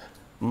them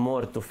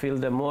more, to feel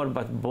them more,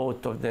 but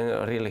both of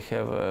them really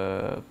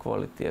have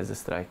quality as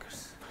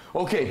strikers.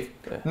 Okay,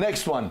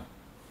 next one.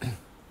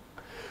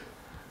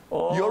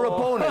 Your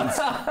opponents.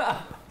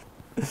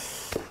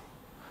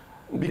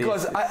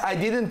 Because I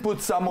didn't put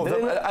some of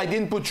them, I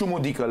didn't put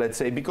Șumudică, let's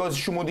say, because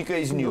Șumudică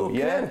is new.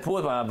 You can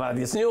put, but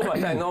it's new,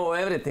 but I know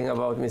everything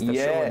about Mr.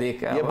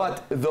 Șumudică. Yeah,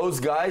 but those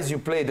guys you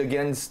played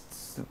against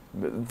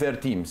their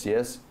teams,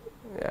 yes?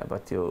 Yeah,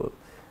 but you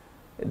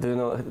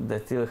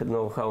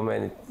know how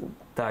many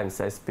times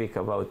I speak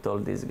about all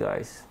these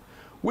guys.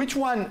 Which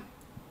one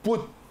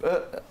put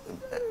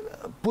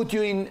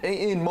you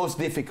in most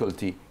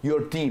difficulty,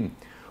 your team?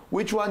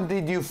 Which one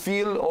did you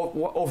feel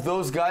of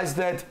those guys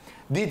that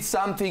did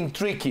something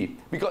tricky?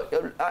 Because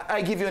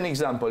I give you an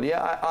example.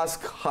 Yeah, I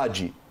asked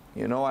Hagi.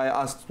 You know, I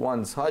asked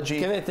once Hagi.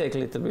 Can I take a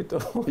little bit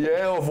of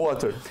of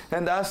water?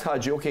 And I asked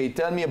Hagi, okay,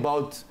 tell me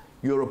about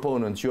your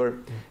opponents.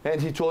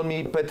 And he told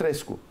me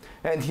Petrescu.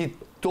 And he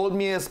told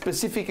me a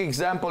specific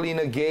example in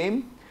a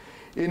game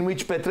in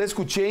which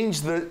Petrescu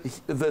changed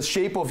the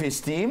shape of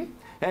his team,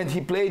 and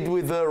he played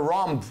with a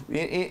rhomb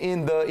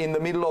in the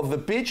middle of the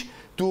pitch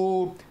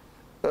to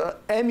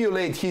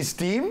emulate his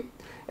team,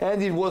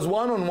 and it was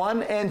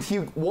 1-on-1, and he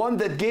won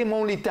that game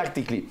only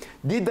tactically.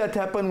 Did that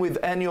happen with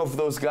any of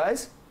those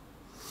guys?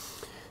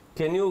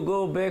 can you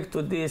go back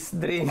to these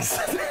drinks?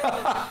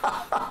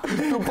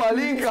 To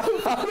Palinka.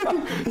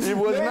 It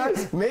was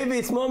nice. Maybe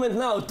it's moment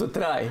now to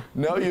try.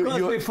 No,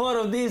 because before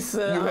of this, you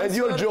had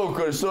your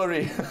joker.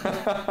 Sorry.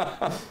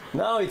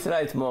 Now it's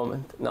right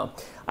moment. No,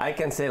 I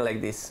can say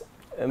like this,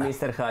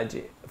 Mr.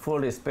 Hadji, full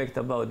respect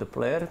about the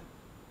player,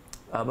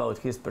 about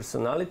his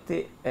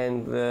personality,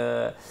 and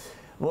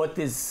what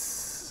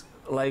is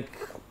like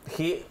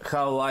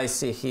how I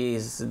see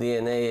his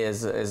DNA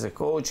as a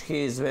coach.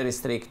 He is very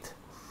strict.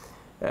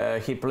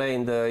 He play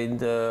in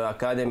the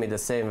academy the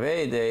same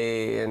way.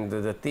 And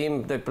the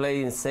team they play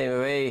in the same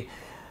way.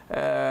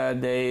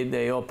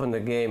 They open the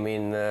game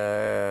in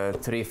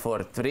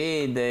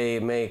 3-4-3. They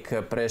make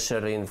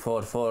pressure in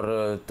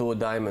 4-4-2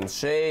 diamond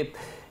shape.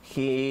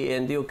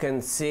 And you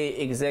can see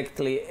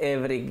exactly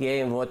every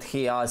game what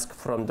he asks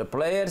from the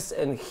players,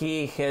 and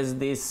he has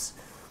this,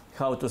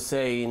 how to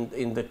say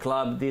in the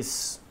club,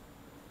 this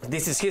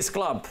is his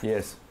club.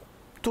 Yes.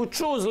 To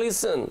choose,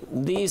 listen,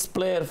 this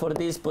player for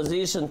this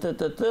position,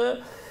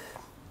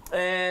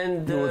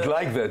 and you would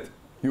like that.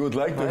 You would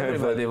like to have that.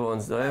 Everybody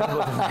wants that.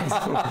 Everybody likes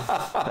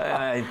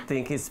I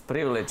think it's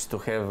privilege to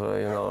have,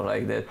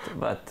 like that.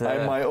 But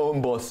I'm my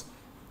own boss.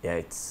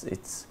 Yeah,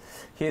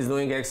 he's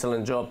doing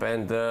excellent job,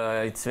 and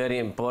it's very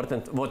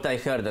important. What I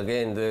heard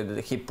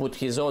again, he put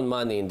his own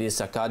money in this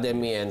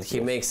academy, and he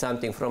makes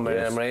something from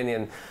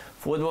Armenian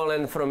football,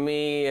 and from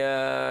me,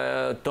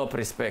 top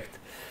respect.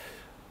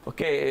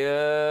 Okay,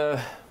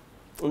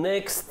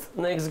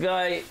 next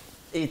guy,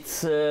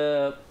 it's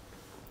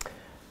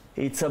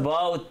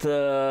about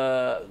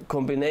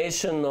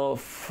combination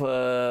of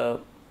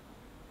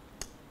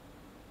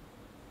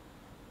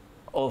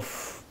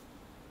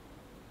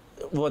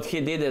what he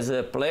did as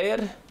a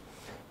player,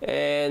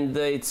 and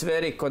it's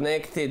very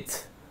connected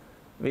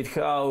with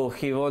how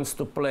he wants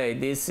to play.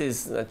 This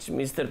is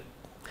Mr.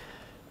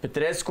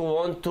 Petrescu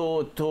want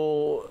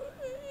to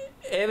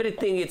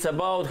everything. It's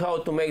about how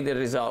to make the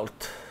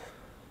result,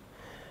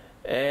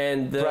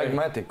 and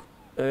pragmatic.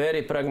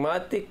 Very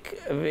pragmatic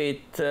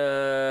with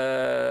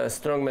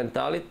strong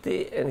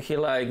mentality, and he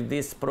like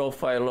this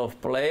profile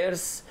of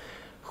players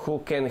who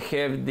can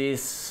have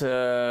this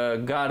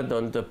guard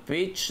on the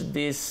pitch,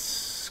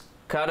 this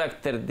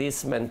character,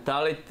 this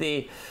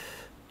mentality,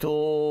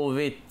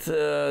 with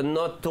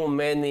not too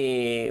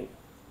many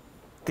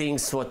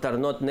things what are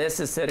not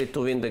necessary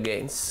to win the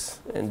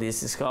games. And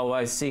this is how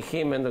I see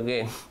him, and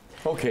again.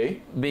 Okay,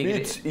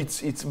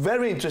 it's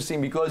very interesting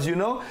because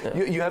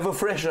you have a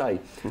fresh eye.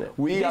 Yeah.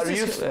 We are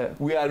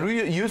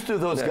used to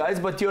those guys,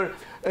 but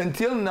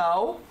until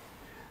now,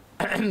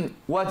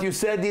 what you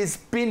said is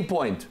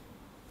pinpoint.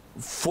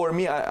 For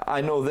me,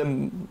 I know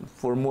them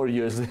for more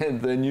years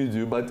than you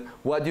do, but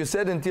what you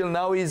said until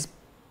now is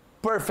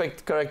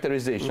perfect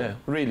characterization,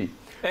 really.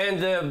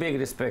 And big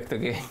respect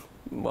again.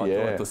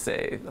 What to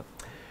say?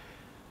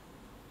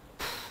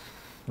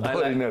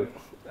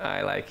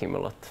 I like him a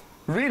lot.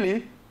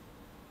 Really?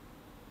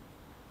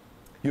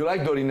 You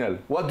like Dorinel?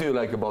 What do you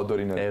like about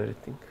Dorinel?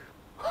 Everything.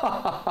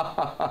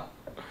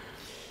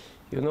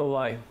 You know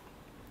why?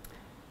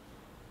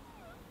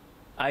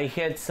 I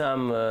had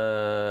some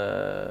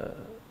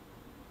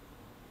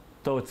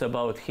thoughts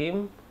about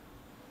him,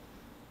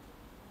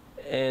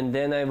 and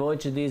then I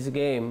watched this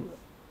game,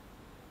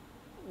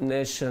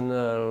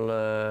 national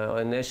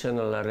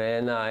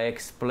arena,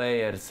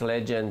 ex-players,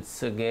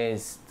 legends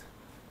against.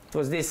 It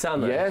was this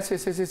summer. Yes.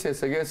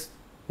 Against,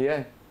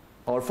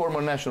 our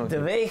former national team.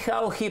 The way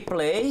how he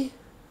play,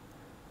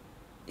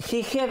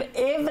 he have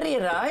every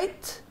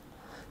right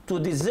to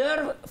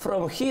deserve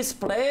from his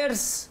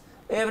players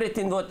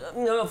everything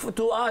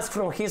to ask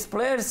from his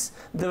players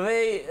the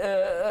way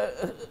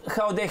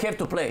how they have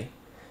to play,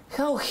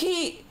 how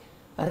he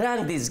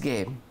ran this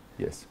game.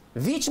 Yes.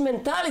 Which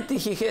mentality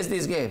he has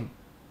this game.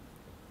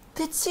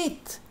 That's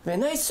it.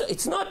 When I saw,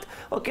 it's not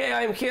okay.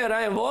 I'm here.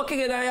 I am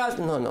walking, and I ask.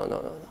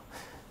 No.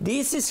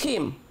 This is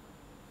him.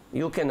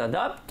 You can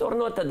adapt or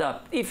not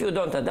adapt. If you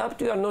don't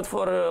adapt, you are not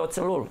for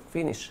Oțelul.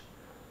 Finish.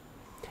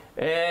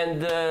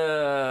 And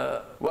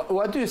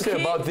what do you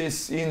say about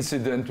this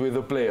incident with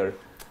the player?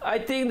 I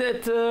think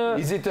that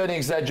is it an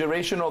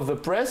exaggeration of the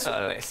press?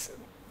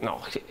 No.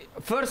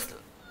 First,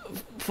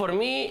 for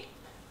me,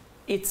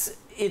 it's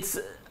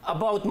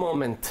about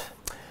moment.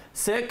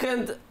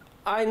 Second,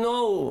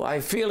 I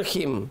feel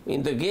him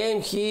in the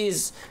game.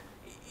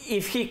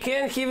 If he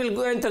can, he will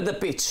go enter the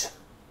pitch.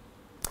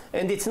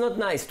 And it's not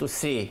nice to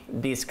see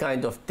these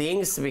kind of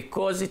things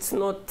because it's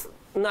not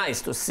nice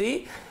to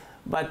see.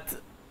 But,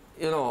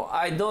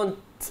 I don't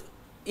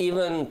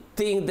even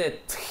think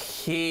that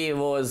he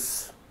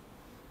was,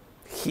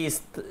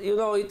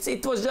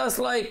 it was just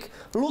like,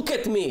 look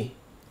at me.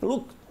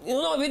 Look,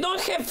 we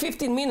don't have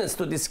 15 minutes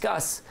to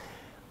discuss.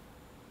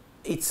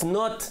 It's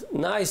not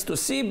nice to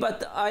see,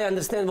 but I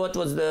understand what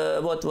was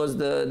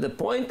the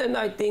point, and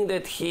I think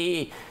that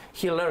he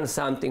learned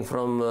something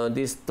from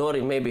this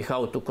story, maybe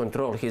how to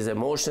control his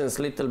emotions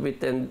a little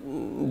bit,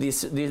 and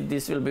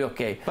this will be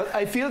okay. But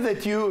I feel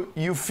that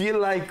you feel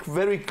like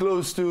very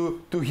close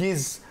to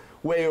his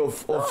way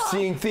of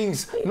seeing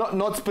things.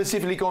 Not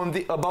specifically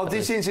about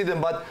this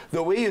incident, but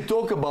the way you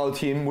talk about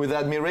him with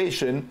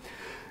admiration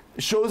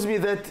shows me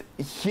that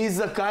he's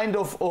a kind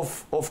of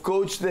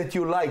coach that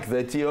you like,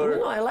 that you're...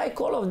 No, I like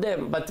all of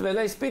them, but when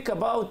I speak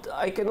about,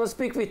 I cannot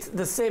speak with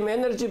the same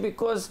energy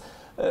because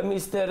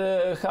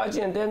Mr.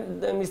 Hagi and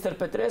then Mr.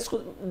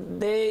 Petrescu,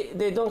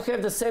 they don't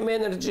have the same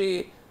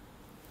energy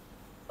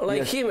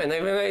like him. And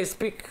when I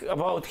speak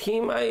about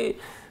him,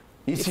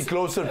 Is he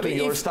closer to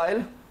your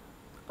style?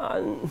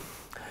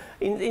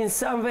 In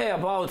some way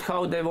about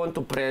how they want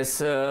to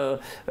press,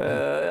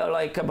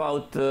 like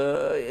about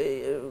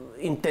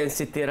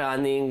intensity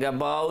running,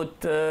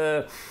 about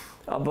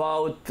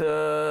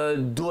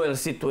dual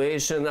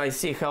situation. I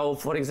see how,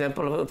 for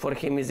example, for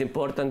him is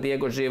important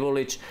Diego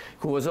Živolić,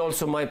 who was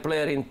also my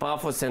player in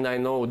Pafos, and I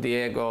know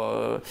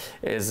Diego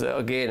as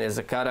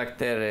a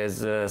character,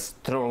 as a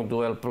strong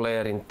dual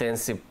player,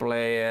 intensive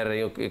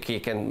player.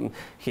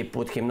 He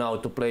put him now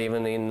to play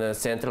even in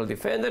central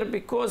defender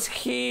because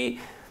he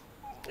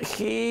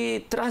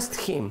trusts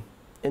him,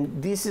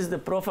 and this is the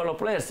profile of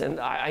players, and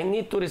I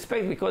need to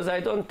respect, because I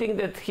don't think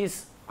that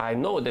I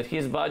know that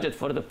his budget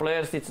for the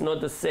players, it's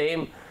not the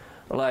same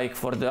like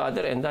for the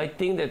other, and I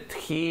think that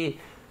he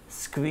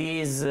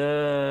squeeze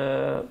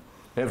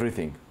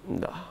everything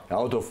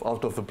out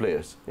of the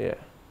players. Yeah,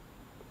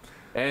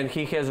 and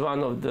he has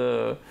one of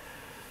the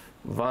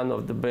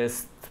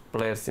best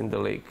players in the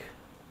league,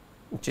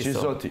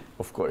 Chisotti,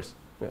 of course.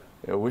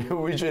 Yeah.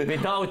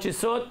 Without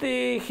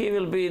Chisotti, he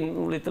will be in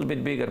a little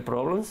bit bigger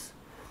problems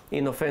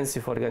in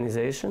offensive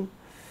organization,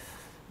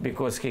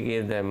 because he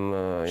gave them.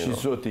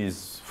 Chisotti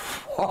is.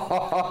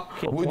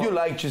 Would you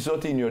like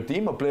Chisotti in your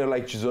team? A player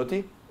like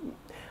Chisotti?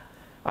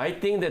 I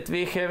think that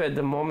we have at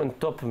the moment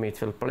top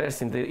midfield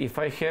players. If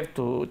I have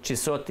to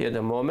Chisotti at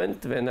the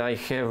moment, when I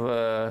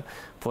have,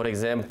 for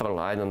example,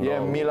 I don't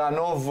know.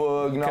 Milanov,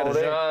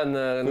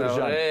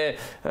 Gnaure,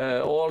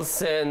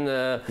 Olsen,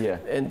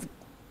 and.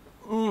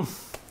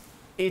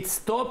 It's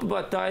top,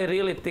 but I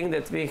really think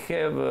that we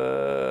have.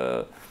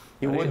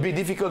 It would be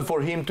difficult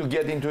for him to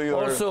get into your.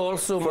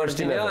 Also,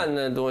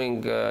 Martinian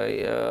doing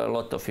a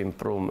lot of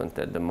improvement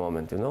at the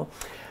moment. You know,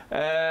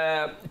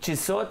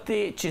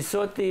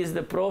 Chisotti is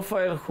the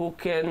profile who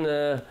can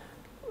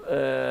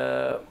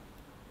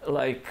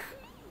like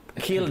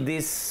kill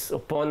these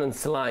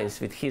opponents' lines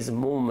with his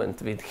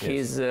movement, with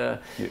his,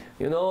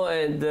 you know,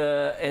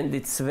 and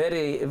it's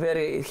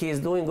very. He is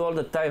doing all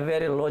the time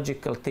very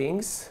logical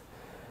things.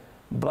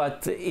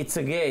 But it's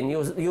again,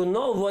 you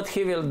know what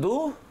he will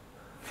do,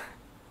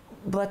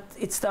 but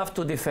it's tough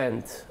to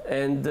defend,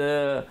 and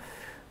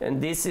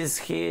this is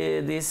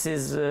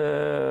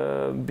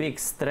big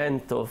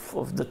strength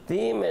of the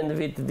team. And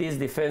with this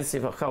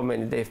defensive, how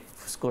many they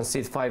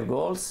conceded 5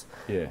 goals,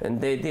 and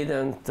they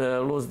didn't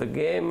lose the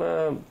game.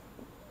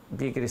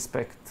 Big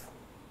respect.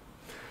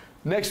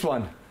 Next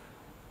one.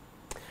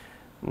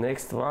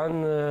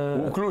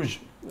 Cluj.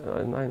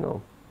 I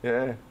know.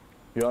 Yeah,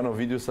 Ioano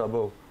Ovidiu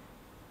Sabo.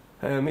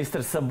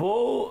 Mr.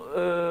 Sabo,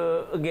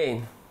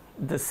 again,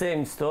 the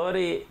same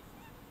story.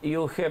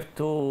 You have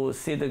to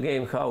see the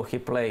game, how he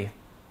play.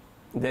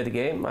 That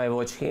game, I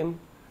watched him.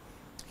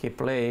 He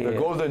play. The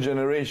golden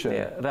generation.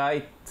 Yeah,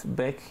 right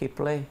back he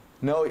play.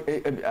 No,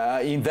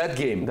 in that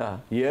game.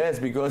 Yes,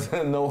 because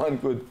no one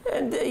could.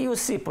 And you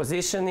see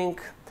positioning.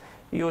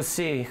 You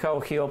see how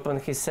he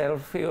opened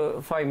himself.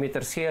 5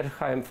 meters here,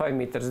 5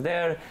 meters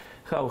there.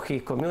 How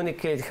he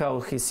communicate, how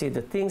he see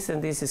the things,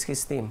 and this is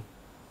his team.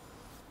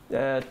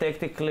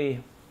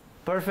 Tactically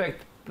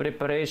perfect,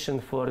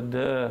 preparation for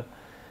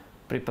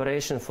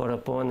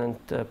opponent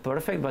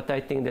perfect, but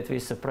I think that we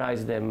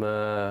surprised them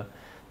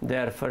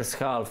their first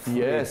half.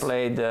 Yes. We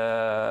played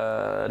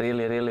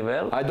really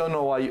well. I don't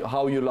know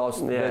how you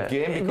lost that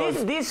game,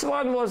 because this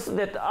one was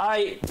that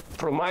I,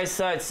 from my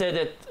side, said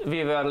that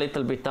we were a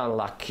little bit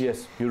unlucky.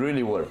 Yes, you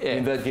really were.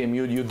 In that game,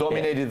 you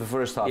dominated the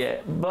first half.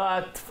 Yeah,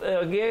 but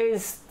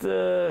against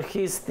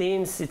his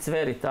teams, it's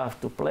very tough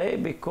to play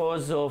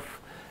because of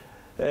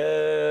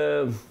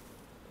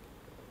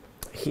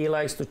he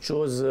likes to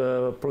choose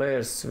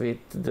players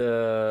with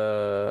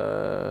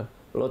the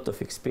lot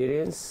of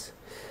experience,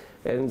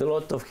 and a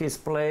lot of his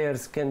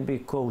players can be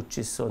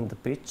coaches on the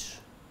pitch.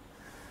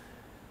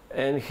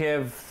 And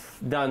have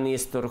Dan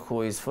Nistor,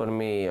 who is for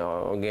me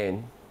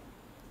again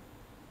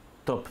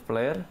top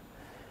player,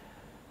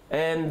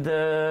 and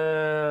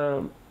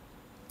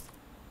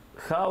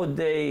how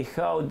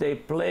they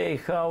play,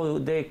 how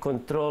they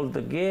control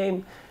the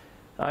game.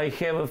 I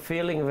have a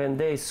feeling when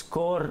they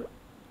score,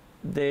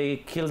 they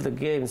kill the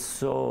game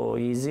so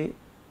easy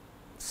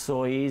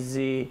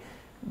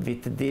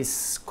with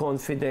this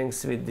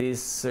confidence, with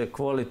this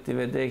quality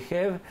that they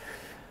have.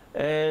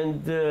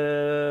 And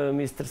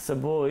Mr.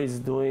 Sabo is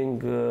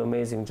doing an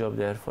amazing job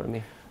there for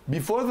me.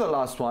 Before the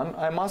last one,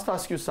 I must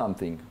ask you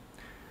something.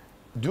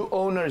 Do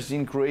owners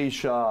in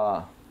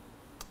Croatia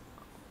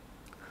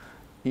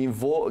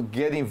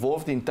get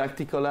involved in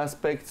tactical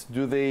aspects?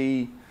 Do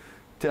they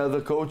tell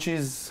the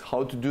coaches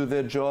how to do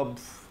their job?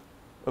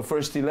 A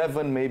first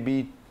 11,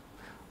 maybe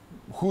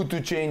who to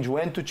change,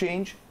 when to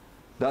change?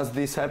 Does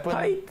this happen?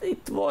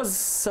 It was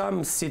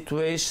some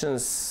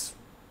situations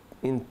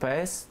in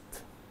past,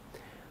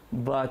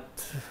 but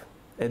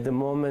at the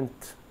moment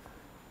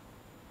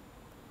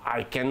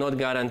I cannot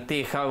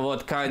guarantee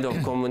what kind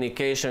of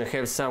communication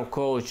have some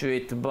coach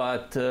with,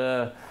 but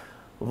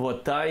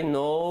what I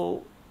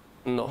know,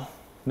 no.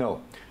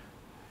 No.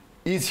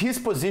 Is his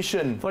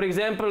position, for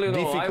example, you know,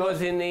 difficult? I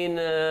was in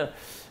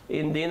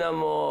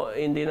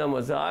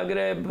Dinamo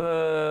Zagreb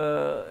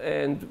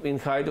and in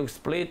Hajduk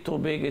Split, two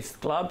biggest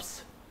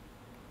clubs.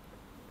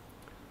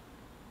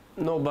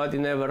 Nobody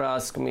never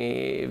asked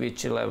me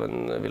which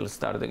 11 will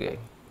start the game.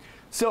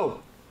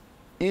 So,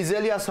 is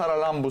Elias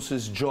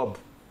Haralambos's job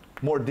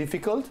more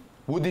difficult?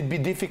 Would it be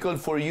difficult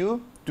for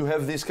you to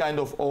have this kind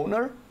of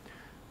owner,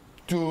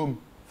 to,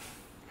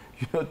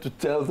 you know, to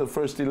tell the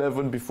first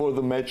 11 before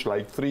the match,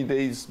 like 3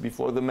 days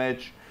before the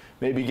match,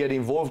 maybe get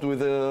involved with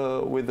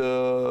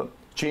the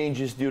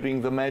changes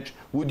during the match?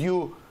 Would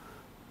you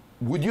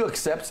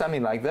accept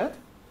something like that?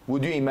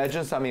 Would you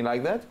imagine something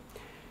like that?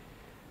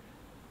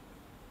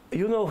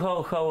 You know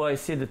how I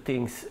see the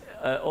things.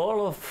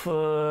 All of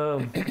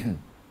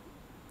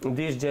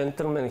these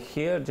gentlemen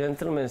here,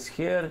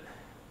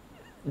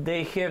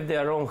 they have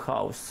their own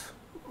house.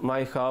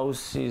 My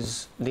house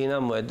is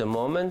Dinamo at the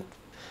moment,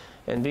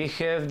 and we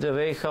have the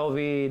way how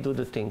we do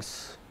the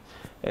things.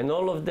 And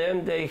all of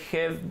them, they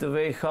have the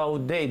way how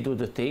they do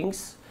the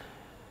things.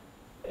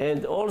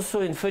 And also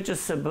in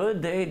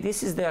FCSB,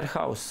 this is their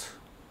house.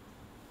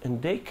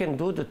 And they can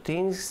do the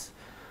things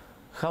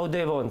how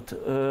they want.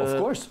 Of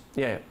course.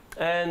 Yeah.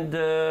 And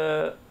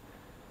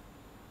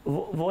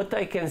what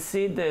I can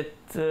see that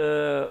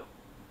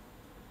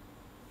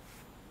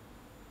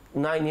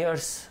 9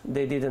 years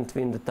they didn't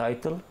win the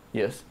title.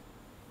 Yes.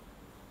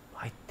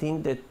 I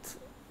think that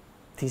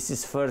this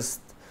is first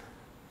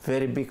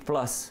very big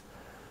plus.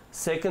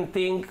 Second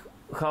thing,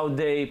 how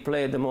they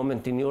play at the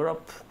moment in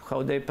Europe,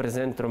 how they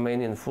present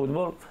Romanian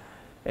football.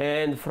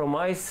 And from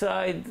my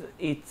side,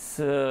 it's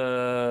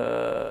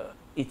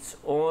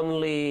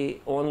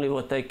only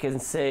what I can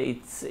say.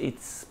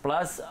 It's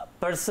plus.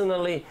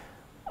 Personally,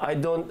 I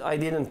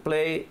didn't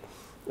play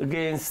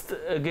against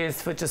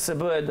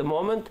FCSB at the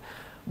moment,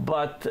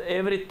 but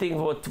everything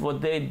what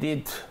they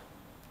did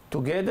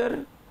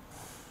together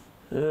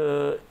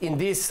in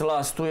these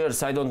last 2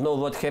 years, I don't know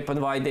what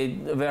happened, why they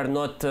were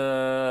not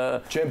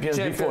champions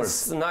before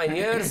 9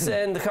 years,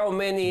 and how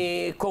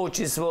many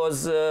coaches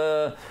was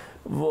there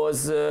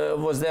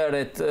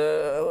at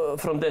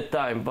from that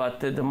time.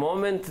 But at the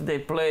moment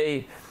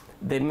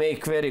they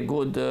make very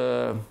good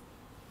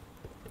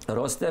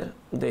roster.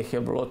 They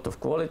have a lot of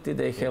quality.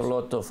 They have a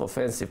lot of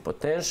offensive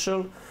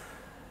potential.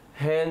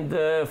 And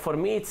for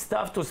me, it's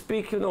tough to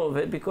speak, you know,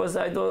 because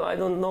I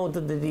don't know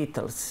the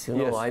details. You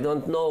know, yes. I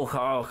don't know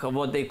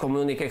what they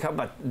communicate.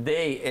 But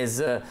they, as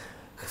a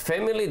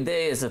family,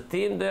 they as a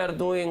team, they are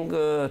doing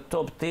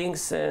top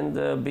things, and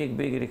big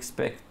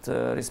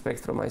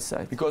respect from my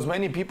side. Because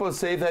many people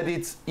say that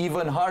it's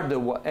even harder,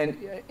 and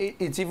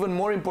it's even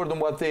more important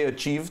what they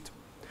achieved,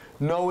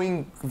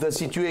 knowing the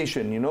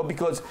situation. You know,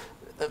 because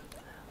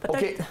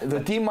okay,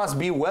 the team must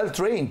be well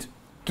trained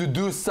to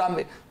do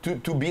some,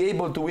 to be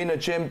able to win a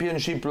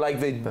championship like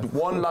they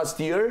won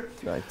last year,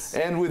 right.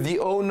 And with the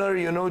owner,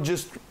 you know,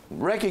 just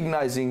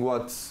recognizing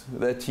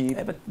that he.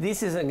 Yeah, but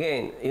this is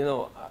again, you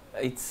know,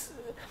 it's.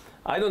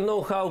 I don't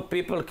know how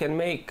people can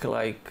make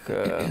like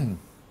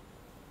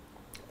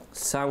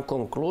some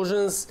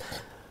conclusions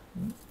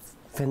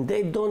when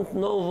they don't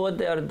know what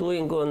they are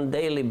doing on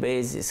daily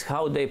basis,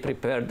 how they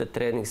prepare the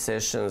training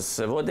sessions,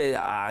 what they.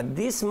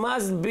 This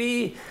must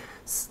be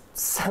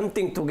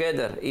something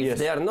together. If yes.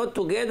 they are not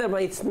together,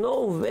 but it's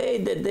no way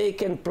that they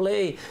can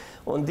play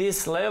on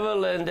this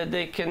level and that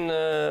they can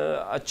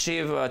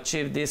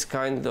achieve this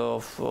kind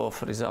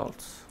of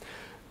results.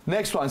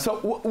 Next one.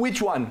 So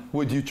which one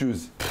would you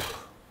choose?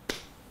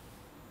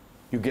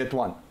 You get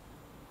one.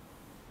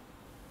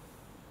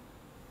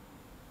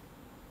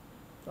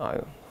 I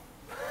don't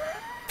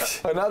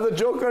know. Another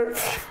joker?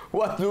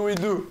 What do we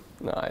do?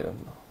 No, I don't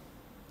know.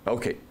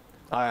 Okay.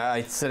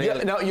 It's really.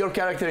 Yeah, no, your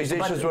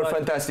characterizations were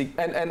fantastic,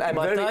 and I'm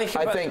very. I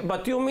think.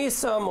 But you miss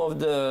some of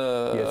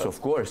the. Yes, of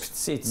course.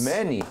 Seats.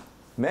 Many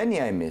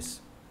I miss.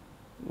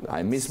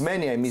 I miss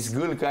many. I miss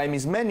Gulka. I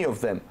miss many of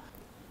them.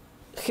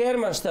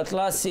 Hermannstadt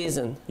last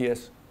season.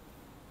 Yes.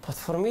 But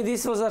for me,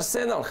 this was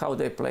Arsenal how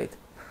they played.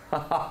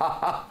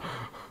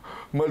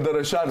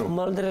 Măldărășanu.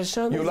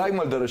 You like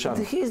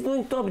Măldărășanu? He's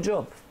doing top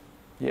job.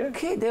 Yeah.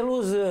 Okay, they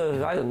lose,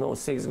 I don't know,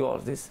 6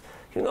 goals. This,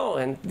 you know,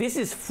 and this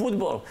is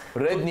football.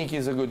 Rednik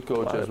is a good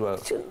coach as well.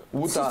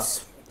 Uta.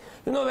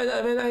 You know,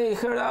 when I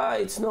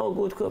heard, it's no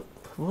good coach.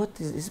 What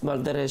is this?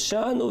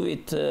 Măldărășanu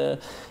with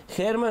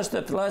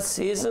Hermannstadt last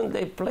season,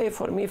 they play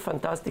for me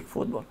fantastic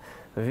football.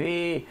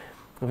 We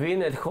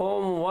win at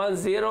home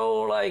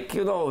 1-0, like,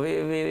 you know,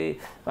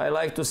 I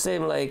like to say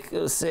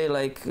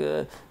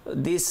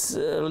these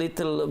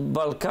little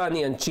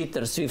Balkanian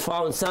cheaters. We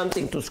found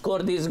something to score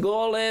this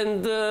goal,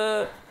 and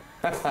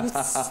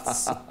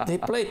they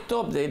play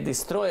top. They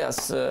destroy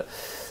us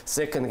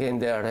second game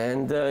there,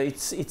 and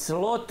it's a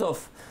lot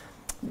of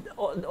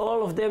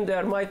all of them, they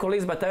are my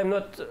colleagues, but I'm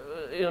not,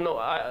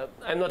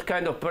 I'm not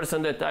kind of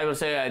person that I will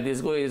say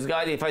this guy is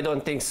God if I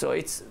don't think so.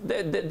 It's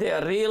they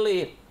are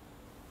really,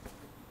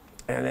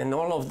 and then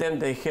all of them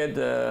they had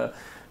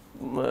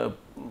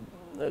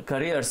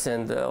careers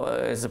and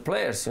as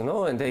players,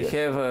 and they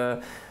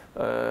have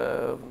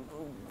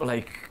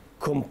like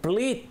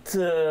complete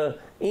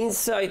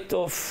insight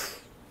of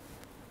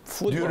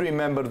football. Do you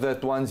remember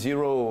that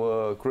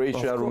 1-0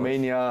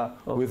 Croatia-Romania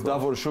with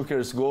Davor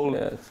Šuker's goal,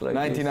 like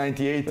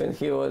 1998? When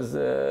he was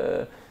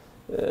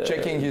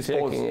checking his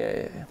pulse.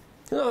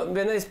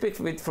 When I speak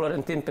with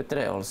Florentin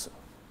Petre also,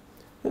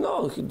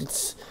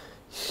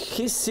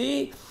 he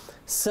see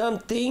some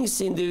things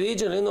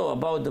individual,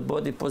 about the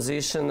body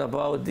position,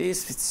 about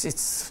this.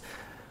 It's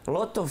a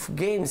lot of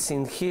games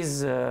in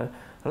his,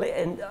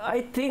 and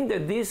I think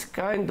that this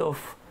kind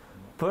of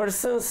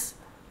persons,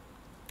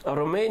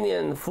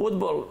 Romanian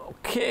football,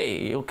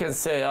 okay, you can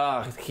say,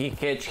 he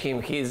catch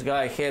him, his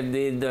guy had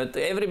that.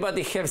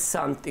 Everybody has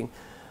something,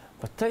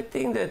 but I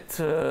think that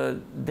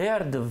they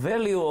are the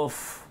value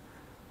of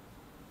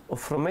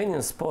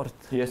Romanian sport.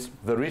 Yes,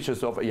 the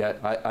richest of,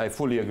 I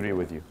fully agree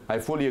with you. I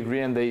fully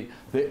agree, and they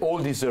all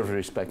deserve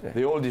respect. Yeah.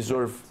 They all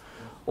deserve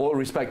all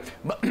respect.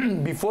 But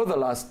before the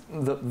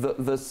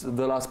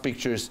last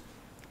pictures,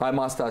 I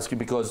must ask you,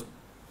 because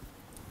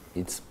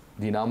it's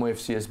Dinamo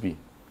FCSB,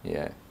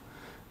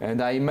 and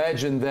I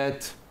imagine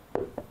that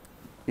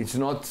it's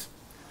not,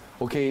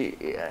 okay,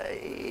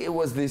 it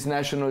was this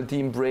national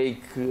team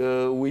break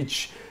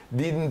which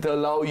didn't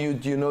allow you,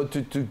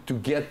 to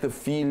get the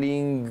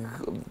feeling,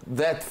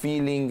 that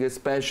feeling,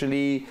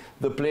 especially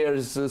the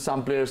players,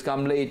 some players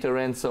come later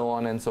and so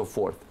on and so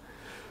forth.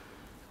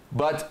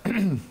 But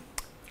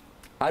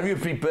are you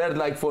prepared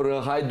like for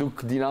a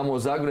Hajduk Dinamo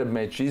Zagreb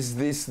match? Is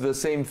this the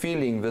same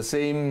feeling, the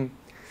same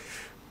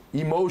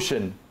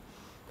emotion?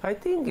 I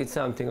think it's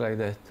something like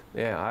that.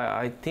 Yeah,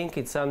 I think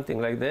it's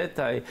something like that.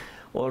 I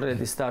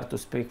already start to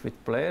speak with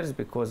players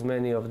because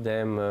many of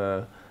them,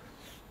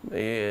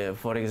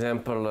 for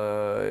example,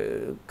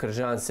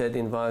 Krjan said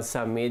in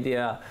some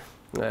media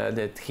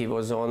that he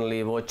was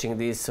only watching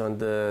this on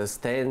the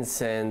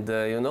stands, and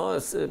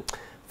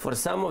for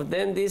some of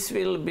them this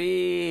will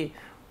be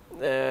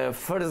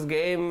first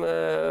game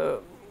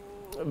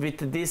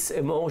with this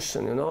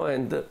emotion,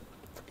 and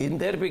in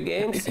derby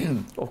games,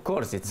 of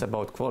course, it's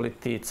about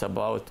quality, it's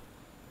about,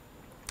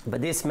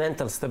 but this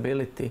mental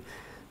stability,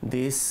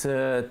 this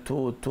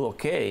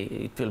okay,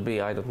 it will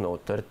be, I don't know,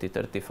 30,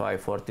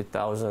 35,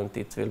 40,000,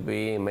 it will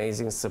be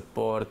amazing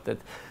support, that,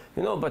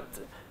 but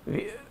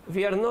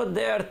we are not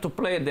there to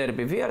play a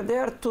derby, we are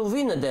there to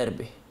win a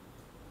derby,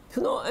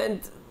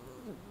 and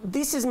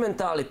this is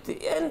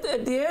mentality, and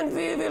at the end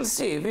we will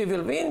see, we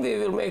will win, we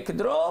will make a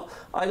draw.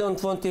 I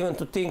don't want even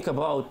to think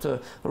about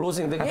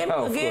losing the game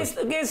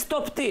against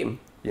top team.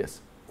 Yes.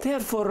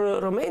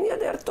 Therefore, Romania,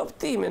 they are top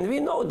team, and we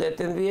know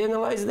that, and we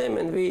analyze them,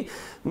 and we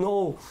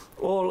know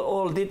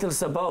all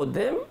details about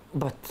them,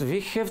 but we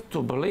have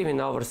to believe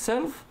in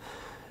ourselves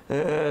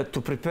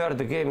to prepare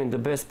the game in the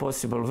best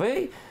possible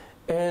way,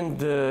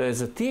 and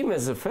as a team,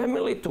 as a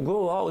family, to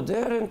go out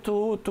there and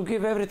to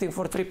give everything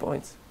for 3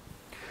 points.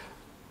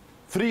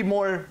 3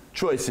 more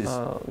choices.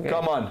 Okay.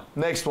 Come on,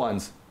 next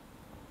ones.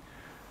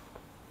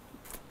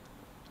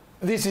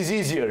 This is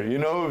easier,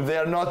 they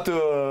are not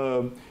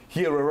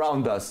here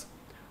around us.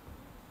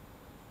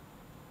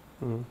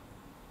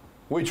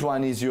 Which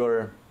one is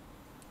your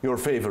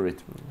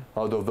favorite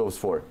out of those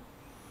 4?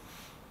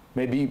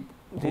 Maybe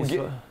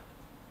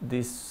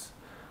this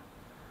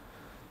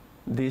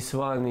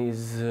one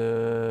is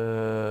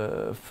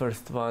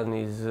first one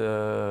is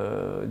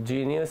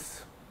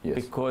genius, yes.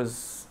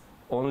 Because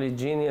only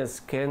genius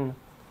can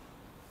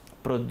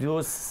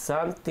produce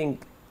something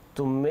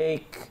to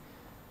make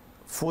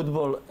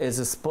football as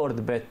a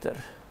sport better,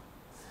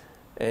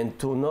 and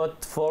to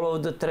not follow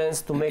the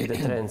trends, to make the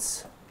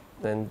trends.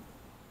 And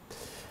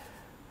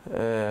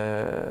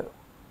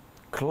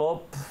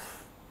Klopp,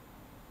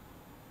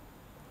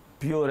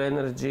 pure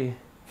energy,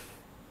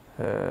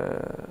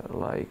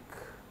 like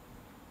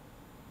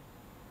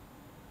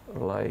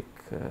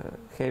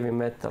heavy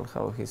metal,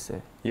 how he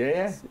say.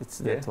 Yeah, it's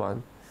that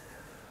one.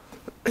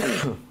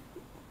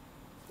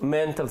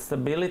 Mental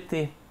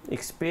stability,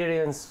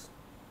 experience,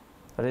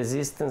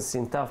 resistance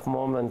in tough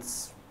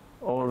moments,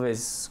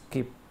 always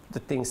keep the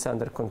things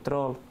under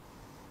control.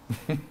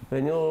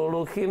 When you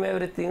look him,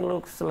 everything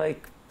looks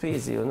like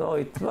easy,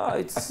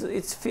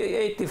 it's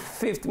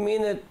 85th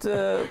minute.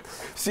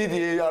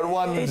 City are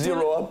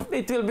 1-0 up.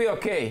 It will be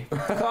okay.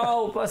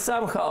 How? But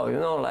somehow,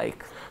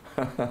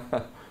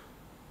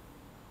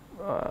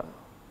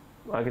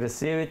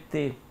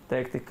 aggressivity,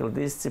 tactical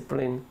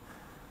discipline,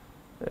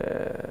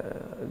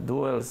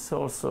 duels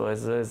also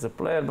as a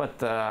player,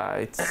 but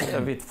it's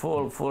with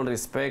full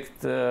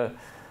respect.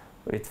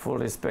 With full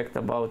respect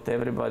about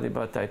everybody,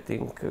 but I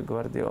think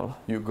Guardiola.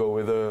 You go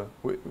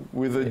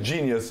with a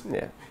genius.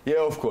 Yeah,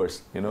 of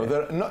course.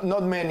 There are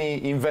not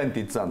many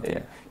invented something.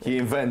 Yeah. He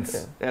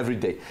invents every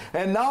day.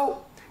 And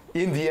now,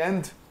 in the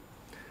end,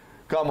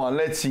 come on,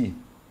 let's see.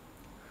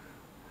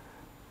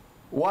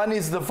 One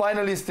is the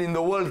finalist in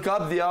the World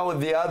Cup, the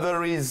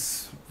other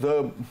is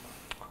the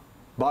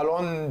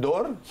Ballon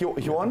d'Or. He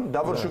won,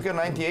 Davor Šuker,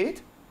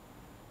 98?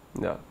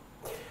 Yeah.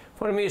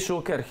 For me,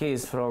 Šuker, he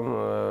is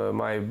from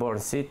my born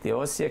city,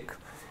 Osijek.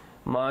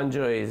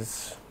 Manjo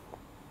is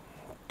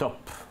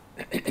top,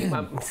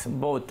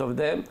 both of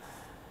them,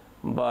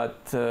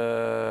 but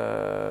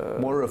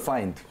more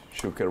refined.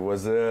 Šuker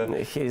was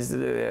he's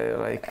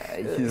like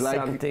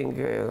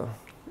something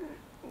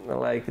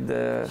like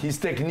the his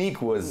technique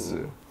was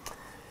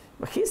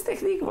his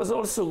technique was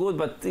also good,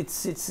 but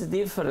it's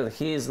different.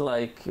 He is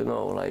like, you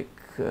know,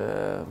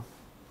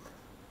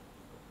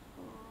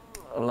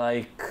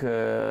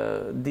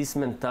 this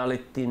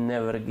mentality,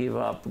 never give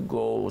up,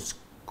 go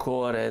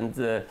score, and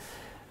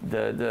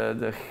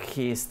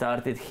he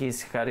started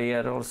his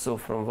career also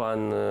from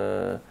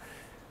one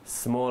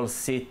small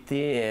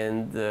city,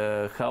 and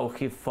how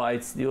he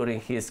fights during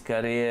his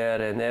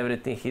career and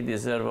everything, he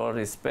deserves all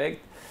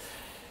respect.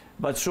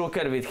 But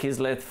Šuker with his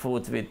left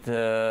foot, with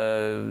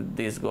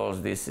these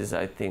goals, this is,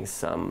 I think,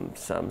 some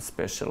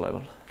special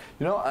level.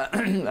 You know,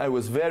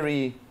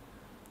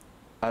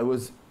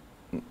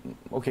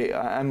 okay,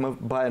 I'm a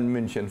Bayern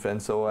München fan,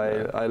 so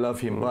I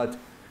love him, but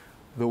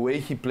the way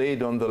he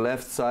played on the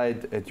left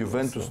side at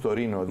Juventus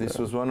Torino, this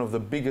was one of the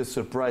biggest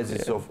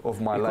surprises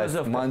of my life,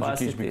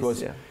 Mandzukic,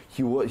 because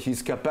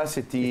his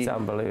capacity, it's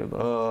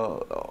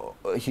unbelievable.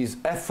 His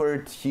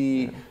effort,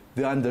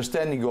 the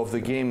understanding of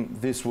the game,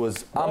 this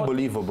was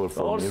unbelievable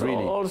for me,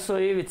 really. Also,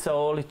 Ivica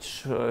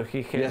Olic,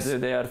 he had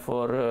there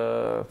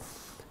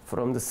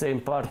from the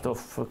same part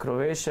of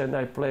Croatia, and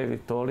I played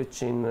with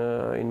Olic in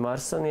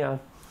Marsania.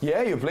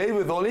 Yeah, you played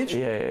with Olic?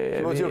 Yeah,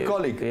 he was your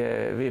colleague.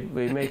 Yeah,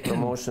 we made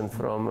promotion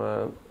from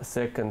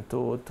second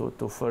to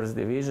first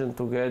division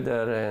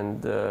together,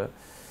 and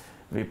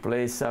we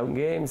played some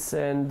games.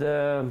 And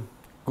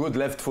good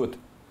left foot.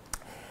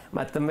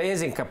 But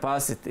amazing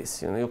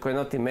capacities. You know, you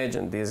cannot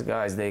imagine these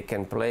guys. They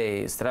can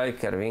play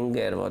striker,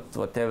 winger,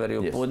 whatever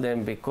you put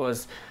them,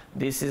 because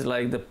this is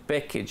like the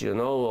package, you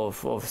know,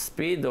 of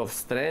speed, of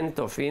strength,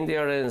 of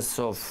endurance,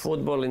 of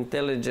football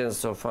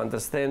intelligence, of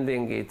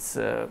understanding. It's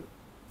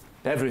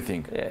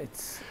everything. Yeah,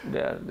 it's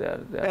there.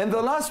 And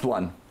the last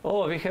one.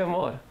 Oh, we have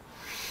more.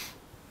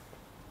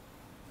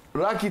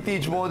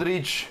 Rakitic,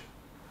 Modric,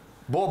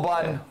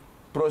 Boban,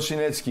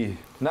 Prosinecki,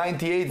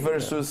 98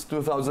 versus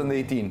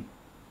 2018.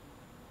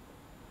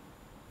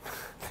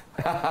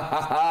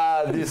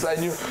 This I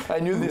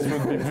knew this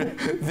would be.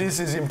 This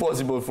is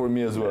impossible for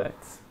me as well.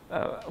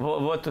 Right.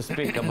 What to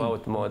speak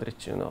about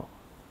Modric? You know,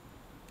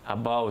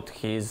 about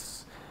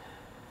his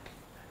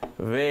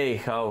way,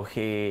 how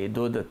he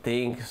do the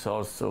things,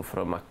 also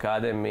from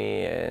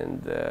academy,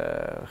 and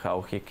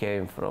how he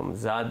came from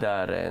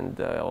Zadar, and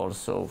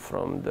also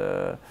from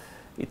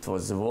it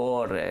was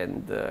war,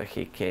 and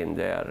he came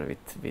there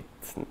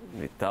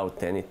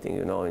without anything,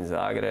 you know, in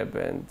Zagreb,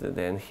 and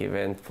then he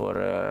went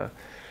for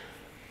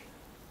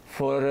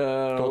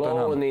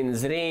loan in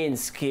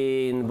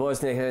Zrinski, in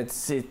Bosnia.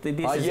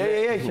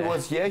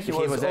 He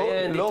was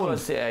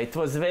loaned. It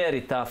was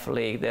very tough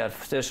league there,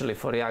 especially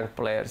for young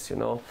players, you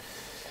know.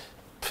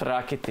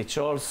 Rakitic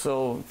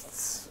also,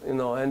 you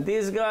know, and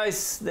these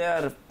guys,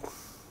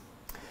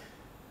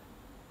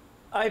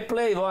 I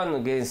played one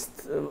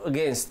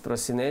against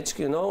Prosinecki,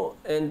 you know,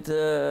 and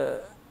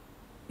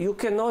you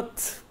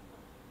cannot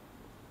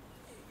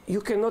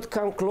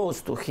come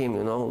close to him,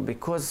 you know,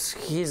 because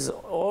he's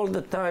all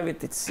the time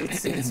it's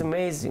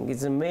amazing.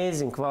 It's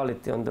amazing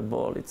quality on the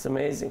ball. It's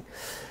amazing.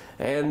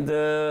 And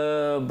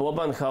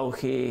Boban, how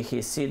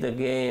he see the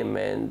game,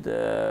 and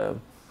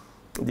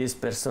this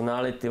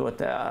personality.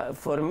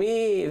 For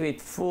me,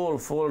 with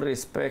full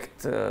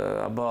respect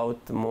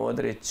about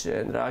Modric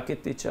and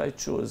Rakitic, I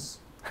choose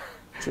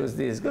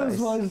these guys.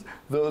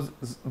 Those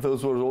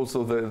were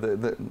also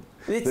the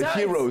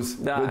heroes,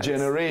 the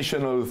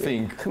generational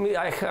thing.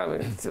 I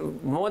have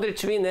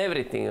Modric win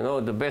everything, you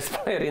know, the best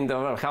player in the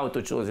world. How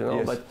to choose, you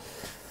know, but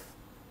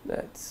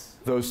that's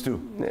those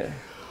two. Yeah.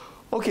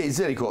 Okay,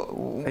 Zeljko,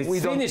 we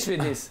finished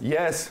with this.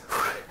 Yes,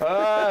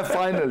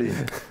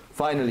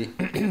 finally.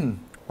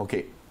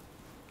 Okay,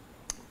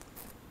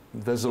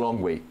 there's a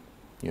long way,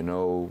 you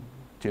know,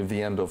 till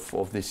the end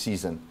of this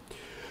season,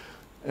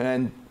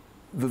 and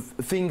the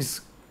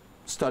things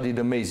studied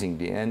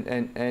amazingly,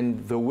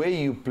 and the way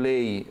you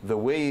play, the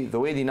way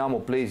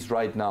Dinamo plays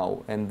right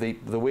now, and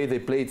the way they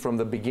played from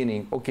the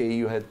beginning. Okay,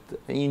 you had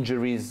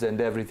injuries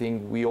and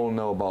everything. We all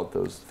know about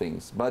those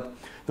things, but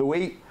the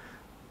way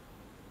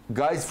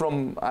guys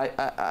from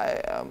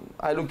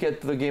I look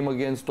at the game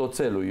against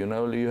Oțelul, you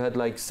know, you had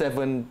like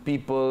 7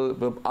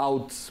 people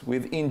out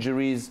with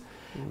injuries,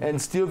 and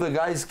still the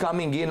guys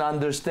coming in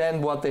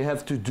understand what they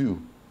have to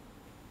do.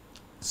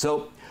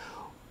 So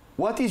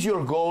what is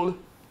your goal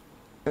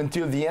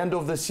until the end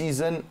of the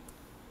season?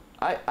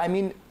 I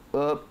mean,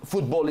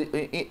 football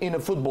in a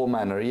football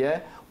manner,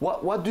 yeah?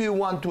 What do you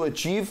want to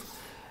achieve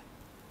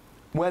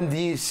when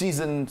the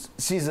season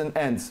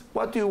ends?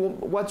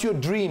 What's your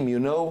dream, you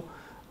know?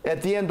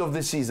 At the end of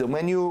the season,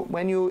 when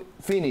you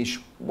finish,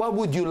 what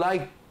would you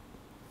like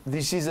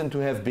this season to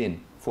have been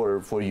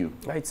for you?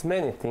 It's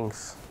many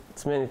things.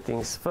 It's many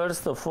things.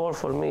 First of all,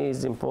 for me,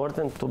 it's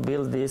important to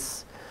build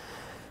this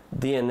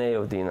DNA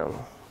of Dinamo.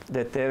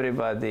 That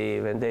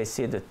everybody, when they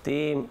see the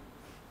team,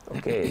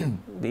 okay,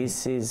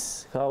 this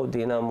is how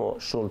Dinamo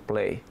should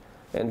play,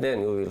 and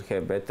then you will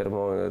have better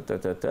moments.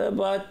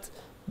 But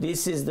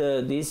this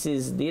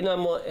is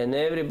Dinamo, and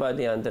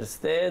everybody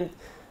understand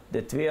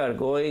that we are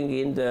going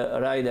in the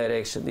right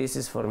direction. This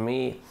is for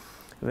me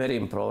very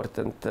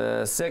important.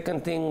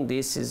 Second thing,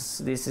 this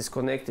is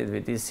connected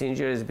with these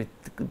injuries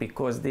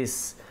because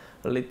this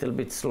a little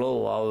bit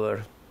slow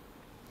our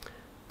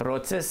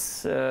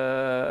process,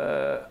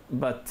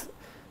 but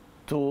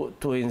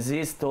to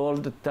insist all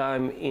the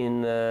time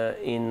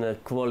in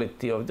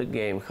quality of the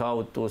game,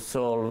 how to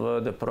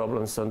solve the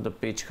problems on the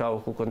pitch, how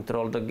to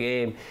control the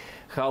game,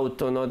 how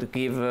to not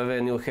give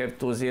when you have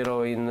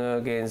 2-0 in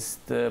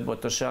against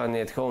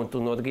Botošani at home,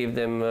 to not give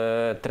them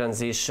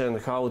transition,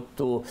 how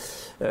to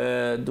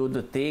do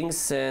the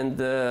things and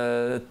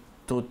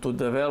to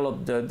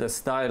develop the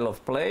style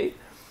of play.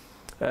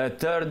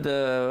 Third,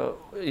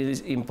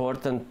 is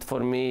important for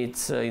me,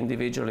 it's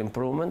individual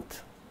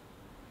improvement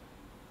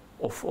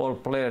of all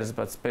players,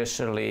 but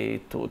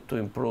especially to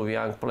improve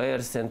young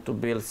players and to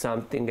build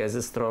something as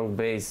a strong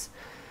base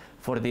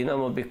for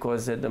Dinamo,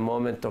 because at the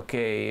moment,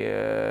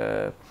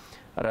 okay,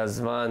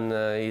 Razvan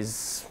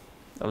is,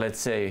 let's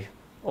say,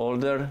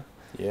 older.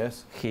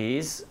 Yes.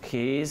 He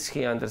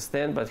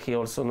understands, but he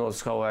also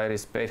knows how I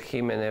respect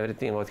him and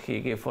everything what he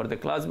gives for the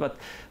club.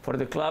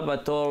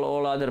 But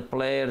all other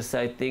players,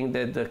 I think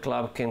that the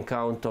club can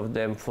count of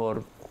them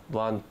for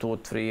 1, 2,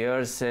 3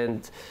 years,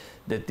 and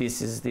that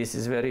this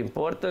is very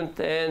important.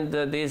 And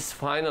this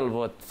final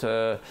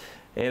what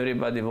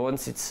everybody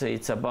wants,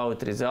 it's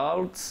about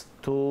results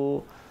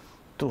to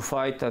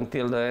fight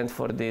until the end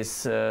for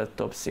this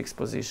top 6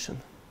 position.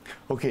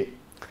 Okay,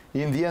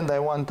 in the end I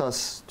want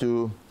us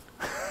to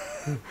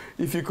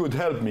if you could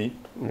help me,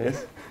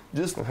 yes.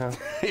 Just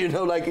you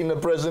know, like in a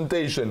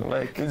presentation,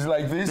 like it's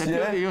like this.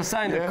 Yeah, you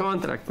signed the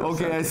contract.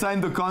 Okay, something. I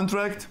signed the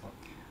contract.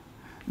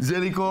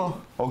 Zeljko,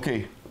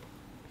 okay,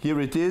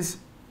 here it is.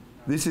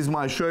 This is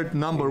my shirt,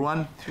 number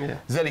 1. Yeah.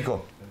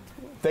 Zeljko,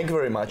 thank you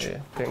very much.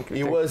 Yeah, thank you.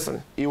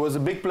 It was a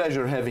big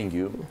pleasure having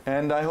you,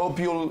 and I hope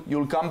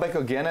you'll come back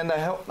again. And I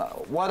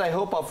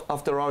hope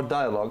after our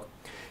dialogue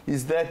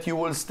is that you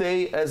will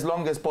stay as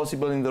long as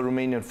possible in the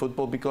Romanian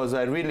football, because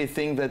I really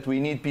think that we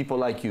need people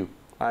like you.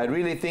 I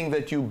really think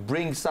that you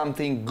bring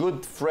something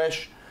good,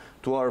 fresh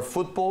to our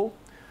football,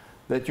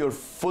 that your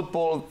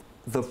football,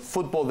 the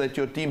football that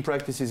your team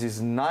practices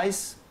is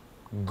nice,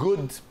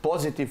 good,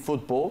 positive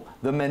football.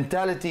 The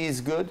mentality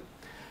is good,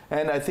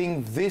 and I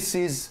think this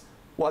is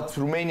what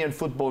Romanian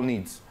football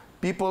needs.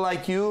 People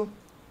like you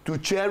to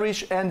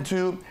cherish and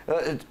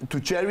to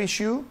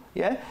cherish you,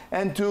 yeah,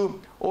 and to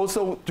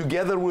also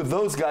together with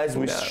those guys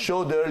we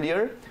showed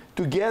earlier,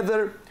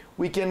 together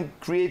we can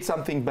create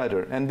something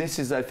better. And this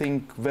is, I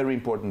think, very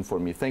important for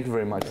me. Thank you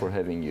very much for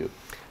having you.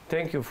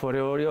 Thank you for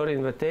your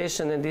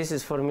invitation, and this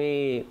is for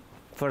me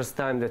first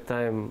time that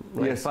I'm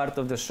part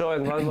of the show.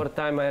 And one more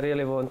time, I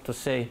really want to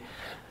say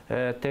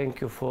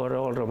thank you for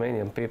all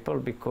Romanian people,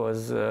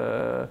 because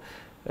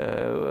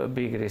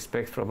big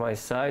respect from my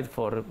side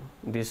for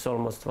this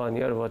almost 1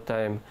 year what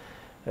I'm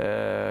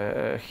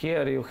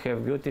here. You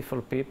have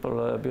beautiful people,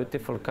 a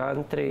beautiful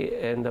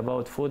country, and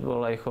about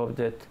football I hope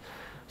that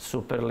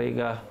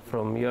Superliga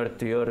from year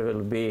to year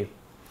will be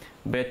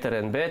better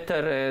and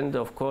better, and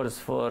of course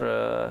for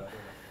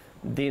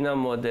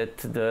Dinamo that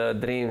the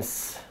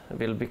dreams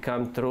will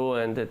become true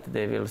and that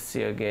they will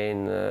see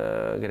again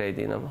great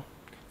Dinamo.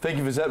 Thank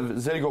you,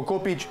 Zeljko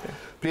Kopic.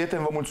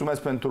 Prieteni, vă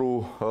mulțumesc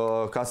pentru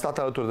că ați stat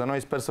alături de noi.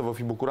 Sper să vă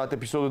fi bucurat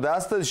episodul de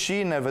astăzi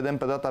și ne vedem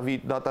pe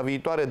data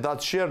viitoare.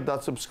 Dați share,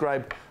 dați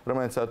subscribe,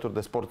 rămâneți alături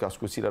de SportCast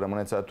cu Sile,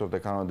 rămâneți alături de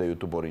canalul de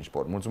YouTube Orange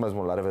Sport. Mulțumesc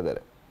mult, la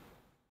revedere!